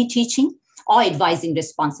heavy teaching or advising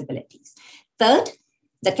responsibilities. Third,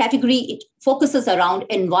 the category, it focuses around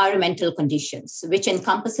environmental conditions, which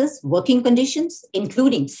encompasses working conditions,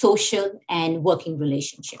 including social and working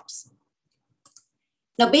relationships.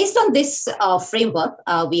 Now, based on this framework,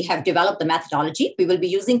 we have developed a methodology. We will be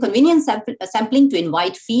using convenience sampling to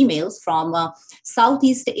invite females from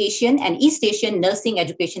Southeast Asian and East Asian Nursing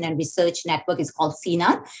Education and Research Network is called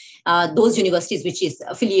CNAN, those universities which is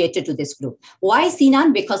affiliated to this group. Why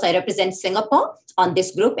CNAN? Because I represent Singapore on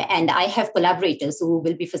this group, and I have collaborators who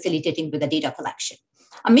will be facilitating with the data collection.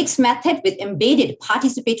 A mixed method with embedded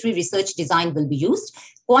participatory research design will be used.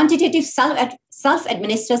 Quantitative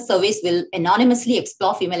self-administered surveys will anonymously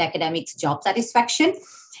explore female academics' job satisfaction.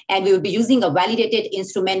 And we will be using a validated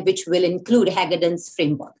instrument which will include Hagedorn's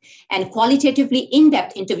framework. And qualitatively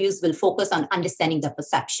in-depth interviews will focus on understanding the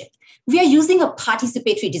perception. We are using a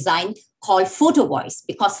participatory design called photo voice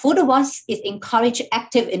because photo voice is encourage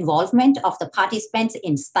active involvement of the participants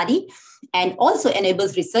in study and also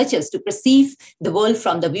enables researchers to perceive the world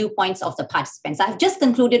from the viewpoints of the participants. I've just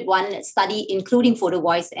concluded one study including photo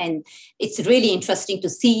voice, and it's really interesting to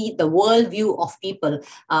see the worldview of people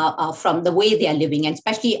from the way they are living. And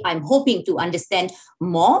especially I'm hoping to understand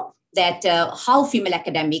more that how female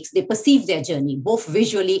academics, they perceive their journey, both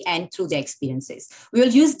visually and through their experiences. We will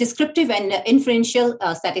use descriptive and inferential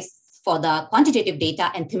statistics for the quantitative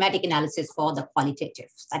data and thematic analysis for the qualitative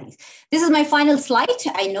studies. This is my final slide.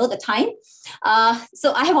 I know the time.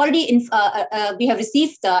 So I have already, we have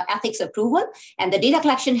received the ethics approval, and the data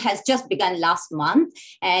collection has just begun last month.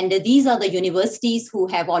 And these are the universities who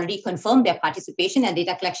have already confirmed their participation, and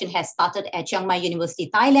data collection has started at Chiang Mai University,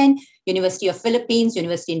 Thailand, University of Philippines,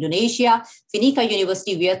 University Indonesia, Finika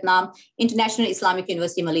University, Vietnam, International Islamic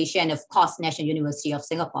University, Malaysia, and of course, National University of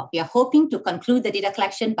Singapore. We are hoping to conclude the data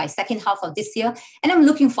collection by second half of this year, and I'm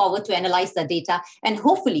looking forward to analyze the data and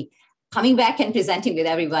hopefully coming back and presenting with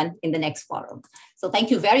everyone in the next forum. So thank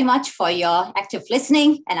you very much for your active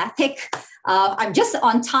listening, and I think I'm just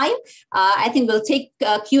on time. I think we'll take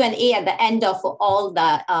Q&A at the end of all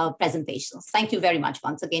the presentations. Thank you very much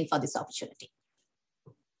once again for this opportunity.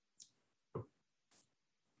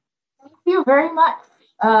 Thank you very much,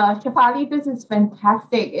 Shefali. This is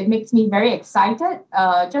fantastic. It makes me very excited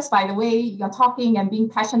just by the way you're talking and being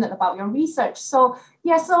passionate about your research. So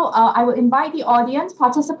yeah, I will invite the audience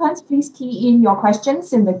participants, please key in your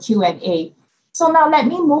questions in the Q&A. So now let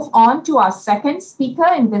me move on to our second speaker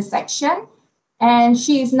in this section. And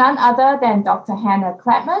she is none other than Dr. Hannah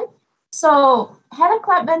Klapman. So Hannah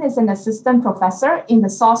Klapman is an assistant professor in the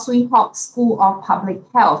Saw Swee Hock School of Public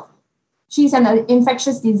Health. She's an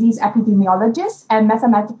infectious disease epidemiologist and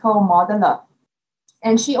mathematical modeler.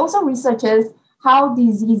 And she also researches how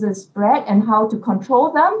diseases spread and how to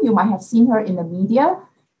control them. You might have seen her in the media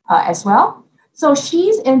as well. So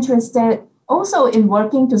she's interested also in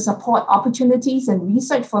working to support opportunities and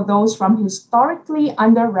research for those from historically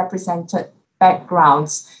underrepresented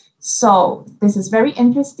backgrounds. So this is very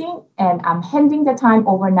interesting, and I'm handing the time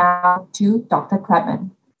over now to Dr.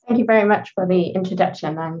 Klapman. Thank you very much for the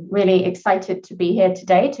introduction. I'm really excited to be here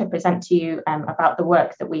today to present to you about the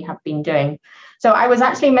work that we have been doing. So I was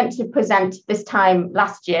actually meant to present this time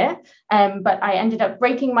last year, but I ended up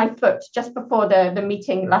breaking my foot just before the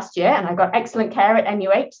meeting last year, and I got excellent care at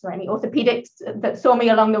NUH. So any orthopedics that saw me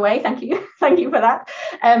along the way, thank you. Thank you for that.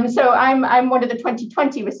 So I'm one of the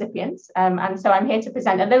 2020 recipients, and so I'm here to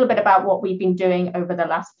present a little bit about what we've been doing over the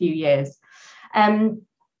last few years.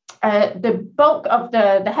 The bulk of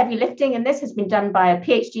the heavy lifting in this has been done by a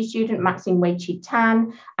PhD student, Maxine Wei-Chi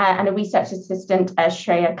Tan, and a research assistant,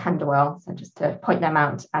 Shreya Kandawal. So just to point them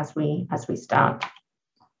out as we start.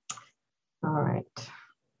 All right.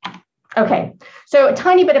 Okay. So a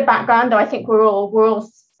tiny bit of background, though I think we're all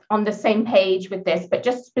on the same page with this, but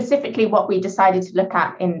just specifically what we decided to look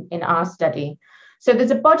at in our study. So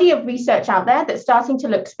there's a body of research out there that's starting to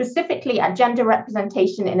look specifically at gender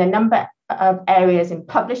representation in a number areas in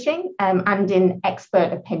publishing and in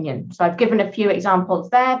expert opinion. So I've given a few examples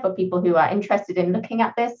there for people who are interested in looking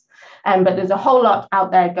at this, but there's a whole lot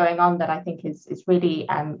out there going on that I think is really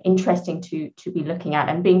interesting to be looking at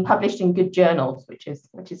and being published in good journals, which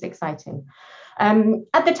is exciting.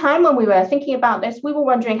 At the time when we were thinking about this, we were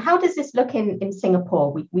wondering, how does this look in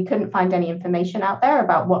Singapore? We couldn't find any information out there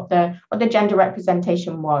about what the gender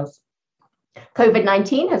representation was.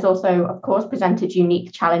 COVID-19 has also, of course, presented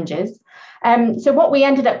unique challenges. So what we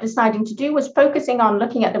ended up deciding to do was focusing on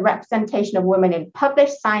looking at the representation of women in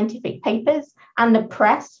published scientific papers and the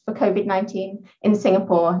press for COVID-19 in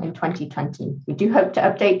Singapore in 2020. We do hope to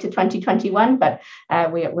update to 2021, but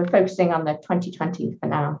we're focusing on the 2020 for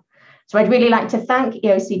now. So I'd really like to thank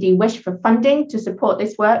EOCD Wish for funding to support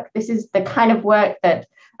this work. This is the kind of work that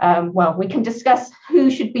well, we can discuss who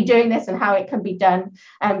should be doing this and how it can be done,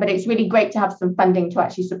 but it's really great to have some funding to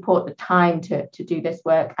actually support the time to do this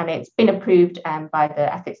work. And it's been approved by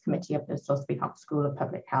the Ethics Committee of the Salisbury Hock School of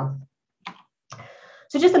Public Health.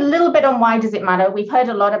 So just a little bit on why does it matter? We've heard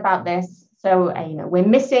a lot about this. So, we're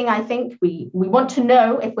missing, I think, we want to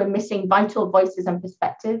know if we're missing vital voices and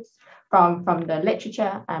perspectives from the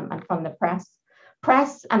literature and from the press.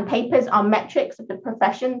 Press and papers are metrics of the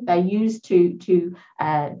profession. They're used to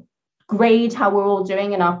grade how we're all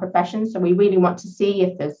doing in our profession. So we really want to see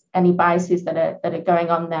if there's any biases that are going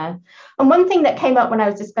on there. And one thing that came up when I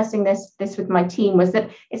was discussing this with my team was that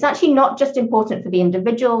it's actually not just important for the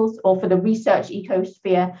individuals or for the research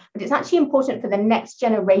ecosphere, but it's actually important for the next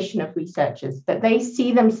generation of researchers, that they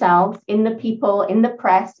see themselves in the people, in the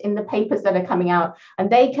press, in the papers that are coming out, and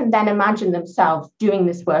they can then imagine themselves doing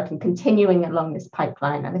this work and continuing along this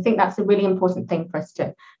pipeline. And I think that's a really important thing for us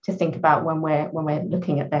to think about when we're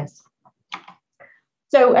looking at this.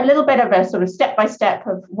 So a little bit of a sort of step-by-step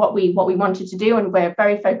of what we wanted to do, and we're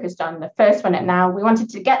very focused on the first one at now. We wanted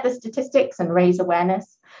to get the statistics and raise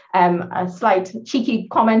awareness. A slight cheeky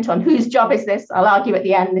comment on whose job is this? I'll argue at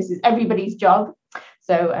the end, this is everybody's job.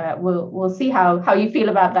 So we'll see how you feel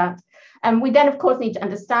about that. We then, of course, need to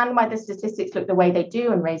understand why the statistics look the way they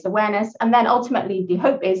do and raise awareness. And then ultimately, the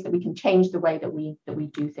hope is that we can change the way that we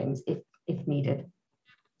do things if needed.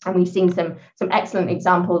 And we've seen some excellent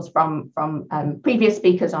examples from previous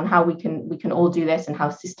speakers on how we can all do this and how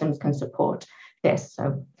systems can support this.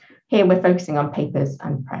 So here we're focusing on papers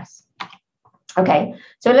and press. Okay,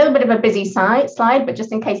 so a little bit of a busy slide, but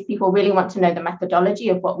just in case people really want to know the methodology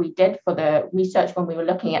of what we did for the research when we were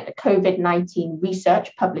looking at the COVID-19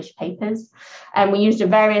 research published papers. And we used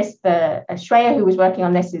Shreya, who was working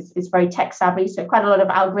on this, is very tech savvy, so quite a lot of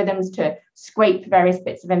algorithms to scrape various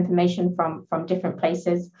bits of information from different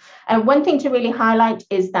places. And one thing to really highlight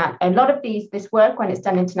is that a lot of this work, when it's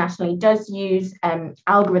done internationally, does use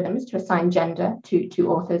algorithms to assign gender to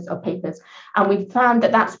authors of papers. And we've found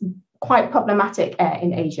that that's quite problematic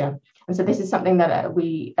in Asia. And so this is something that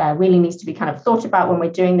we really needs to be kind of thought about when we're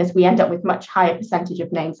doing this. We end up with much higher percentage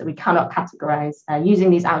of names that we cannot categorize using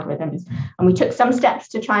these algorithms. And we took some steps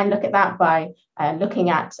to try and look at that by looking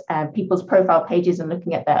at people's profile pages and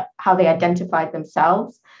looking at how they identified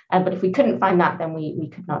themselves. But if we couldn't find that, then we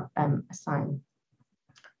could not assign.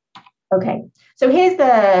 Okay, so here's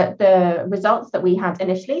the results that we had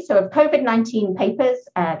initially. So of COVID-19 papers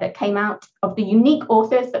that came out, of the unique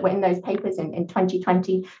authors that were in those papers in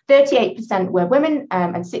 2020, 38% were women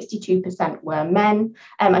and 62% were men.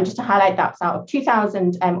 And just to highlight, that's out of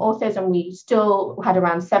 2,000 authors, and we still had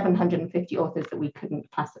around 750 authors that we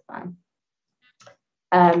couldn't classify.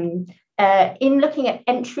 In looking at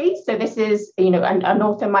entries, so this is, an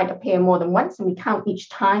author might appear more than once, and we count each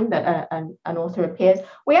time that an author appears.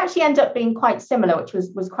 We actually end up being quite similar, which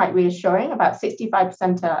was quite reassuring. About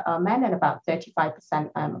 65% are men and about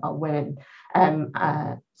 35% are women.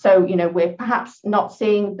 So, we're perhaps not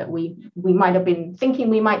seeing that we might have been thinking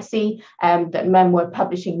we might see that men were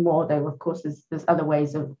publishing more, though, of course, there's other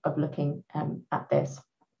ways of looking at this.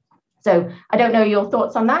 So I don't know your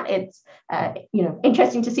thoughts on that. It's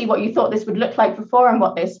interesting to see what you thought this would look like before and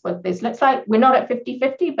what this looks like. We're not at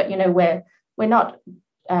 50-50, but we're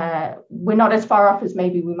not as far off as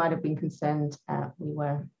maybe we might have been concerned we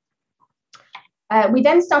were. We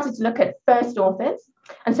then started to look at first authors.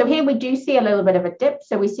 And so here we do see a little bit of a dip.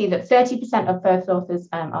 So we see that 30% of first authors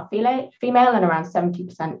are female and around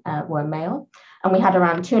 70% were male. And we had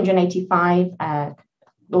around 285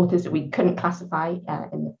 authors that we couldn't classify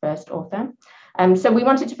in the first author. So we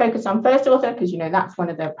wanted to focus on first author because, that's one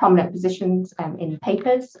of the prominent positions in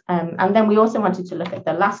papers. And then we also wanted to look at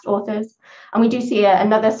the last authors. And we do see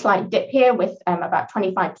another slight dip here with about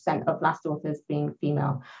 25% of last authors being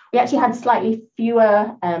female. We actually had slightly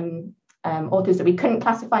fewer authors that we couldn't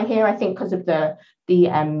classify here, I think, because of the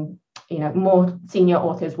more senior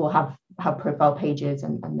authors will have profile pages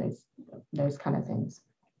and those kind of things.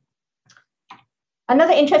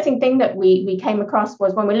 Another interesting thing that we came across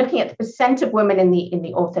was when we're looking at the percent of women in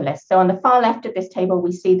the author list. So on the far left of this table,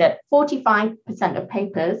 we see that 45% of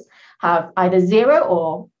papers have either 0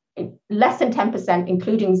 or less than 10%,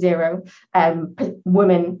 including 0,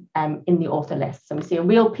 women in the author list. So we see a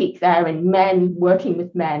real peak there in men working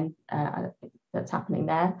with men. That's happening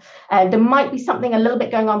there. There might be something a little bit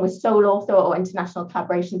going on with sole author or international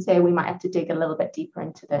collaborations here. We might have to dig a little bit deeper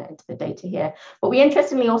into the data here. But we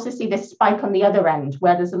interestingly also see this spike on the other end,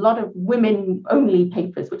 where there's a lot of women-only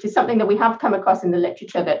papers, which is something that we have come across in the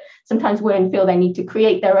literature, that sometimes women feel they need to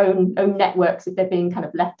create their own networks if they're being kind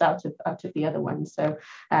of left out of the other ones. So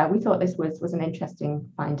we thought this was an interesting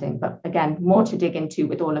finding. But again, more to dig into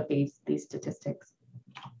with all of these statistics.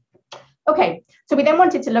 Okay, so we then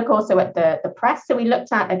wanted to look also at the press. So we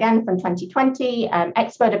looked at, again, from 2020,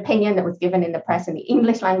 expert opinion that was given in the press, in the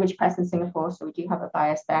English language press in Singapore, so we do have a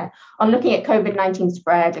bias there, on looking at COVID-19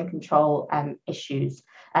 spread and control issues.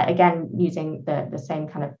 Again, using the same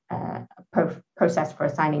kind of process for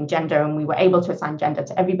assigning gender, and we were able to assign gender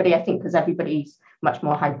to everybody, I think, because everybody's much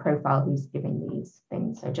more high profile who's giving these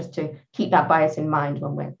things. So just to keep that bias in mind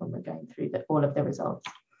when we're going through all of the results.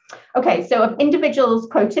 Okay, so of individuals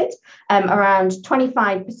quoted, around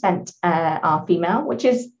 25% are female, which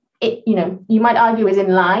is, you might argue is in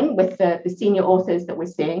line with the senior authors that we're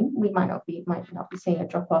seeing. We might not be seeing a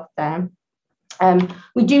drop off there.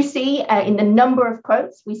 We do see in the number of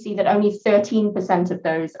quotes, we see that only 13% of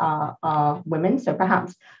those are women. So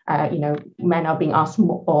perhaps, men are being asked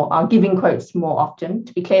more, or are giving quotes more often.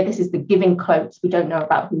 To be clear, this is the giving quotes. We don't know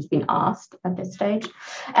about who's been asked at this stage.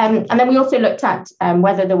 And then we also looked at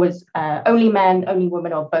whether there was only men, only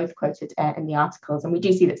women, or both quoted in the articles. And we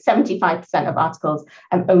do see that 75% of articles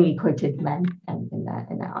only quoted men in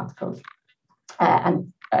their articles.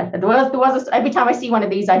 There was every time I see one of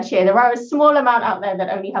these, I'd share. There are a small amount out there that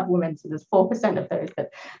only have women, so there's 4% of those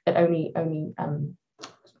that only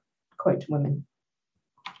quote women.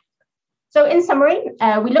 So in summary,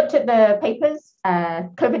 we looked at the papers,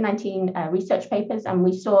 COVID-19 research papers, and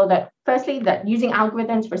we saw that, firstly, that using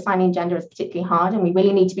algorithms for assigning gender is particularly hard, and we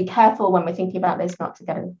really need to be careful when we're thinking about this not to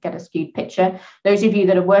get a skewed picture. Those of you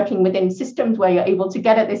that are working within systems where you're able to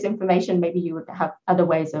get at this information, maybe you would have other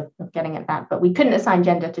ways of getting at that, but we couldn't assign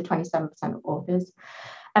gender to 27% of authors.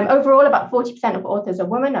 Overall, about 40% of authors are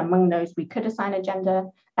women. Among those, we could assign a gender.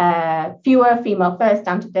 Fewer female first,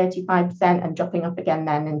 down to 35%, and dropping up again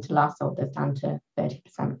then into last authors, down to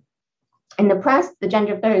 30%. In the press, the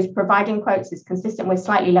gender of those providing quotes is consistent with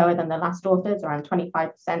slightly lower than the last authors, around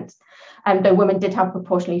 25%. Though women did have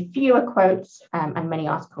proportionally fewer quotes, and many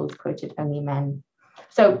articles quoted only men.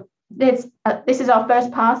 So this is our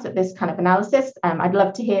first pass at this kind of analysis. I'd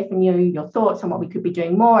love to hear from you, your thoughts on what we could be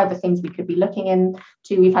doing more, other things we could be looking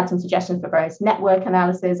into. We've had some suggestions for various network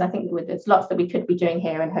analysis. I think there's lots that we could be doing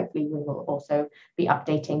here, and hopefully we will also be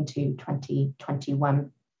updating to 2021.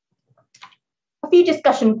 A few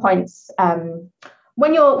discussion points.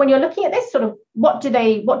 When you're looking at this, sort of what do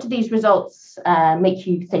these results make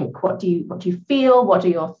you think? What do you feel? What are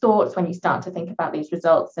your thoughts when you start to think about these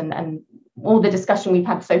results, and all the discussion we've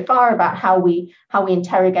had so far about how we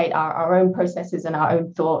interrogate our own processes and our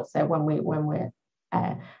own thoughts when we're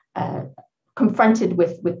confronted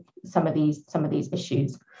with some of these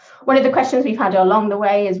issues. One of the questions we've had along the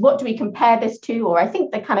way is, what do we compare this to? Or I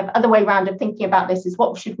think the kind of other way around of thinking about this is,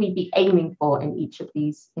 what should we be aiming for in each of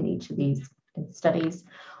these studies?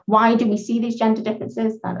 Why do we see these gender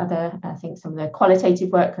differences? I think some of the qualitative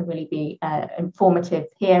work can really be informative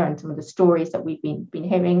here, and some of the stories that we've been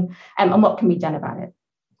hearing, and what can be done about it.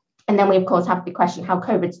 And then we, of course, have the question, how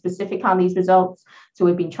COVID specific are these results? So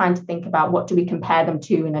we've been trying to think about what do we compare them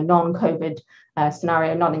to in a non-COVID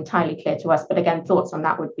scenario, not entirely clear to us. But again, thoughts on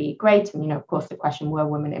that would be great. And, of course, the question, were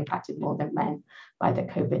women impacted more than men by the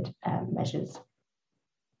COVID measures?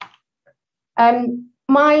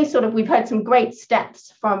 We've heard some great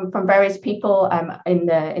steps from various people in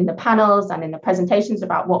the panels and in the presentations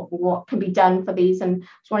about what can be done for these, and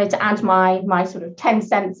just wanted to add my sort of 10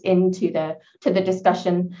 cents into the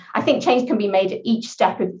discussion. I think change can be made at each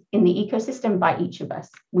step in the ecosystem by each of us.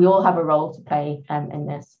 We all have a role to play in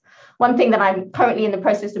this. One thing that I'm currently in the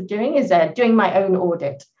process of doing is doing my own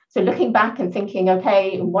audit. So looking back and thinking,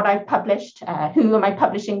 okay, what I've published, who am I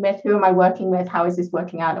publishing with, who am I working with, how is this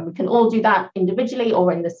working out? And we can all do that individually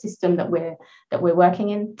or in the system that we're working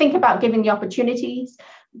in. Think about giving the opportunities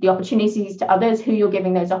to others, who you're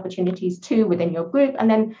giving those opportunities to within your group, and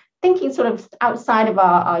then thinking sort of outside of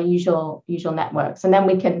our usual networks. And then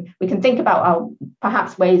we can think about our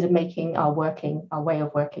perhaps ways of making our way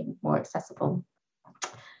of working more accessible.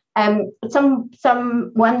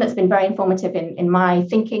 One that's been very informative in my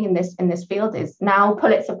thinking in this field is now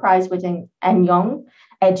Pulitzer Prize winning Ed Yong,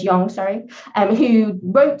 who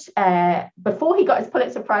wrote before he got his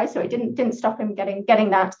Pulitzer Prize, so it didn't stop him getting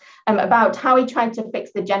that, about how he tried to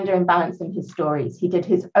fix the gender imbalance in his stories. He did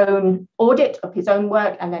his own audit of his own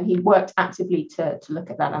work, and then he worked actively to look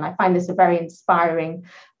at that. And I find this a very inspiring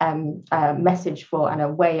message and a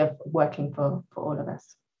way of working for all of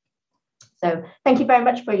us. So thank you very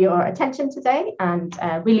much for your attention today, and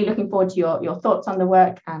really looking forward to your thoughts on the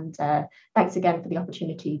work. And thanks again for the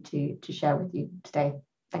opportunity to share with you today.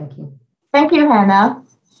 Thank you. Thank you, Hannah.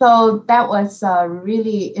 So that was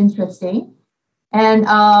really interesting. And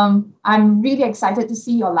I'm really excited to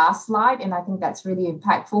see your last slide. And I think that's really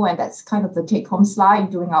impactful. And that's kind of the take-home slide,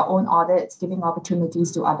 doing our own audits, giving opportunities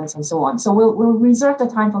to others and so on. So we'll reserve the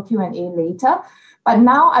time for Q&A later. But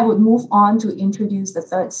now I would move on to introduce the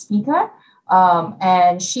third speaker.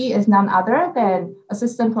 And she is none other than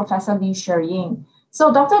Assistant Professor Li Shiying.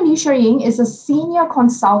 So Dr. Li Shiying is a senior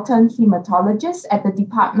consultant hematologist at the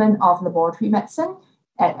Department of Laboratory Medicine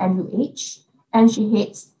at NUH, and she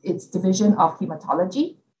heads its division of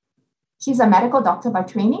hematology. She's a medical doctor by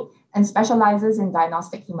training and specializes in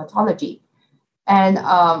diagnostic hematology and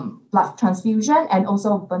blood transfusion and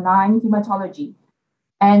also benign hematology.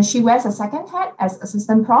 And she wears a second hat as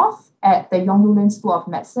assistant prof at the Yonglulin School of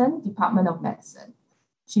Medicine, Department of Medicine.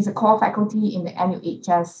 She's a core faculty in the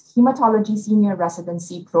NUHS Hematology Senior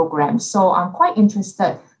Residency Program. So I'm quite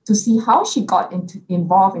interested to see how she got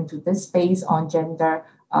involved into this space on gender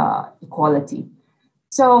equality.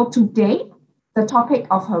 So today, the topic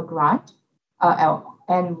of her grant,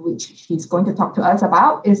 and which she's going to talk to us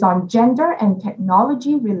about, is on gender and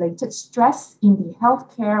technology-related stress in the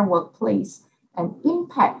healthcare workplace and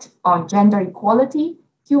impact on gender equality,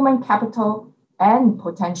 human capital, and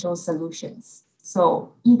potential solutions.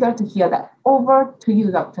 So eager to hear that. Over to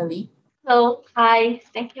you, Dr. Li. So, hi,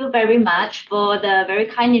 thank you very much for the very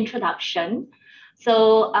kind introduction.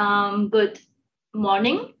 So, good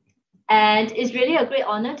morning. And it's really a great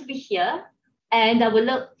honor to be here. And I would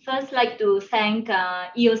first like to thank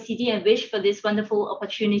EOCD and WISH for this wonderful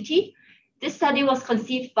opportunity. This study was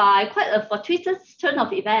conceived by quite a fortuitous turn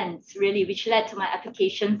of events, really, which led to my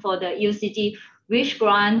application for the EOCD WISH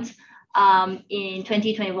grant in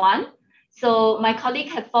 2021. So my colleague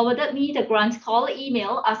had forwarded me the grant call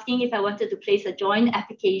email asking if I wanted to place a joint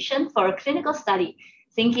application for a clinical study,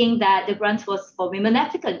 thinking that the grant was for women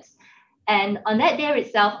applicants. And on that day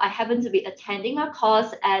itself, I happened to be attending a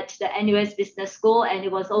course at the NUS Business School, and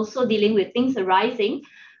it was also dealing with things arising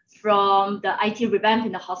from the IT revamp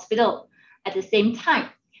in the hospital at the same time.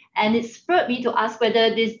 And it spurred me to ask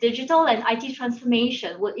whether this digital and IT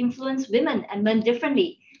transformation would influence women and men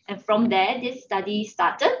differently. And from there, this study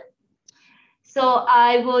started. So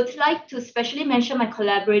I would like to specially mention my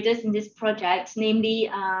collaborators in this project, namely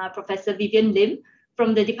Professor Vivian Lim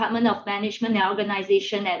from the Department of Management and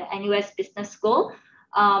Organization at NUS Business School,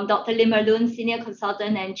 Dr. Lim Erlun, Senior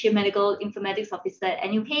Consultant and Chief Medical Informatics Officer at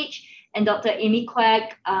NUH, and Dr. Amy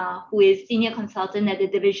Quack, who is Senior Consultant at the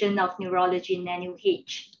Division of Neurology in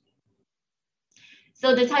NUH.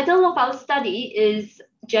 So the title of our study is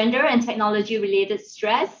Gender and Technology-Related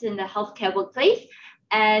Stress in the Healthcare Workplace.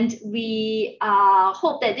 And we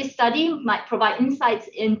hope that this study might provide insights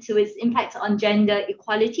into its impact on gender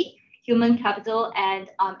equality, human capital, and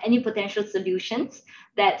any potential solutions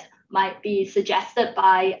that might be suggested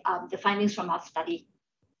by the findings from our study.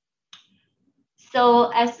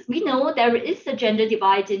 So as we know, there is a gender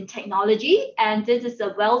divide in technology, and this is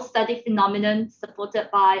a well-studied phenomenon supported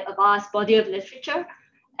by a vast body of literature.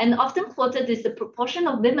 And often quoted is the proportion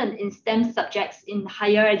of women in STEM subjects in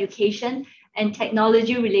higher education and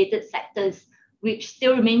technology-related sectors, which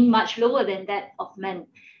still remain much lower than that of men.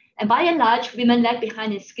 And by and large, women lag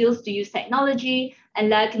behind in skills to use technology and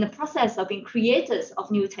lag in the process of being creators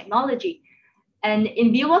of new technology. And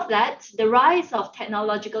in view of that, the rise of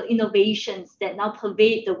technological innovations that now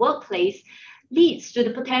pervade the workplace leads to the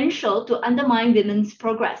potential to undermine women's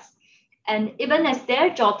progress. And even as their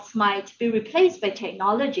jobs might be replaced by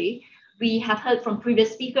technology, we have heard from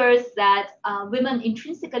previous speakers that women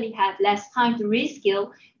intrinsically have less time to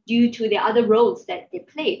reskill due to the other roles that they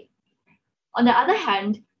play. On the other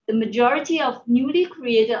hand, the majority of newly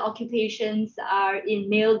created occupations are in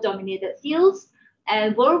male-dominated fields,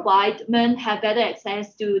 and worldwide, men have better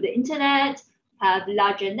access to the internet, have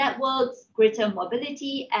larger networks, greater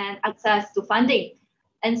mobility, and access to funding.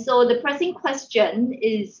 And so the pressing question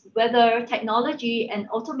is whether technology and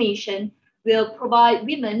automation will provide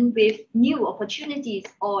women with new opportunities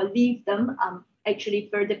or leave them actually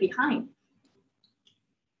further behind.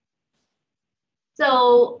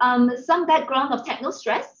 So some background of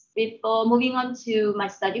techno-stress before moving on to my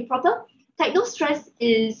study proper. Techno-stress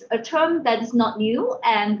is a term that is not new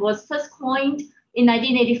and was first coined in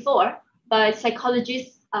 1984 by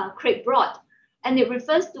psychologist Craig Broad. And it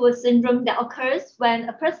refers to a syndrome that occurs when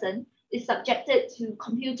a person is subjected to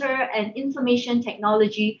computer and information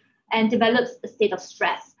technology and develops a state of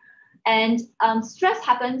stress. And stress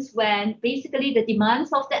happens when basically the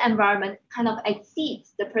demands of the environment kind of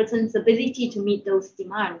exceeds the person's ability to meet those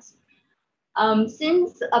demands.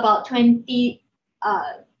 Since about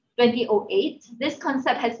 2008, this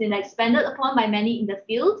concept has been expanded upon by many in the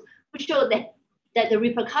field, who show that the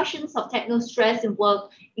repercussions of techno-stress in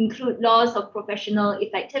work include loss of professional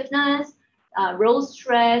effectiveness, role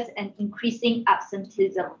stress, and increasing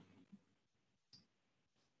absenteeism.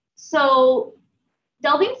 So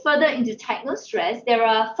delving further into techno-stress, there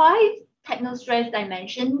are 5 techno-stress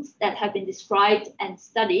dimensions that have been described and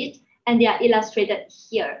studied, and they are illustrated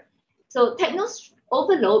here. So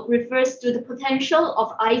techno-overload refers to the potential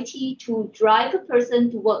of IT to drive a person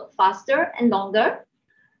to work faster and longer,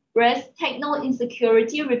 whereas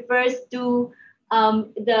techno-insecurity refers to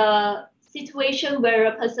the situation where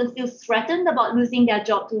a person feels threatened about losing their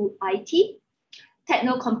job to IT.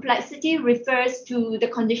 Techno-complexity refers to the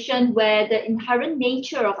condition where the inherent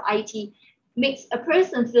nature of IT makes a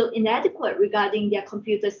person feel inadequate regarding their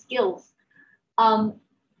computer skills.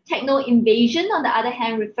 Techno-invasion, on the other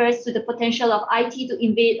hand, refers to the potential of IT to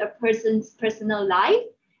invade a person's personal life.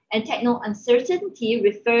 And techno-uncertainty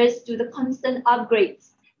refers to the constant upgrades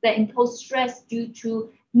that impose stress due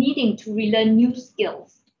to needing to relearn new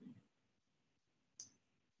skills.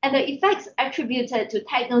 And the effects attributed to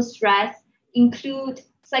techno-stress include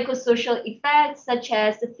psychosocial effects such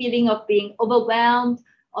as the feeling of being overwhelmed,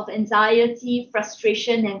 of anxiety,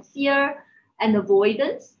 frustration, and fear, and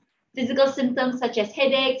avoidance, physical symptoms such as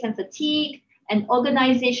headaches and fatigue, and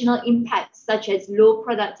organizational impacts such as low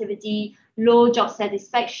productivity, low job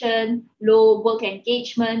satisfaction, low work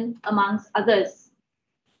engagement, amongst others.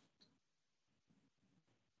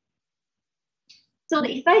 So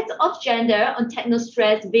the effect of gender on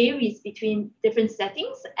techno-stress varies between different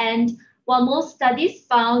settings, and while most studies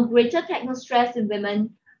found greater techno-stress in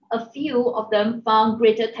women, a few of them found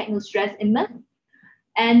greater techno-stress in men.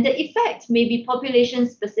 And the effect may be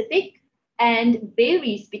population-specific and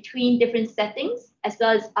varies between different settings as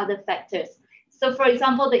well as other factors. So for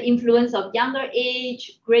example, the influence of younger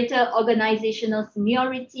age, greater organizational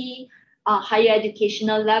seniority, higher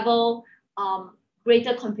educational level,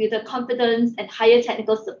 greater computer competence, and higher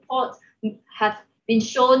technical support have been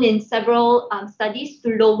shown in several studies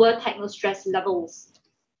to lower techno-stress levels.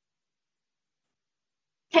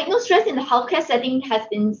 Techno-stress in the healthcare setting has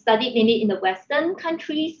been studied mainly in the Western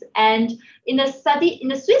countries, and in a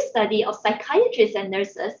Swiss study of psychiatrists and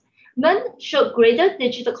nurses, men showed greater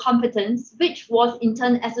digital competence, which was in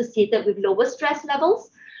turn associated with lower stress levels,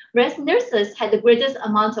 whereas nurses had the greatest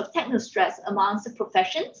amount of techno-stress amongst the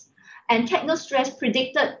professions, and techno-stress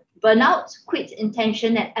predicted burnout, quit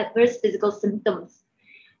intention, and adverse physical symptoms.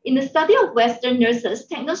 In the study of Western nurses,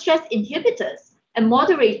 techno-stress inhibitors and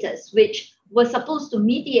moderators, which were supposed to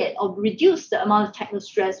mediate or reduce the amount of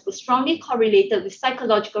techno-stress, were strongly correlated with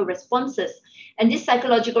psychological responses. And these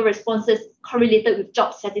psychological responses correlated with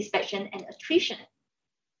job satisfaction and attrition.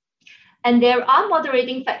 And there are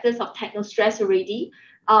moderating factors of techno-stress already,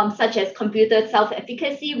 such as computer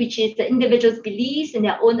self-efficacy, which is the individual's beliefs in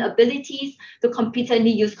their own abilities to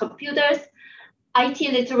competently use computers. IT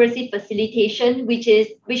literacy facilitation,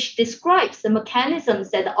 which describes the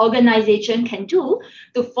mechanisms that the organization can do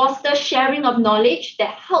to foster sharing of knowledge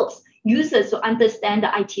that helps users to understand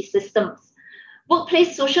the IT systems.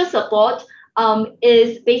 Workplace social support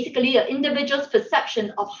is basically an individual's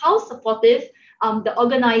perception of how supportive the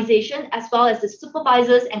organization as well as the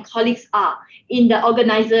supervisors and colleagues are in the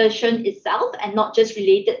organization itself and not just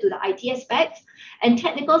related to the IT aspect. And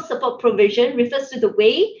technical support provision refers to the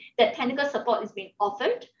way that technical support is being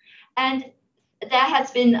offered. And there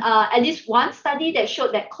has been at least one study that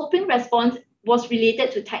showed that coping response was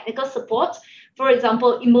related to technical support. For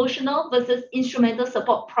example, emotional versus instrumental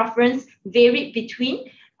support preference varied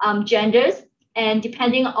between genders, and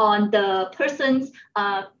depending on the person's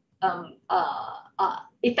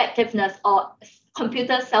effectiveness or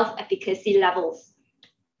computer self-efficacy levels.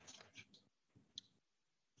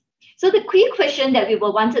 So the key question that we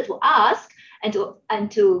wanted to ask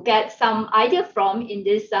and to get some idea from in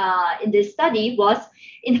this study was,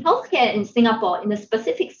 in healthcare in Singapore, in a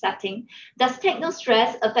specific setting, does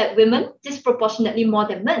techno-stress affect women disproportionately more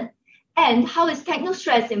than men? And how is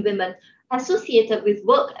techno-stress in women associated with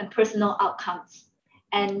work and personal outcomes?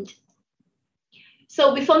 And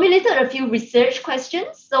so we formulated a few research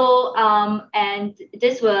questions. And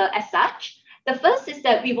these were as such. The first is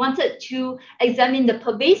that we wanted to examine the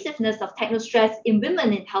pervasiveness of techno-stress in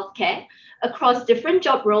women in healthcare across different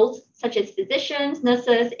job roles, such as physicians,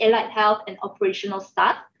 nurses, allied health, and operational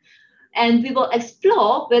staff. And we will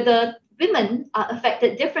explore whether women are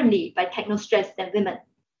affected differently by techno-stress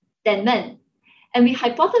than men. And we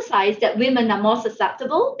hypothesized that women are more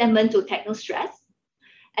susceptible than men to techno-stress.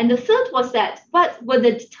 And the third was that what were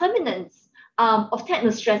the determinants of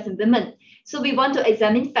techno-stress in women? So we want to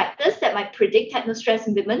examine factors that might predict techno-stress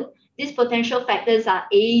in women. These potential factors are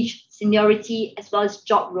age, seniority, as well as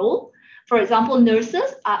job role. For example,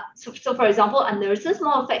 nurses are nurses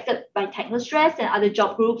more affected by techno-stress than other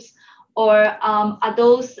job groups? Or are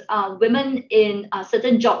those women in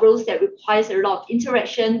certain job roles that requires a lot of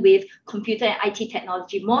interaction with computer and IT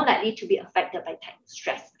technology more likely to be affected by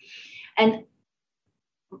techno-stress? And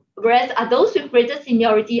whereas are those with greater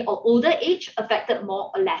seniority or older age affected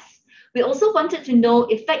more or less? We also wanted to know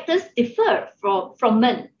if factors differ from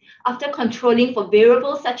men after controlling for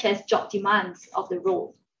variables such as job demands of the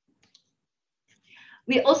role.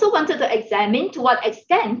 We also wanted to examine to what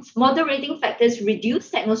extent moderating factors reduce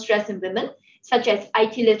techno-stress in women, such as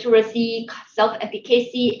IT literacy,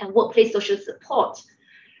 self-efficacy, and workplace social support.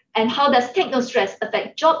 And how does techno-stress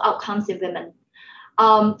affect job outcomes in women?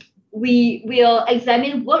 We will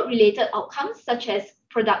examine work-related outcomes such as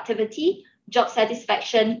productivity, job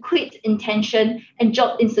satisfaction, quit intention, and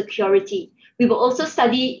job insecurity. We will also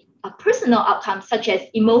study personal outcomes such as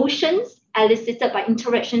emotions elicited by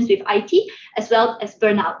interactions with IT, as well as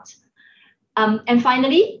burnout. And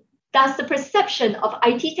finally, does the perception of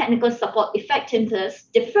IT technical support effectiveness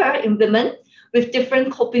differ in women with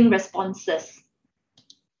different coping responses?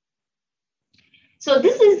 So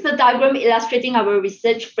this is the diagram illustrating our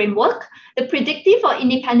research framework. The predictive or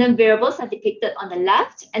independent variables are depicted on the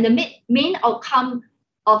left, and the main outcome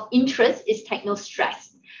of interest is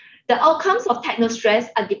techno-stress. The outcomes of techno-stress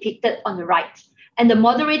are depicted on the right, and the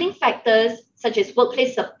moderating factors such as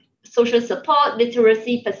workplace social support,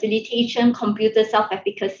 literacy, facilitation, computer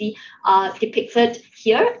self-efficacy are depicted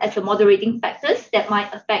here as the moderating factors that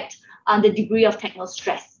might affect the degree of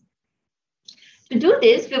techno-stress. To do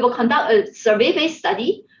this, we will conduct a survey-based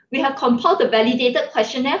study. We have compiled a validated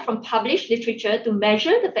questionnaire from published literature to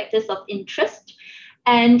measure the factors of interest.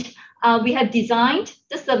 And we have designed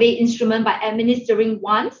the survey instrument by administering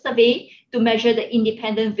one survey to measure the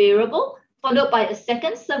independent variable, followed by a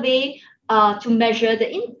second survey to measure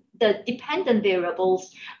the dependent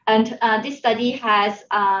variables. And this study has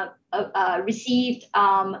received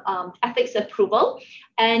ethics approval.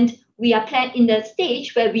 And we are in the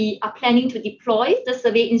stage where we are planning to deploy the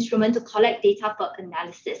survey instrument to collect data for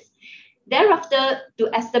analysis. Thereafter, to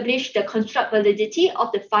establish the construct validity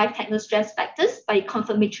of the 5 techno-stress factors by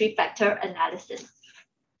confirmatory factor analysis.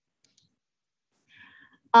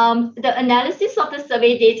 The analysis of the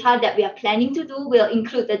survey data that we are planning to do will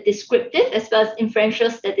include the descriptive as well as inferential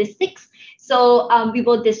statistics. So we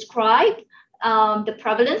will describe the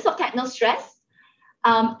prevalence of techno-stress.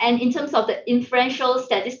 And in terms of the inferential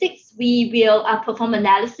statistics, we will perform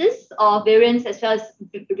analysis of variance as well as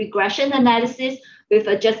regression analysis with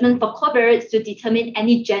adjustment for covariates to determine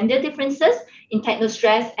any gender differences in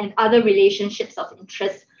techno-stress and other relationships of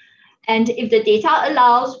interest. And if the data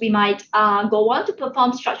allows, we might go on to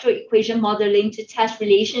perform structural equation modeling to test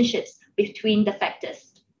relationships between the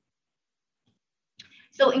factors.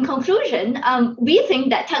 So in conclusion, we think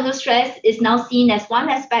that techno-stress is now seen as one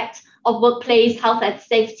aspect of workplace health and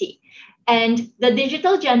safety. And the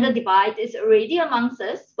digital gender divide is already amongst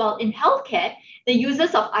us, while in healthcare, the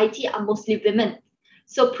users of IT are mostly women.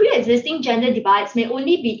 So pre-existing gender divides may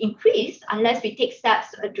only be increased unless we take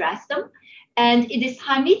steps to address them. And it is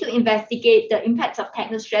timely to investigate the impacts of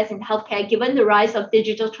techno-stress in healthcare given the rise of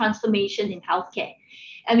digital transformation in healthcare.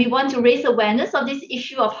 And we want to raise awareness of this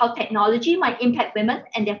issue of how technology might impact women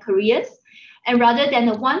and their careers. And rather than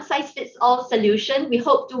a one-size-fits-all solution, we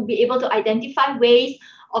hope to be able to identify ways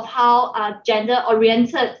of how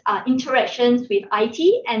gender-oriented interactions with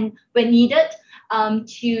IT and when needed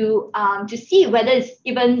to see whether it's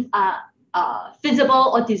even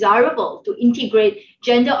feasible or desirable to integrate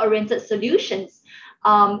gender-oriented solutions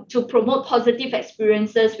to promote positive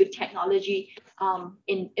experiences with technology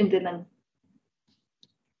in women.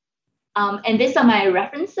 And these are my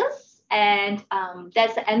references, and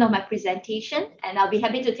that's the end of my presentation. And I'll be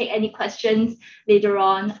happy to take any questions later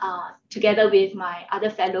on together with my other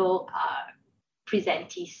fellow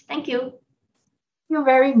presentees. Thank you. Thank you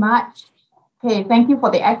very much. Okay, thank you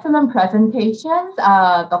for the excellent presentations,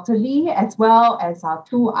 Dr. Lee, as well as our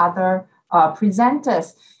two other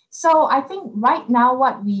presenters. So I think right now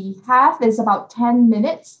what we have is about 10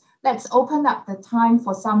 minutes. Let's open up the time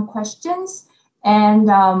for some questions.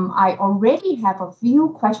 And I already have a few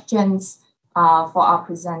questions for our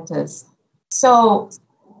presenters. So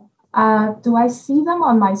do I see them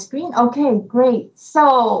on my screen? Okay, great.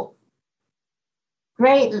 So,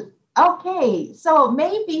 great. Okay, so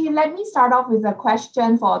maybe let me start off with a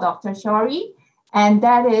question for Dr. Shori. And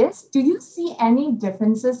that is, do you see any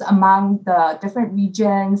differences among the different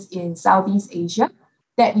regions in Southeast Asia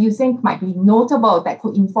that you think might be notable that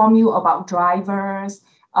could inform you about drivers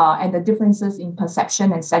and the differences in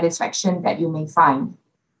perception and satisfaction that you may find?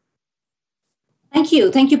 Thank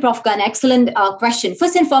you, Prof. Gan. Excellent question.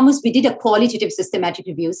 First and foremost, we did a qualitative systematic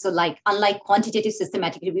review. So unlike quantitative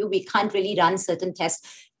systematic review, we can't really run certain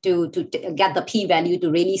tests to get the p-value to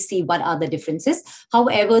really see what are the differences.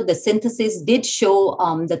 However, the synthesis did show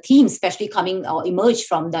the themes, especially coming or emerged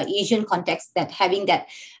from the Asian context, that having that,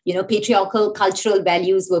 patriarchal cultural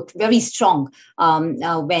values were very strong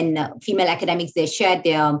when female academics, they shared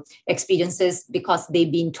their experiences because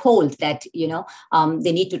they've been told that,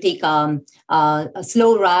 they need to take a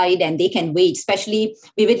slow ride and they can wait. Especially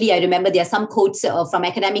vividly, I remember there are some quotes from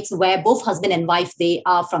academics where both husband and wife, they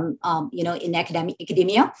are from, in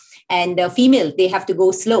academia. And female, they have to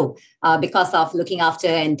go slow because of looking after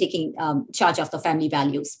and taking charge of the family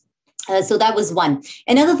values. So that was one.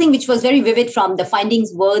 Another thing which was very vivid from the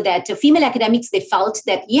findings were that female academics, they felt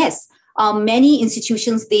that, yes, many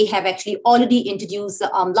institutions, they have actually already introduced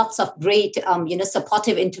lots of great,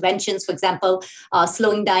 supportive interventions. For example,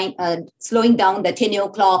 slowing down the tenure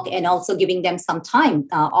clock and also giving them some time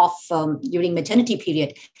off during maternity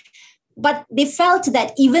period. But they felt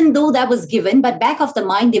that even though that was given, but back of the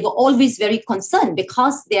mind, they were always very concerned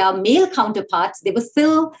because their male counterparts, they were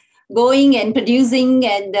still going and producing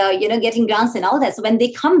and, getting grants and all that. So when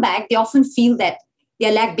they come back, they often feel that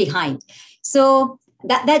they're lag behind. So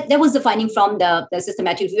that was the finding from the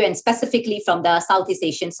systematic review, and specifically from the Southeast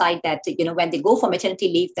Asian side, that when they go for maternity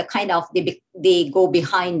leave, they go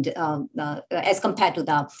behind as compared to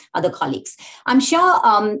the other colleagues. I'm sure,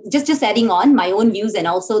 just adding on my own views and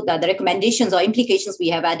also the recommendations or implications we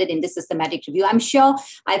have added in this systematic review,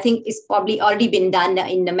 I think it's probably already been done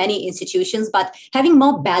in many institutions, but having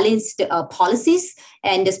more balanced policies,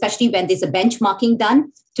 and especially when there's a benchmarking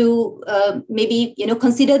done to maybe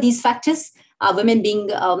consider these factors. Women being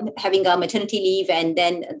having a maternity leave, and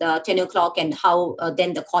then the tenure clock, and how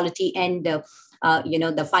then the quality and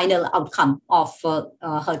the final outcome of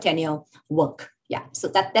her tenure work. Yeah, so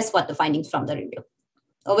that's what the findings from the review.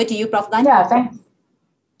 Over to you, Prof. Gan.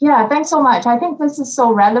 Yeah, thanks so much. I think this is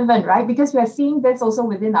so relevant, right? Because we are seeing this also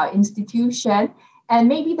within our institution, and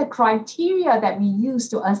maybe the criteria that we use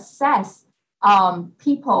to assess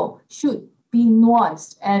people should be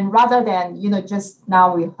nuanced, and rather than, just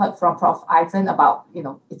now we heard from Prof. Ivan about,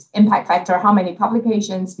 its impact factor, how many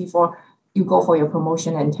publications before you go for your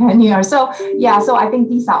promotion and tenure. So I think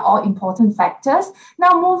these are all important factors.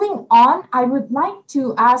 Now, moving on, I would like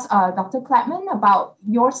to ask Dr. Clapman about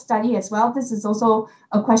your study as well. This is also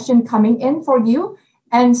a question coming in for you.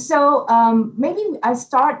 And so maybe I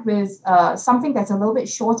start with something that's a little bit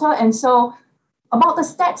shorter. And so about the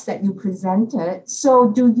stats that you presented, so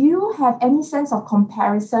do you have any sense of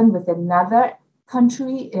comparison with another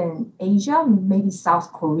country in Asia, maybe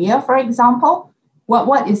South Korea, for example?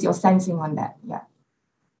 What is your sensing on that? Yeah,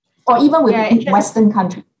 or even with Western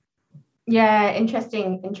countries? Yeah,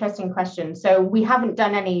 interesting question. So we haven't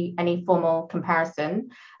done any formal comparison.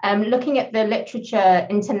 Looking at the literature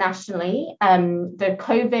internationally, the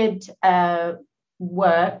COVID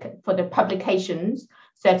work for the publications,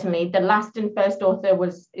 certainly the last and first author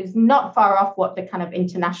is not far off what the kind of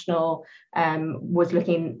international was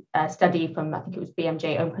looking study from, I think it was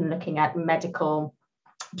BMJ Open, looking at medical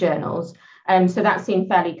journals. So that seemed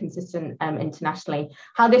fairly consistent internationally.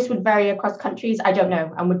 How this would vary across countries, I don't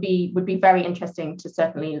know, and would be very interesting to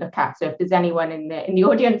certainly look at. So if there's anyone in the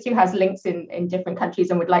audience who has links in different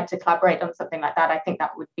countries and would like to collaborate on something like that, I think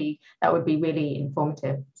that would be really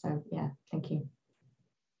informative. So yeah, thank you.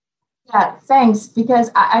 Yeah, thanks.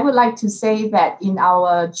 Because I would like to say that in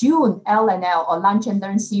our June L&L or Lunch and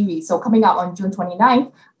Learn series, so coming out on June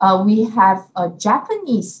 29th, we have a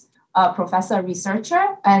Japanese professor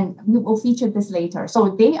researcher, and we will feature this later.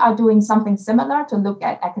 So they are doing something similar to look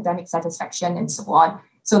at academic satisfaction and so on.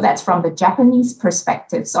 So that's from the Japanese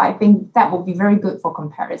perspective. So I think that will be very good for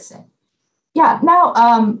comparison. Yeah, now,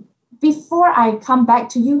 before I come back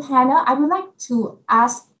to you, Hannah, I would like to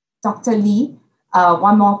ask Dr. Lee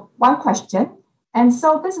one question. And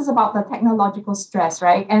so this is about the technological stress,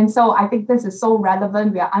 right? And so I think this is so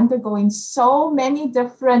relevant. We are undergoing so many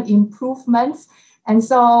different improvements. And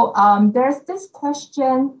so there's this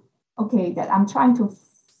question, okay, that I'm trying to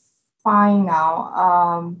find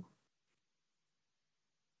now.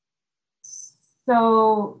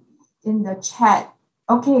 So in the chat,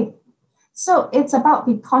 okay. So it's about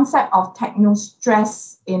the concept of techno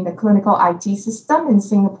stress in the clinical IT system in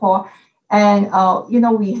Singapore. And,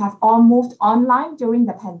 we have all moved online during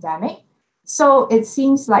the pandemic. So it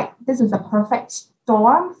seems like this is a perfect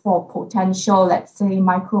storm for potential, let's say,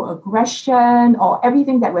 microaggression or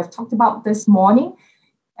everything that we've talked about this morning.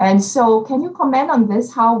 And so can you comment on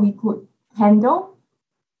this, how we could handle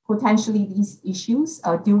potentially these issues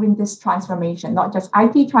during this transformation, not just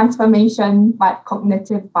IT transformation, but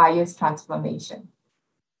cognitive bias transformation?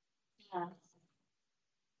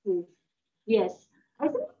 Yes, I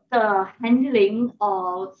think the handling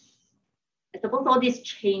of, I suppose, all these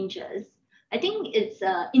changes, I think it's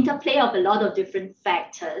an interplay of a lot of different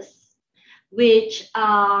factors, but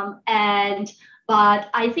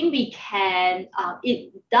I think we can,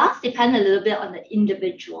 it does depend a little bit on the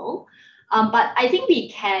individual, but I think we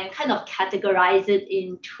can kind of categorize it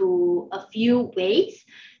into a few ways.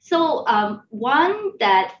 So one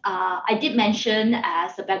that I did mention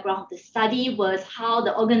as the background of the study was how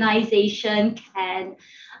the organization can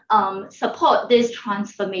support this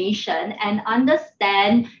transformation and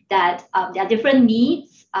understand that there are different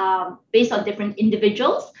needs based on different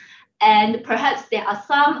individuals. And perhaps there are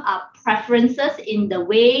some preferences in the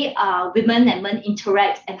way women and men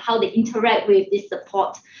interact and how they interact with this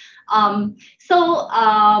support. So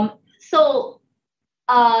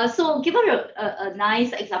give a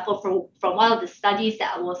nice example from one of the studies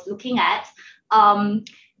that I was looking at.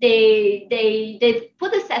 They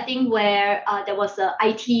put a setting where there was an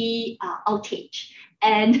IT outage,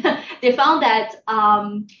 and they found that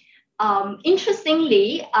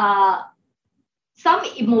interestingly, some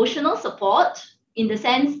emotional support, in the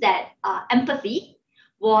sense that empathy,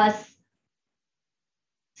 was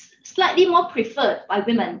slightly more preferred by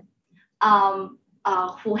women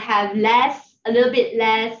who have a little bit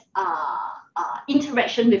less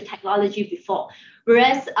interaction with technology before,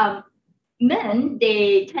 whereas men,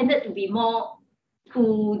 they tended to be more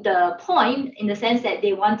to the point, in the sense that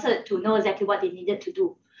they wanted to know exactly what they needed to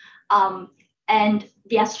do, and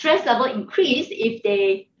their stress level increased if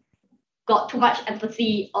they got too much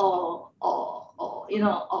empathy or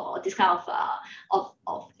this kind of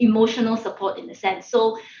emotional support, in a sense.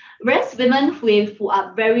 So whereas women who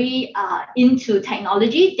are very into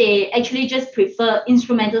technology, they actually just prefer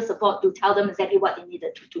instrumental support to tell them exactly what they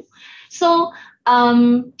needed to do. So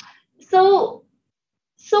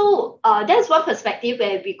that's one perspective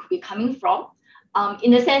where we could be coming from,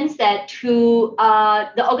 in the sense that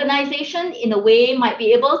the organization, in a way, might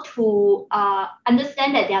be able to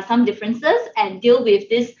understand that there are some differences and deal with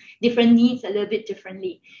these different needs a little bit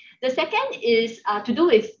differently. The second is to do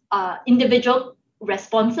with individual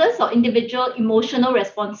responses or individual emotional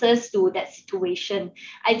responses to that situation.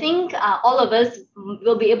 I think all of us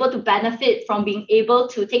will be able to benefit from being able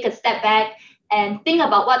to take a step back and think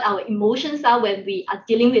about what our emotions are when we are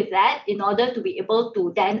dealing with that, in order to be able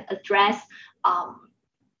to then address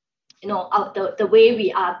the way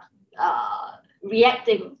we are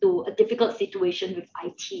reacting to a difficult situation with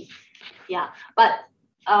IT. Yeah, but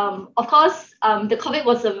of course, the COVID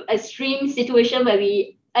was an extreme situation where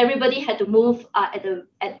everybody had to move at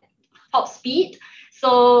top speed.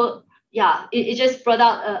 So yeah, it just brought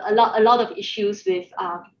out a lot of issues with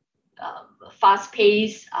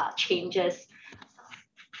fast-paced changes.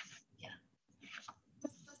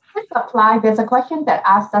 There's a question that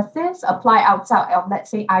asks, does this apply outside of,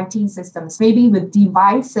 let's say, IT systems, maybe with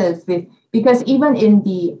devices, because even in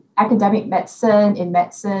the academic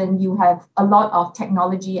medicine, you have a lot of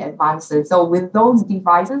technology advances. So with those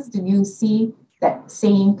devices, do you see that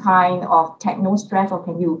same kind of techno stress, or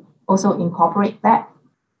can you also incorporate that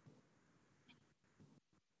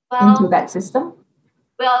into that system?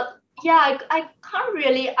 Well, yeah, I can't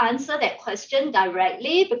really answer that question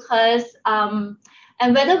directly, because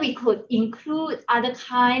and whether we could include other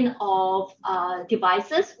kind of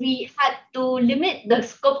devices, we had to limit the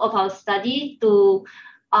scope of our study to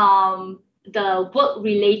the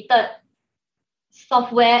work-related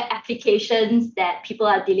software applications that people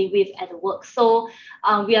are dealing with at work. So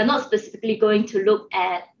we are not specifically going to look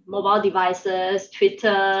at mobile devices,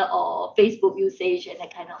 Twitter or Facebook usage and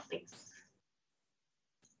that kind of things.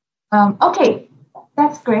 Okay,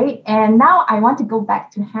 that's great. And now I want to go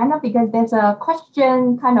back to Hannah because there's a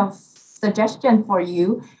question, kind of suggestion for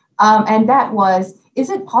you. And that was, is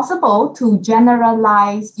it possible to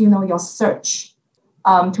generalize, your search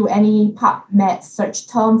to any PubMed search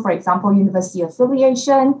term, for example, university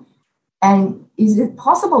affiliation? And is it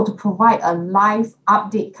possible to provide a live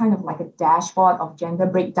update, kind of like a dashboard of gender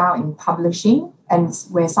breakdown in publishing, and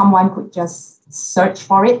where someone could just search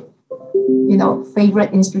for it,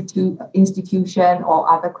 favorite institution or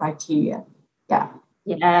other criteria?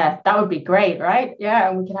 Yeah, that would be great, right? Yeah,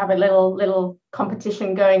 and we can have a little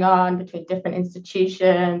competition going on between different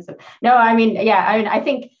institutions. No, I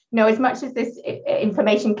think as much as this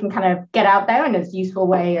information can kind of get out there in as useful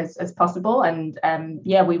way as possible, and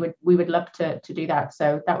we would love to do that.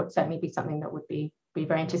 So that would certainly be something that would be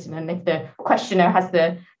very interesting. And if the questioner has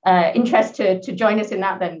the interest to join us in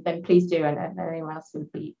that, then please do, and anyone else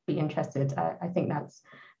would be interested. I think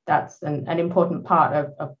that's an important part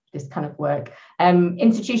of this kind of work.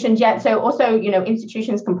 Institutions, so also,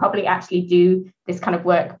 institutions can probably actually do this kind of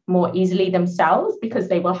work more easily themselves because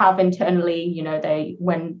they will have internally,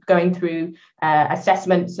 when going through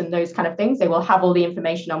assessments and those kind of things, they will have all the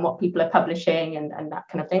information on what people are publishing and that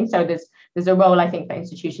kind of thing. So there's a role, I think, for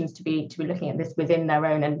institutions to be looking at this within their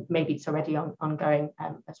own, and maybe it's already ongoing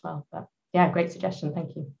as well. But yeah, great suggestion.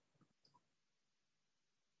 Thank you.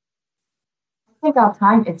 I think our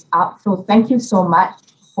time is up. So thank you so much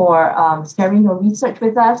for sharing your research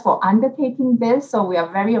with us, for undertaking this. So we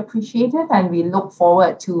are very appreciative and we look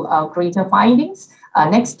forward to greater findings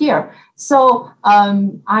next year. So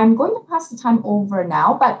I'm going to pass the time over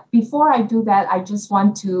now. But before I do that, I just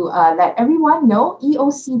want to let everyone know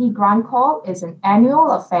EOCD grant call is an annual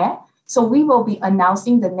affair. So we will be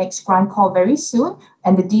announcing the next grant call very soon,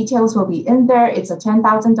 and the details will be in there. It's a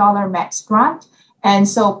 $10,000 max grant. And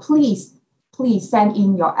so please send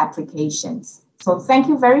in your applications. So thank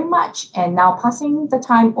you very much. And now passing the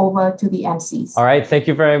time over to the MCs. All right, thank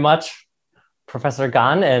you very much, Professor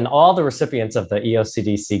Gan, and all the recipients of the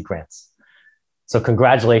EOCDC grants. So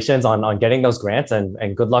congratulations on getting those grants,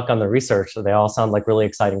 and good luck on the research. They all sound like really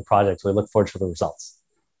exciting projects. We look forward to the results.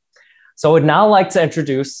 So I would now like to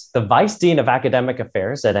introduce the Vice Dean of Academic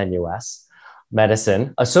Affairs at NUS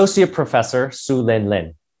Medicine, Associate Professor Su Lin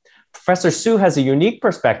Lin. Professor Su has a unique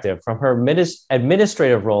perspective from her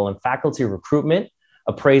administrative role in faculty recruitment,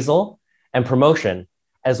 appraisal, and promotion,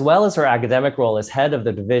 as well as her academic role as head of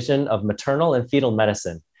the Division of Maternal and Fetal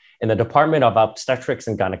Medicine in the Department of Obstetrics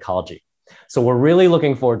and Gynecology. So we're really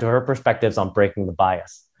looking forward to her perspectives on breaking the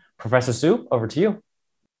bias. Professor Su, over to you.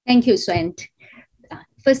 Thank you, Swen.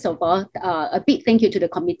 First of all, a big thank you to the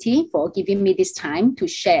committee for giving me this time to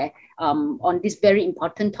share on this very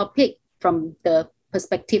important topic from the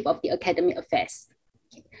perspective of the academic affairs.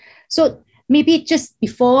 So maybe just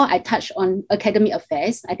before I touch on academic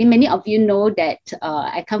affairs, I think many of you know that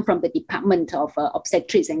I come from the Department of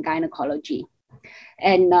Obstetrics and Gynecology.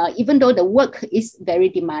 And even though the work is very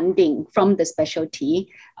demanding from the specialty,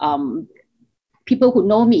 people who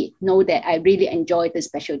know me know that I really enjoy the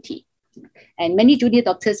specialty. And many junior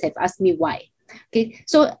doctors have asked me why. Okay,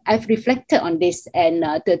 so I've reflected on this, and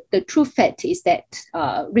the true fact is that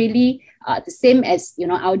really the same as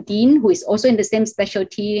our dean, who is also in the same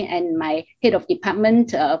specialty, and my head of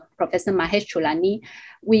department, Professor Mahesh Chulani,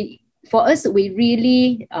 we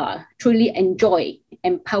really truly enjoy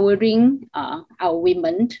empowering our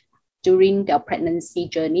women during their pregnancy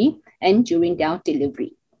journey and during their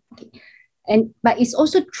delivery. Okay. But it's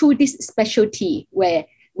also through this specialty where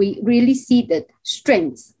we really see the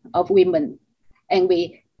strengths of women, and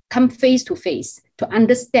we come face to face to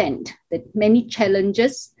understand the many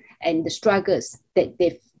challenges and the struggles that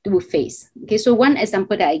they do face. Okay, so one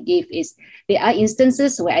example that I give is there are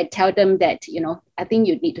instances where I tell them that, I think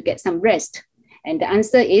you need to get some rest. And the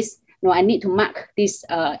answer is, no, I need to mark these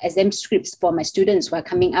exam scripts for my students who are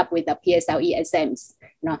coming up with the PSLE exams.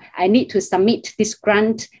 I need to submit this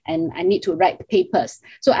grant and I need to write papers.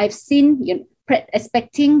 So I've seen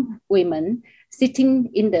expecting women sitting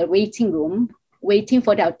in the waiting room, waiting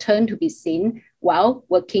for their turn to be seen while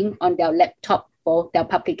working on their laptop for their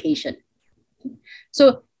publication.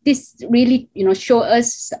 So this really, show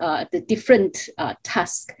us the different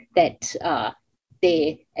tasks that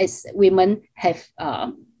they, as women, have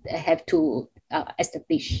to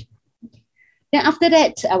establish. Then after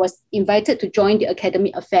that, I was invited to join the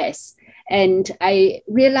academic affairs, and I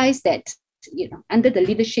realized that, under the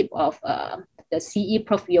leadership of the CE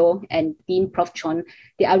Prof. Yo and Dean Prof. Chon,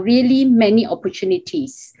 there are really many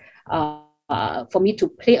opportunities for me to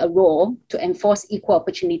play a role to enforce equal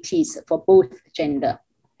opportunities for both gender.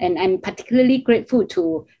 And I'm particularly grateful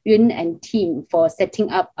to Yun and team for setting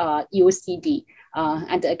up EOCD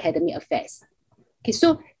under Academic Affairs. Okay,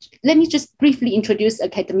 so let me just briefly introduce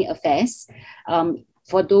Academic Affairs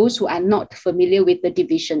for those who are not familiar with the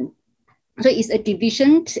division. So it's a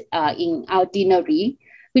division in our deanery,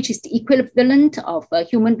 which is the equivalent of a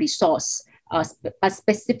human resource, but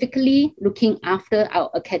specifically looking after our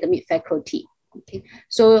academic faculty. Okay,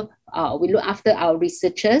 so we look after our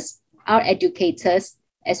researchers, our educators,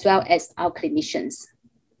 as well as our clinicians.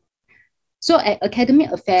 So at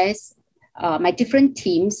Academic Affairs, my different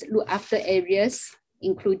teams look after areas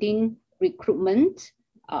including recruitment,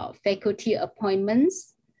 faculty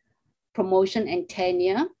appointments, promotion and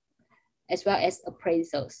tenure, as well as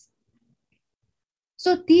appraisals.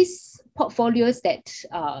 So these portfolios that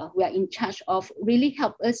we are in charge of really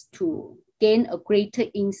help us to gain a greater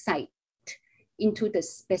insight into the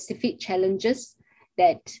specific challenges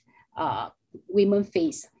that women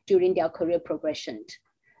face during their career progression.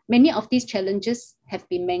 Many of these challenges have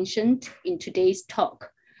been mentioned in today's talk.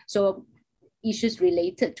 So issues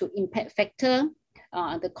related to impact factor,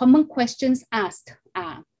 the common questions asked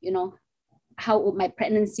are, how would my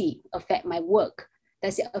pregnancy affect my work?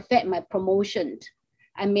 Does it affect my promotion?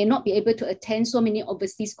 I may not be able to attend so many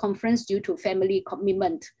overseas conferences due to family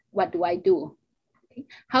commitment. What do I do? Okay.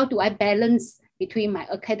 How do I balance between my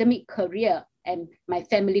academic career and my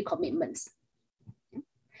family commitments?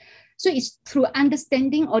 So it's through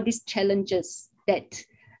understanding all these challenges that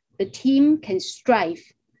the team can strive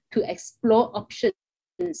to explore options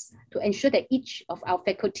to ensure that each of our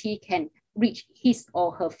faculty can reach his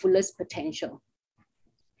or her fullest potential.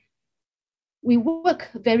 We work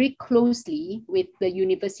very closely with the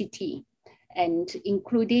university, and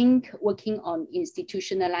including working on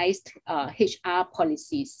institutionalized HR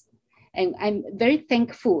policies. And I'm very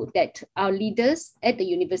thankful that our leaders at the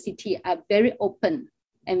university are very open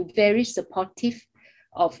and very supportive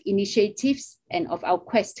of initiatives and of our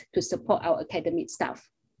quest to support our academic staff.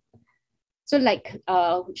 So like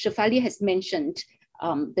Shefali has mentioned,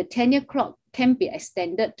 the tenure clock can be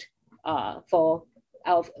extended for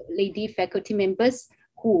our lady faculty members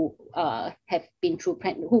who have been through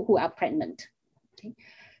who are pregnant. Okay.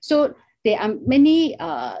 So there are many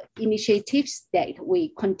initiatives that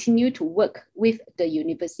we continue to work with the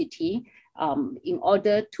university in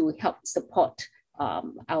order to help support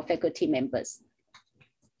our faculty members.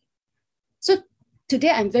 So today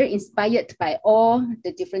I'm very inspired by all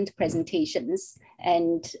the different presentations,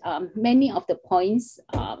 and many of the points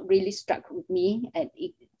really struck with me.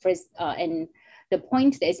 And the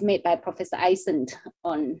point that is made by Professor Eisen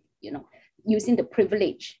on using the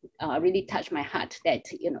privilege really touched my heart. That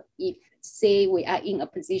if say we are in a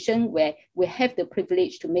position where we have the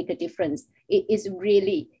privilege to make a difference, it is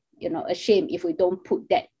really a shame if we don't put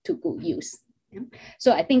that to good use. Yeah?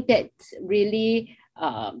 So I think that really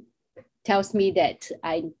tells me that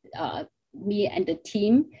me and the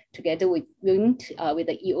team, together with Yun, with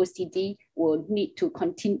the EOCD, will need to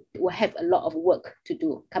continue. Will have a lot of work to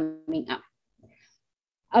do coming up.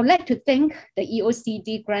 I would like to thank the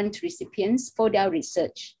EOCD grant recipients for their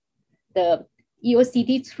research. The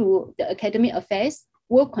EOCD, through the Academic Affairs,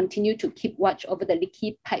 will continue to keep watch over the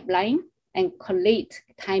leaky pipeline and collate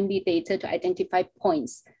timely data to identify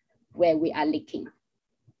points where we are leaking.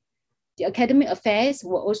 The Academic Affairs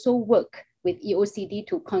will also work with EOCD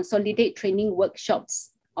to consolidate training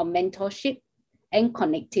workshops on mentorship and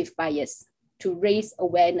connective bias to raise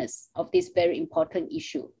awareness of this very important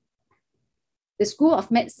issue. The School of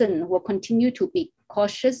Medicine will continue to be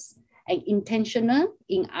cautious and intentional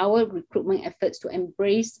in our recruitment efforts to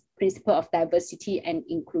embrace principle of diversity and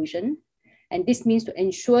inclusion. And this means to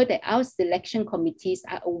ensure that our selection committees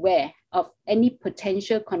are aware of any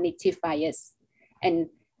potential cognitive bias and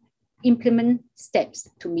implement steps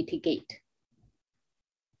to mitigate.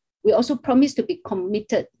 We also promise to be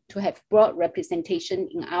committed to have broad representation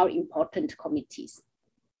in our important committees.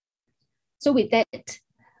 So with that,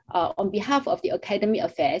 on behalf of the Academic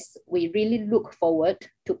Affairs, we really look forward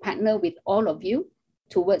to partner with all of you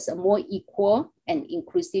towards a more equal and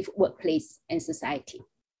inclusive workplace and society.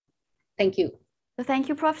 Thank you. So thank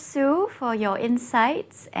you, Prof. Sue, for your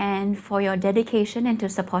insights and for your dedication into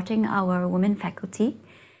supporting our women faculty.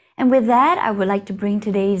 And with that, I would like to bring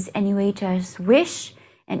today's NUHS WISH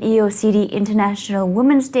and EOCD International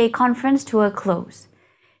Women's Day Conference to a close.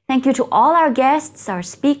 Thank you to all our guests, our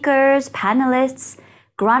speakers, panelists,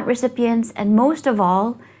 grant recipients, and most of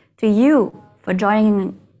all, to you for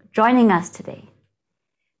joining us today.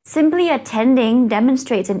 Simply attending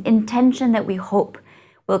demonstrates an intention that we hope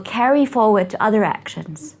will carry forward to other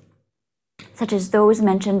actions, such as those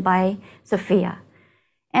mentioned by Sophia,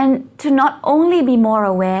 and to not only be more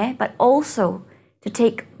aware, but also to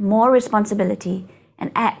take more responsibility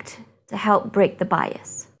and act to help break the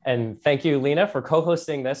bias. And thank you, Lena, for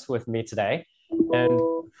co-hosting this with me today. And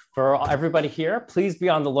for everybody here, please be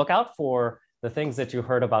on the lookout for the things that you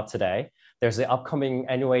heard about today. There's the upcoming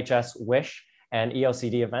NUHS WISH and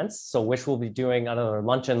EOCD events. So WISH will be doing another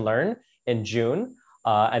Lunch and Learn in June.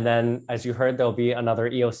 And then, as you heard, there'll be another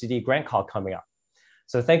EOCD grant call coming up.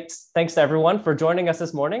 So thanks to everyone for joining us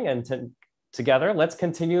this morning, and together, let's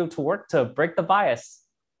continue to work to break the bias.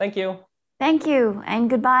 Thank you. Thank you, and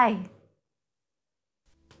goodbye.